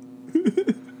 Duh.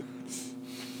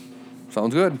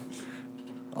 Sounds good.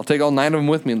 I'll take all 9 of them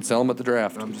with me and sell them at the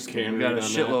draft. I'm just Can't kidding. We got a read on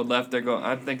shitload left.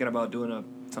 I'm thinking about doing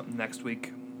something next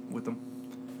week with them.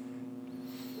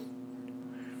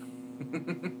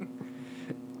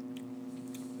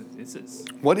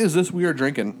 What is this we are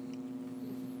drinking?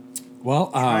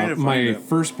 Well, Trying to find my it.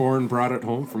 firstborn brought it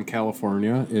home from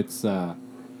California. It's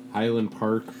Highland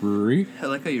Park Brewery. I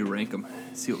like how you rank them.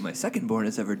 See what my second-born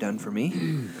has ever done for me.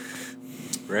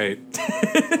 Right.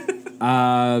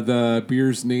 The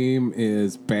beer's name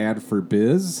is Bad for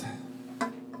Biz.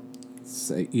 It's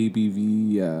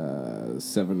ABV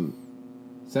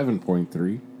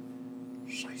 7.3.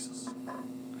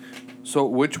 So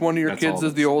which one of your That's kids all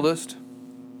is the oldest?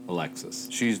 Alexis.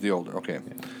 She's the older. Okay.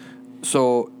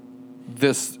 So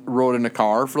this rode in a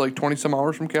car for like 20 some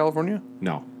hours from California?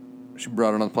 No. She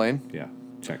brought it on the plane? Yeah.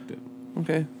 Checked it.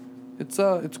 Okay. It's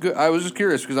good. I was just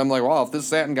curious because I'm like, wow, if this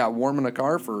sat and got warm in a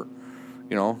car for,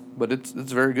 but it's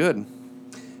very good.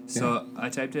 So I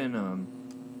typed in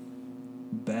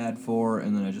bad for,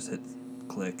 and then I just hit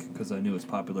click because I knew it's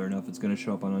popular enough. It's going to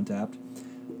show up on Untapped.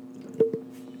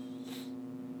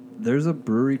 There's a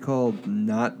brewery called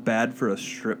Not Bad for a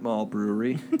Strip Mall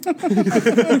Brewery.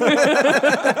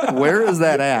 Where is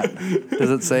that at?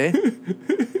 Does it say?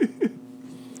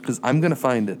 Because I'm going to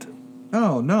find it.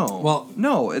 Oh, no. Well,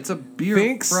 no, it's a beer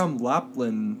thanks- from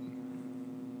Lapland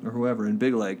or whoever in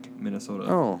Big Lake, Minnesota.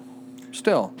 Oh,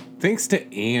 still. Thanks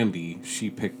to Andy, she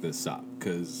picked this up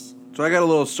because. So I got a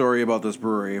little story about this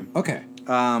brewery. Okay.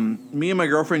 Me and my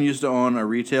girlfriend used to own a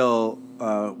retail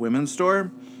women's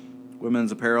store,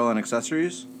 women's apparel and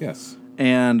accessories. Yes.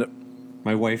 And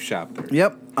my wife shopped there.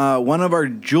 Yep. One of our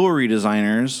jewelry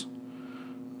designers'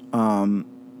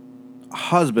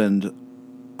 husband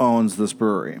owns this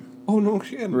brewery. Oh, no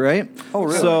shit. Right? Oh,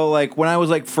 really? So, like, when I was,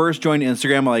 like, first joining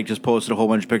Instagram, I, like, just posted a whole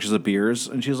bunch of pictures of beers.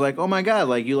 And she's like, oh, my God,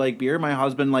 like, you like beer? My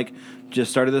husband, like,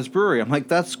 just started this brewery. I'm like,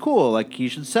 that's cool. Like, you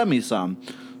should send me some.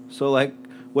 So, like,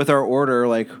 with our order,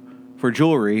 like, for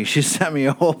jewelry, she sent me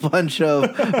a whole bunch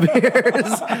of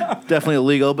beers. Definitely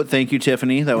illegal, but thank you,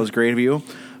 Tiffany. That was great of you.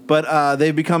 But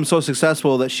they've become so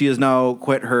successful that she has now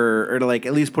quit her, or to, like,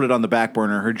 at least put it on the back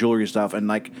burner, her jewelry stuff, and,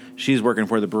 like, she's working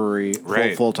for the brewery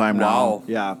Right. full time now. Wow.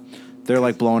 Yeah. They're,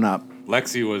 like, blown up.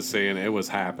 Lexi was saying it was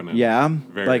happening. Yeah.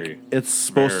 Very. Like, it's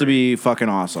supposed to be fucking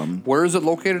awesome. Where is it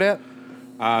located at?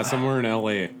 Somewhere in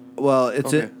L.A. Well,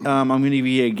 it's Okay. I'm going to give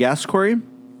you a guess, Corey.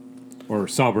 or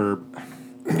suburb.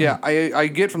 Yeah, I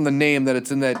get from the name that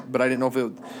it's in that, but I didn't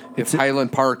know if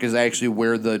Highland Park is actually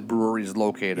where the brewery is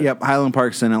located. Yep, Highland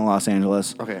Park's in Los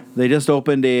Angeles. Okay. They just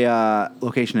opened a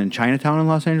location in Chinatown in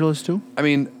Los Angeles, too. I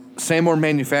mean, Sanborn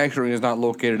Manufacturing is not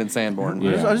located in Sanborn.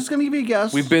 Yeah. I was just going to give you a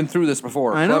guess. We've been through this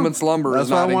before. I know. Clements Lumber That's is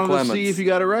not why I in wanted Clements. to see if you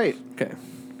got it right. Okay.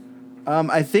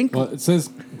 I think Well, it says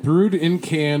brewed in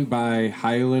can by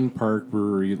Highland Park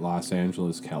Brewery, Los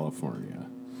Angeles, California.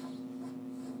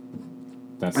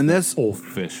 That's And the this-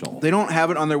 official. they don't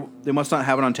have it on their. They must not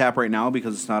have it on tap right now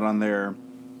because it's not on their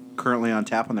currently on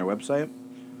tap on their website.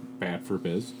 Bad for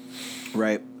biz.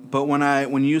 Right. But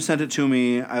when you sent it to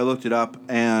me, I looked it up,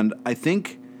 and I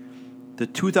think the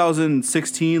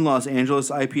 2016 Los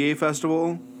Angeles IPA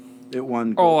Festival, it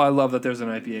won. Oh, I love that there's an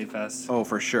IPA fest. Oh,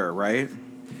 for sure, right?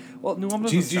 Well, New Ulm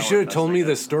doesn't Jeez, you sell should it have fest told like me that.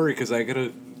 this story because I could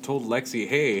have told Lexi,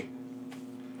 hey,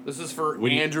 This is for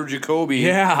When you- Andrew Jacoby.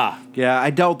 Yeah. Yeah, I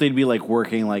doubt they'd be like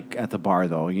working like at the bar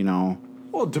though. You know,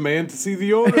 Well, demand to see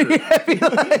the owner.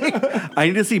 I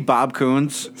need to see Bob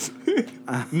Coons.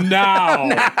 Now.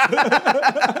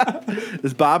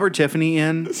 Is Bob or Tiffany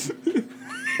in?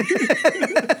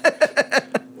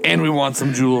 And we want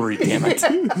some jewelry, damn it.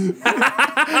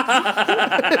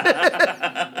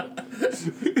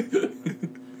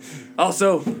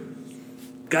 Also,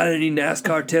 got any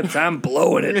NASCAR tips? I'm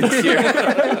blowing it this year.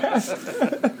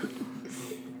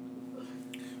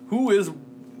 Who is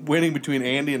winning between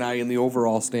Andy and I in the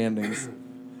overall standings?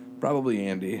 Probably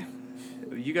Andy.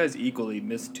 You guys equally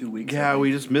missed 2 weeks. Yeah,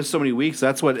 we just missed so many weeks.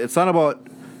 That's what. It's not about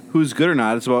who's good or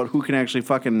not. It's about who can actually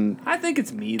fucking. I think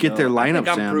it's me. Get though. their I lineups think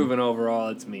I'm in. proving overall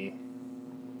it's me.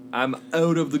 I'm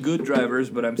out of the good drivers,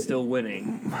 but I'm still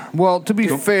winning. Well, to be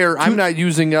fair, I'm not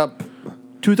using up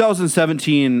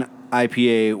 2017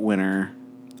 IPA winner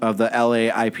of the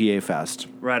LA IPA Fest.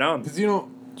 Right on. Because, you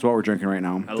know, That's what we're drinking right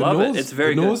now. I love it. It's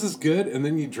very the good. nose is good, and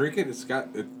then you drink it. It's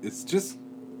just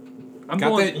I'm got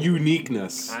going- that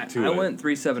uniqueness to I it. went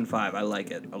 3.75. I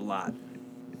like it a lot.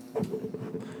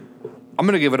 I'm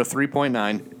going to give it a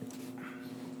 3.9.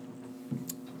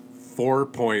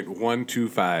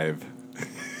 4.125.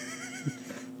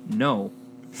 No.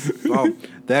 Oh,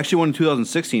 they actually won in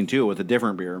 2016 too with a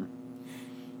different beer.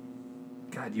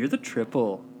 God, you're the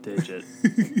triple digit.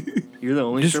 You're the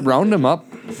only Just triple round them up.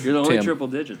 You're the only Tim. triple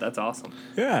digit. That's awesome.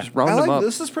 Yeah. Just round I them like up.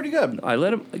 this. Is pretty good. I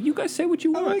let him. You guys say what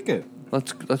you I want. like it.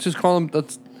 Let's just call him.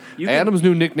 You can- Adam's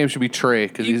new nickname should be Trey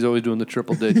because he's always doing the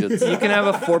triple digits. You can have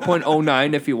a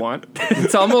 4.09 if you want.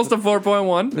 It's almost a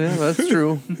 4.1. Yeah, that's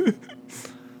true.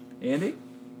 Andy?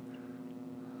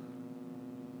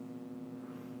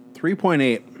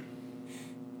 3.8.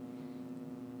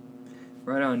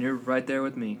 Right on. You're right there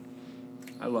with me.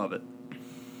 I love it.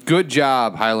 Good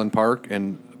job, Highland Park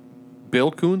and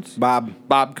Bill Koontz, Bob.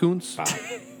 Koontz,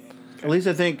 At least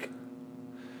I think.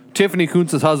 Tiffany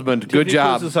Koontz's husband. Good Tiffany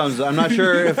job. Koontz's sons. I'm not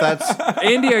sure if that's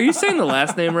Andy, are you saying the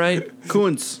last name right?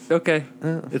 Koontz. Okay.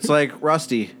 It's like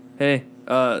Rusty. Hey.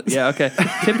 Yeah, okay.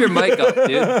 Tip your mic up,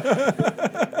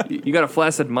 dude. You got a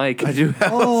flaccid mic. I do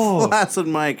have a flaccid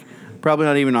mic. Probably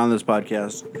not even on this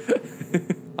podcast.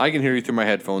 I can hear you through my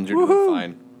headphones. You're doing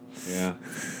fine. Yeah.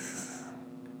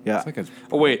 Yeah. It's like a,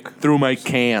 Oh wait, through my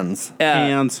cans.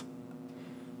 Hands.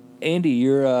 Andy,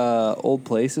 your old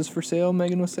place is for sale,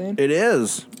 Megan was saying? It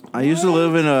is. I used to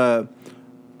live in a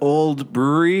old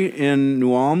brewery in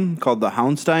New Ulm called the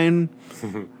Houndstein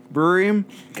Brewery. And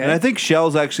I think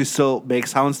Shell's actually still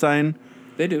makes Houndstein.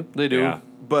 They do. They do. yeah.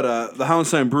 But the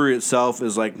Houndstein Brewery itself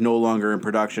is like no longer in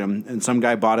production. And some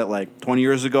guy bought it like 20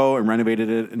 years ago and renovated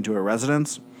it into a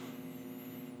residence.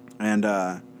 And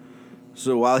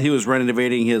so while he was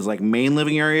renovating his like main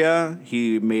living area,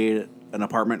 he made an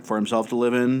apartment for himself to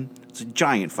live in. It's a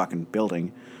giant fucking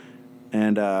building.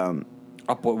 And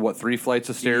Up what 3 flights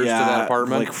of stairs to that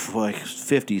apartment? like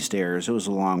 50 stairs. It was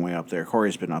a long way up there.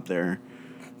 Corey's been up there.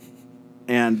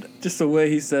 And Just the way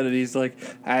he said it, he's like,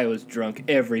 I was drunk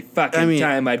every fucking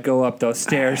time I'd go up those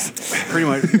stairs. pretty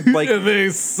much like They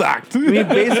sucked. I mean,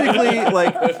 basically,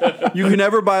 like, you can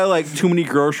never buy, like, too many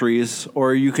groceries,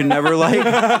 or you can never, like...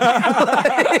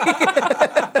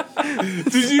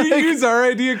 Did you use our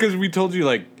idea? Because we told you,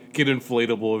 like, get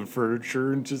inflatable and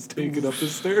furniture and just take it up the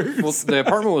stairs. Well, the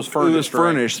apartment was It furnished. was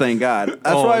furnished, thank God. That's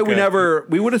Oh, why we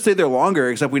okay. would have stayed there longer,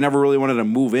 except we never really wanted to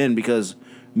move in, because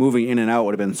moving in and out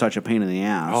would have been such a pain in the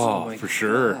ass. Oh, for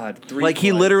sure. God, 3 Like, he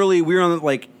flights. literally, we were on,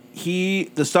 like, the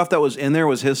stuff that was in there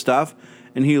was his stuff,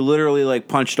 and he literally, like,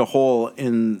 punched a hole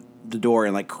in the door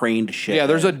and, like, craned shit. Yeah,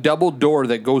 there's a double door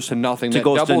that goes to nothing. That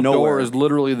goes to double door nowhere. is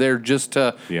literally there just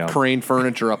to Yeah. crane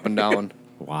furniture up and down.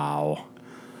 Wow.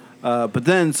 But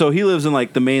then, so he lives in,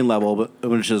 like, the main level,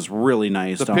 which is really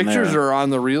nice The down pictures there. are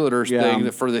on the realtor's Yeah.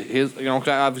 thing for his. You know, 'cause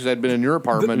obviously I'd been in your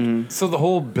apartment. So the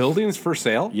whole building's for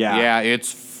sale? Yeah. Yeah,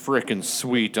 it's freaking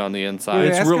sweet on the inside.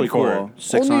 It's asking really for cool. it?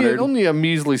 600. Only a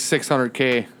measly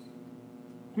 600K.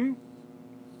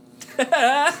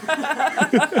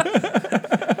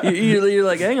 You're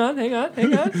like, hang on. I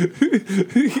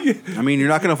mean, you're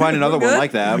not going to find another one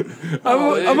like that.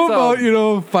 I'm about,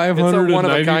 a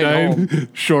 599 home.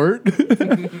 short.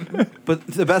 But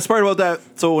the best part about that,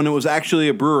 so when it was actually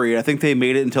a brewery, I think they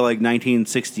made it until like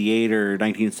 1968 or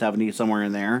 1970, somewhere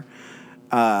in there.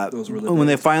 Those were the When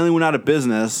they days. finally went out of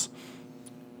business,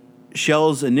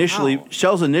 Shell's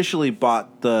initially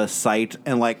bought the site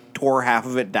and like tore half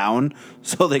of it down,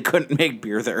 so they couldn't make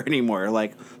beer there anymore.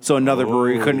 Like, so another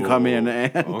brewery couldn't come in.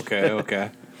 And Okay.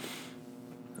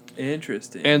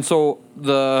 Interesting. And so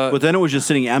But then it was just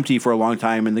sitting empty for a long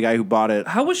time, and the guy who bought it.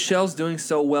 How was Shell's doing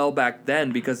so well back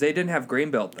then? Because they didn't have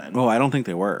Greenbelt then. Oh, I don't think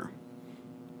they were.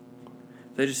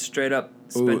 They just straight up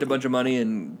spent a bunch of money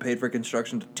and paid for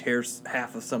construction to tear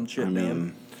half of some shit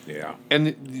down. Yeah.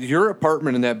 And your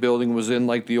apartment in that building was in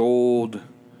like the old,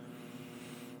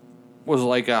 was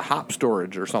like a hop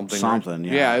storage or something. right? Something,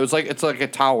 yeah. Yeah, it's like a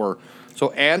tower.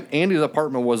 So Andy's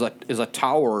apartment is a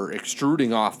tower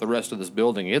extruding off the rest of this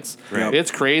building. It's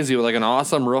crazy with like an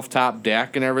awesome rooftop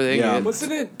deck and everything. Yeah. And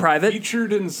Wasn't it Private?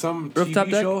 featured in some Rooftop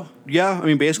TV deck? show? Yeah, I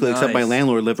mean, basically, except my Nice.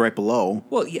 landlord lived right below.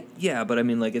 Well, yeah, but I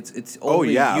mean, like it's. Oh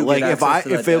Only yeah, you like get if I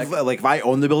access to that deck. if I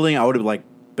owned the building, I would have like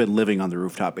been living on the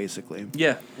rooftop basically.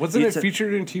 Yeah. Wasn't You'd it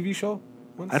featured in a TV show?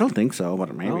 once? I don't think so,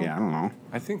 but maybe No? I don't know.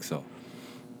 I think so.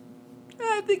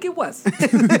 I think it was.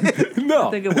 No.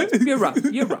 I think it was. You're right.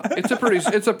 You're right. it's a pretty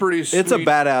It's a sweet-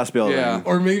 badass building. Yeah.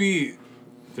 Or maybe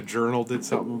the Journal did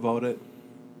something about it.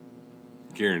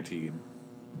 Guaranteed.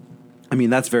 I mean,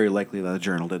 that's very likely that the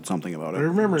Journal did something about I it.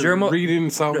 remember reading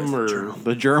something or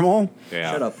The Journal?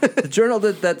 yeah. Shut up. The Journal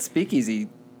did that speakeasy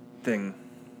thing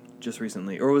just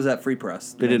recently, or was that Free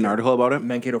Press? They did an article about it?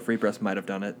 Mankato Free Press might have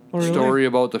done it. Oh, really? story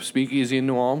about the speakeasy in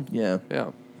New Ulm. Yeah.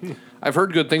 Yeah. I've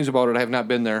heard good things about it. I have not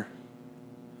been there.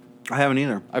 I haven't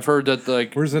either. I've heard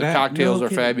that Where's it the at? cocktails No are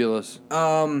kidding. fabulous.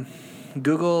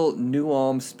 Google New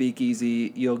Ulm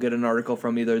Speakeasy. You'll get an article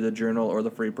from either the Journal or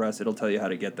the Free Press. It'll tell you how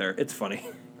to get there. It's funny.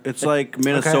 It's like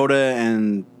Minnesota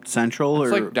and Central,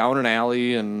 It's or like down an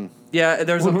alley and Yeah,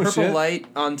 there's a Oh, purple shit. light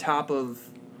on top of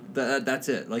that's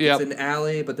it. Like Yep. it's an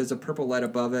alley, but there's a purple light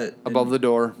above it. above and the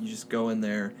door. You just go in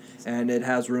there, and it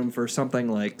has room for something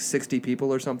like 60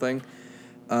 people or something.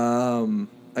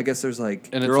 I guess there's like,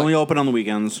 And they're it's only like, open on the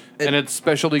weekends. and it's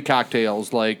specialty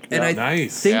cocktails like and I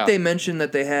Nice. think Yeah. they mentioned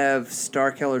that they have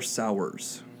Starkeller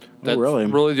sours. that's really?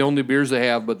 really the only beers they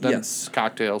have, but then Yes. it's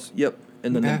cocktails. Yep,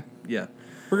 and then Okay. yeah.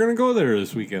 We're gonna go there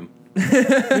this weekend. Me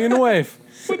and the wife.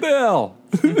 What the hell?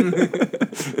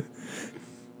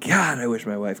 God, I wish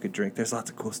my wife could drink. There's lots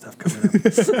of cool stuff coming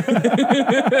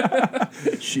up.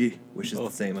 She wishes the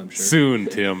same, I'm sure. Soon,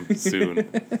 Tim. Soon.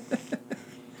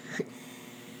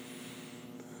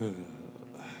 Did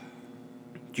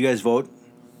you guys vote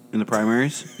in the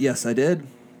primaries? Yes, I did.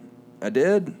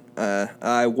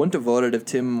 I wouldn't have voted if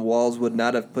Tim Walz would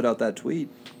not have put out that tweet.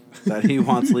 That he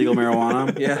wants legal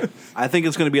marijuana? Yeah. I think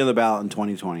it's going to be on the ballot in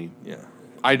 2020. Yeah.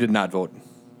 I did not vote.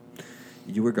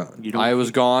 You were gone. You don't, I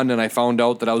was gone, and I found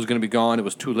out that I was going to be gone. It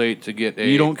was too late to get a.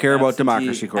 you don't care about Absentee-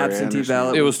 democracy, Corey. I absentee understand.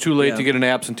 ballot. It was too late Yeah. to get an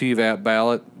absentee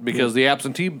ballot because the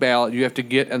absentee ballot you have to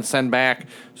get and send back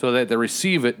so that they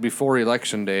receive it before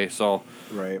election day. So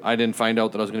Right. I didn't find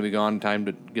out that I was going to be gone in time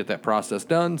to get that process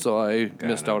done, so I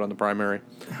missed out on the primary.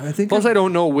 I think Plus, I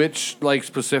don't know which like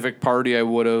specific party I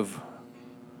would have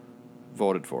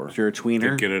voted for. If you're a tweener.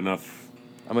 Didn't get enough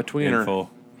I'm a tweener. info.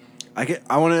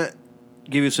 I want to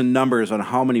give you some numbers on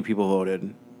how many people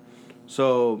voted.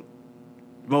 So,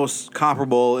 most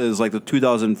comparable is like the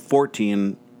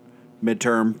 2014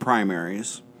 midterm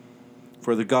primaries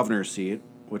for the governor's seat,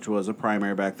 which was a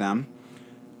primary back then.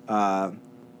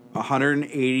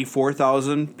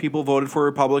 184,000 people voted for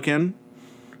Republican,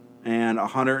 and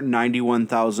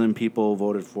 191,000 people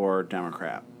voted for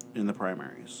Democrat in the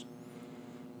primaries.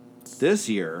 This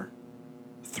year,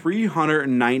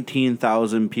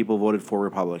 319,000 people voted for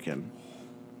Republican.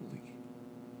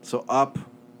 So up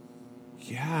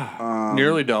Yeah.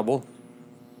 Nearly double.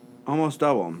 almost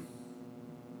double.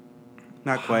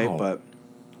 Not quite, Wow. but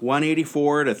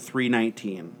 184 to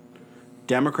 319.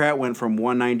 Democrat went from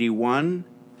 191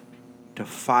 to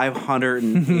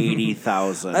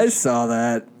 580,000. I saw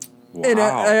that. Wow. And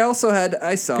I also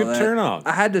I saw Good that. turnout.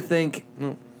 I had to think,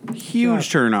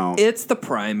 Huge turnout. it's the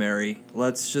primary.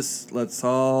 Let's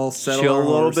all settle Chill our a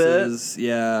little bit. horses.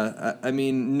 Yeah. I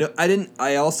mean, no,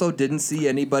 I also didn't see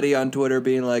anybody on Twitter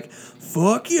being like,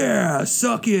 fuck yeah,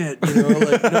 suck it. You know,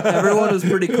 like, everyone was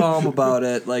pretty calm about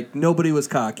it. Like, nobody was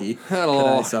cocky. that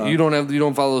I saw. You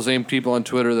don't follow the same people on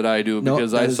Twitter that I do Nope,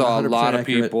 because that I is saw a 100% lot of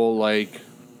accurate. people like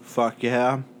Fuck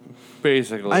yeah.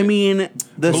 basically. I mean,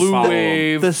 Blue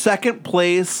wave. the second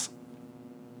place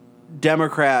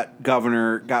Democrat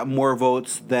governor got more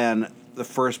votes than the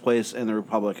first place and the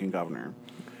Republican governor.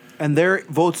 And their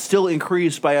votes still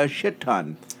increased by a shit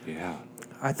ton. Yeah.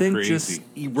 I think Crazy. just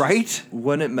Right?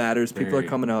 when it matters, people are Very.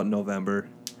 coming out in November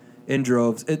in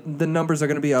droves. The numbers are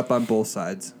going to be up on both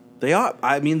sides. They are.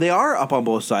 I mean, they are up on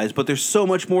both sides, but there's so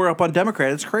much more up on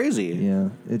Democrat. It's crazy. Yeah,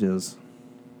 it is.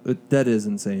 That is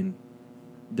insane,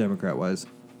 Democrat-wise.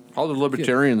 How did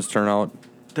libertarians turn out?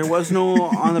 There was no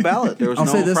on the ballot. There was I'll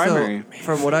no say this primary. though,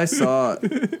 from what I saw,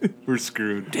 We're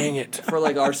screwed. Dang it. for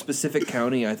like our specific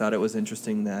county, I thought it was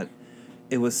interesting that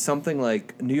it was something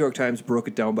like New York Times broke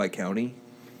it down by county,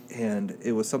 and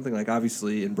it was something like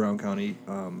obviously in Brown County,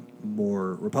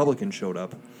 more Republicans showed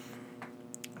up,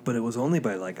 but it was only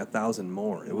by like 1,000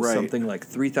 more. It was Right. something like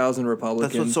 3,000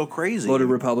 Republicans. That's what's so crazy. Voted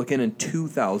Republican and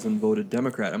 2,000 voted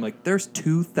Democrat. I'm like, there's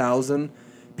 2,000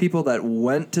 people that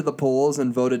went to the polls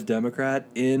and voted Democrat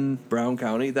in Brown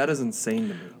County. That is insane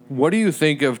to me. What do you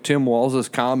think of Tim Walz's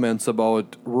comments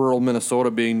about rural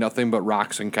Minnesota being nothing but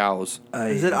rocks and cows?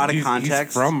 Is it out of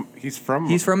context? He's from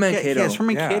Mankato. Yeah, it's from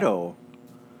Mankato.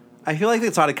 I feel like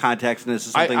it's out of context, and it's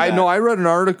just something I that- know. I read an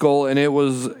article, and it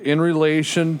was in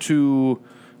relation to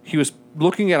he was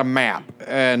looking at a map,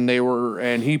 and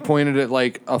he pointed at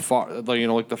like a far,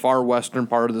 like the far western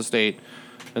part of the state,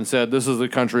 and said, "This is the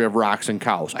country of rocks and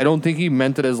cows." I don't think he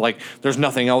meant it as like there's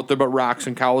nothing out there but rocks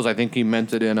and cows. I think he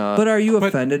meant it in a. But are you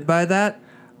offended by that?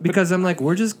 Because I'm like,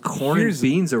 we're just corn and here's-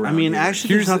 beans around. I mean, here.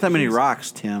 actually, there's not that many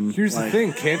rocks, Tim. Here's Like- the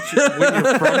thing: can't you, when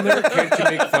you're from there, can't you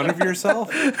make fun of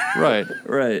yourself? Right.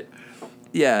 Right.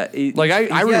 Yeah. Like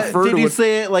I refer Did to you it.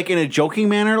 say it like in a joking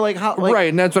manner? Like how? Like, Right,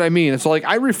 and that's what I mean. It's like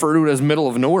I refer to it as middle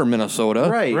of nowhere, Minnesota.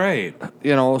 Right. Right.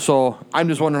 You know, so I'm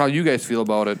just wondering how you guys feel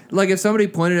about it. Like if somebody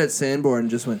pointed at Sanborn and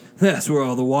just went, "That's where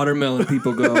all the watermelon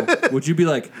people go," would you be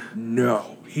like,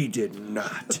 "No, he did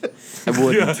not"? I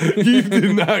wouldn't. He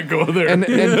did not go there. And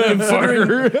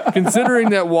considering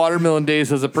that Watermelon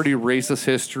Days has a pretty racist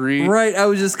history, Right. I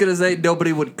was just gonna say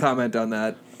nobody would comment on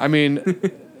that. I mean,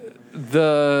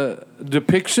 the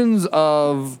depictions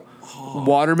of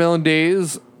Watermelon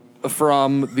Days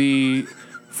from the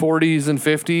 40s and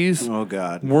 50s Oh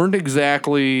God. weren't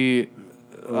exactly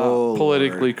Oh,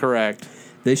 politically Lord. correct.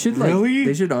 They should like. Really?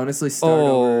 They should honestly start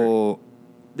over. Oh,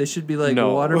 They should be like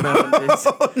No. watermelon days.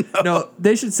 No,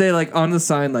 they should say like on the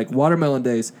sign like watermelon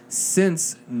days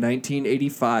since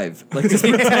 1985. Like just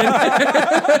pretend.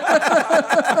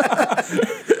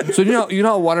 so you know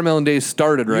how Watermelon Days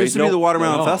started, It right? used to be the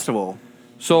Watermelon Festival.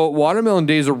 So Watermelon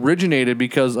Days originated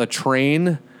because a train,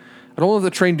 I don't know if the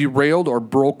train derailed or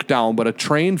broke down, but a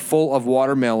train full of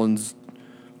watermelons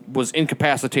was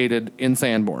incapacitated in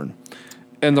Sanborn.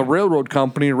 And the railroad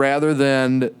company, rather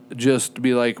than just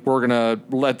be like, we're going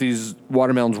to let these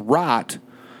watermelons rot,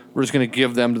 we're just going to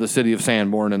give them to the city of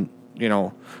Sanborn. And,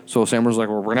 so Sanborn's like,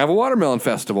 well, we're going to have a watermelon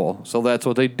festival. So that's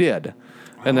what they did.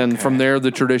 And then from there, the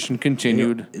tradition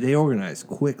continued. They organized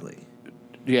quickly.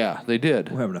 Yeah, they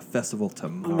did. We're having a festival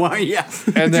tomorrow. Well, yeah.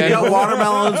 And then We got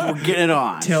watermelons. We're getting it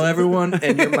on. Tell everyone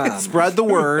and your mom. Spread the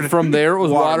word. From there, it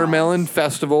was Watermelons. Watermelon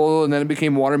Festival, and then it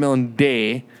became Watermelon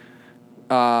Day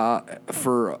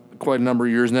for quite a number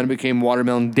of years, and then it became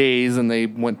Watermelon Days, and they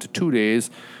went to 2 days,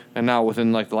 and now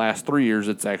within like the last 3 years,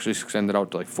 it's actually extended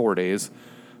out to like 4 days.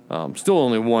 Still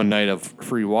only one night of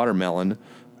free watermelon,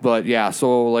 but yeah,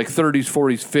 so like 30s,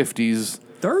 40s, 50s.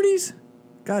 30s?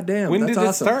 God damn. When that's did it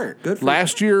awesome. start? Good for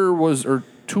Last year was, or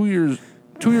 2 years,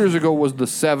 2 years ago was the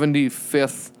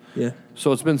 75th, Yeah.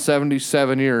 so it's been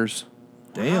 77 years.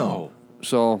 Damn. Wow.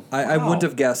 So I wouldn't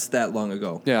have guessed that long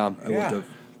ago. yeah, I wouldn't have.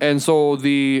 and so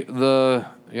the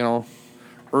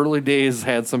early days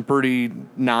had some pretty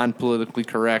non-politically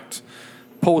correct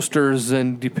posters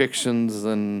and depictions,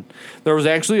 and there was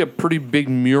actually a pretty big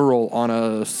mural on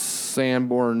a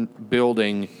Sanborn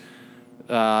building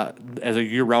as a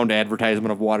year-round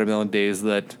advertisement of Watermelon Days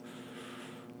that,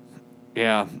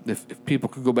 yeah, if people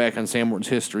could go back on Sanborn's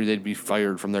history, they'd be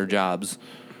fired from their jobs.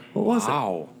 What was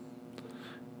Wow.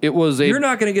 It was a it? You're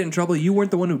not going to get in trouble. You weren't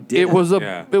the one who did it. It was a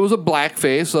Yeah. it was a black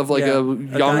face of like Yeah. a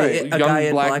young A guy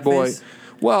in black boy. blackface?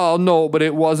 Well, no, but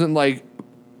it wasn't like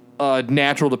a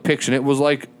natural depiction. It was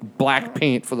like black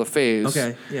paint for the face.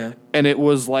 Okay, yeah. And it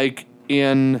was like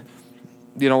in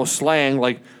slang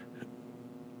like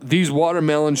these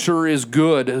watermelon sure is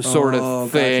good sort Oh,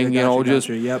 of thing, gotcha, just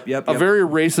gotcha. Yep. a very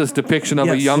racist depiction of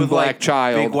a Yes. young With, black like,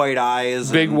 child. Big white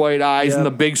eyes. Big and- white eyes Yep. and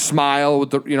the big smile with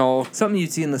the Something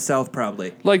you'd see in the South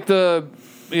probably. like the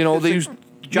they used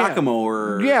Giacomo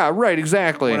or yeah, right,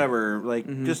 exactly. whatever. Like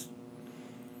just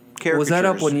caricatures. Was that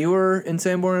up when you were in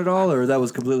Sanborn at all, or that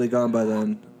was completely gone by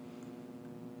then?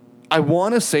 I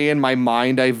want to say in my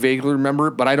mind I vaguely remember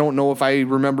it, but I don't know if I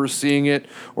remember seeing it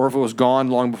or if it was gone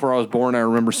long before I was born. I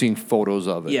remember seeing photos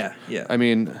of it. Yeah. I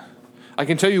mean, I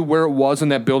can tell you where it was,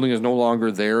 and that building is no longer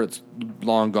there. It's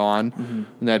long gone.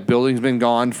 And that building's been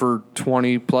gone for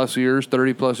 20 plus years,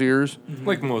 30 plus years.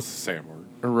 Like most of Sanborn.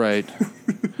 Right.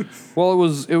 Well,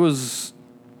 it was,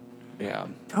 yeah.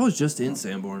 I was just in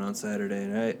Sanborn on Saturday,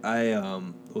 and I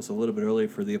was a little bit early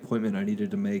for the appointment I needed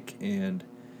to make, and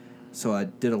So I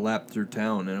did a lap through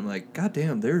town, and I'm like, God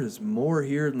damn, there's more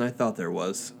here than I thought there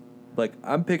was. Like,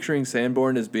 I'm picturing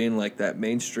Sanborn as being like that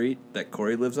main street that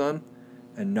Corey lives on,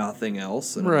 and nothing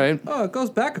else. And I'm Right. like, oh, it goes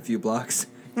back a few blocks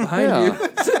behind Yeah.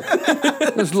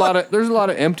 you. There's a lot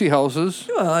of empty houses.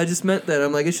 Well, I just meant that.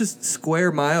 I'm like, it's just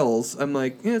square miles. I'm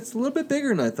like, yeah, it's a little bit bigger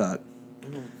than I thought.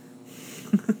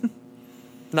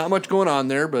 Not much going on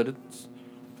there, but it's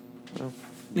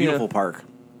Beautiful park.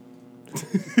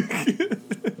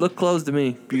 Look closed to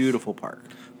me. Beautiful park.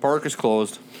 park is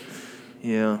closed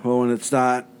Yeah. Well, when it's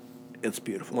not, it's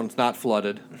beautiful. when it's not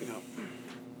flooded.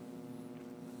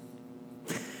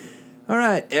 All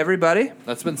right, everybody.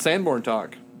 That's been Sanborn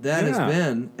talk. That Yeah. has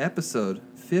been episode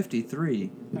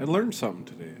 53 I learned something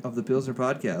today. of the Pilsner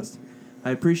Podcast.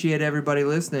 I appreciate everybody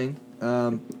listening.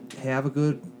 Have a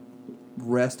good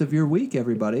rest of your week,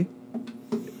 everybody.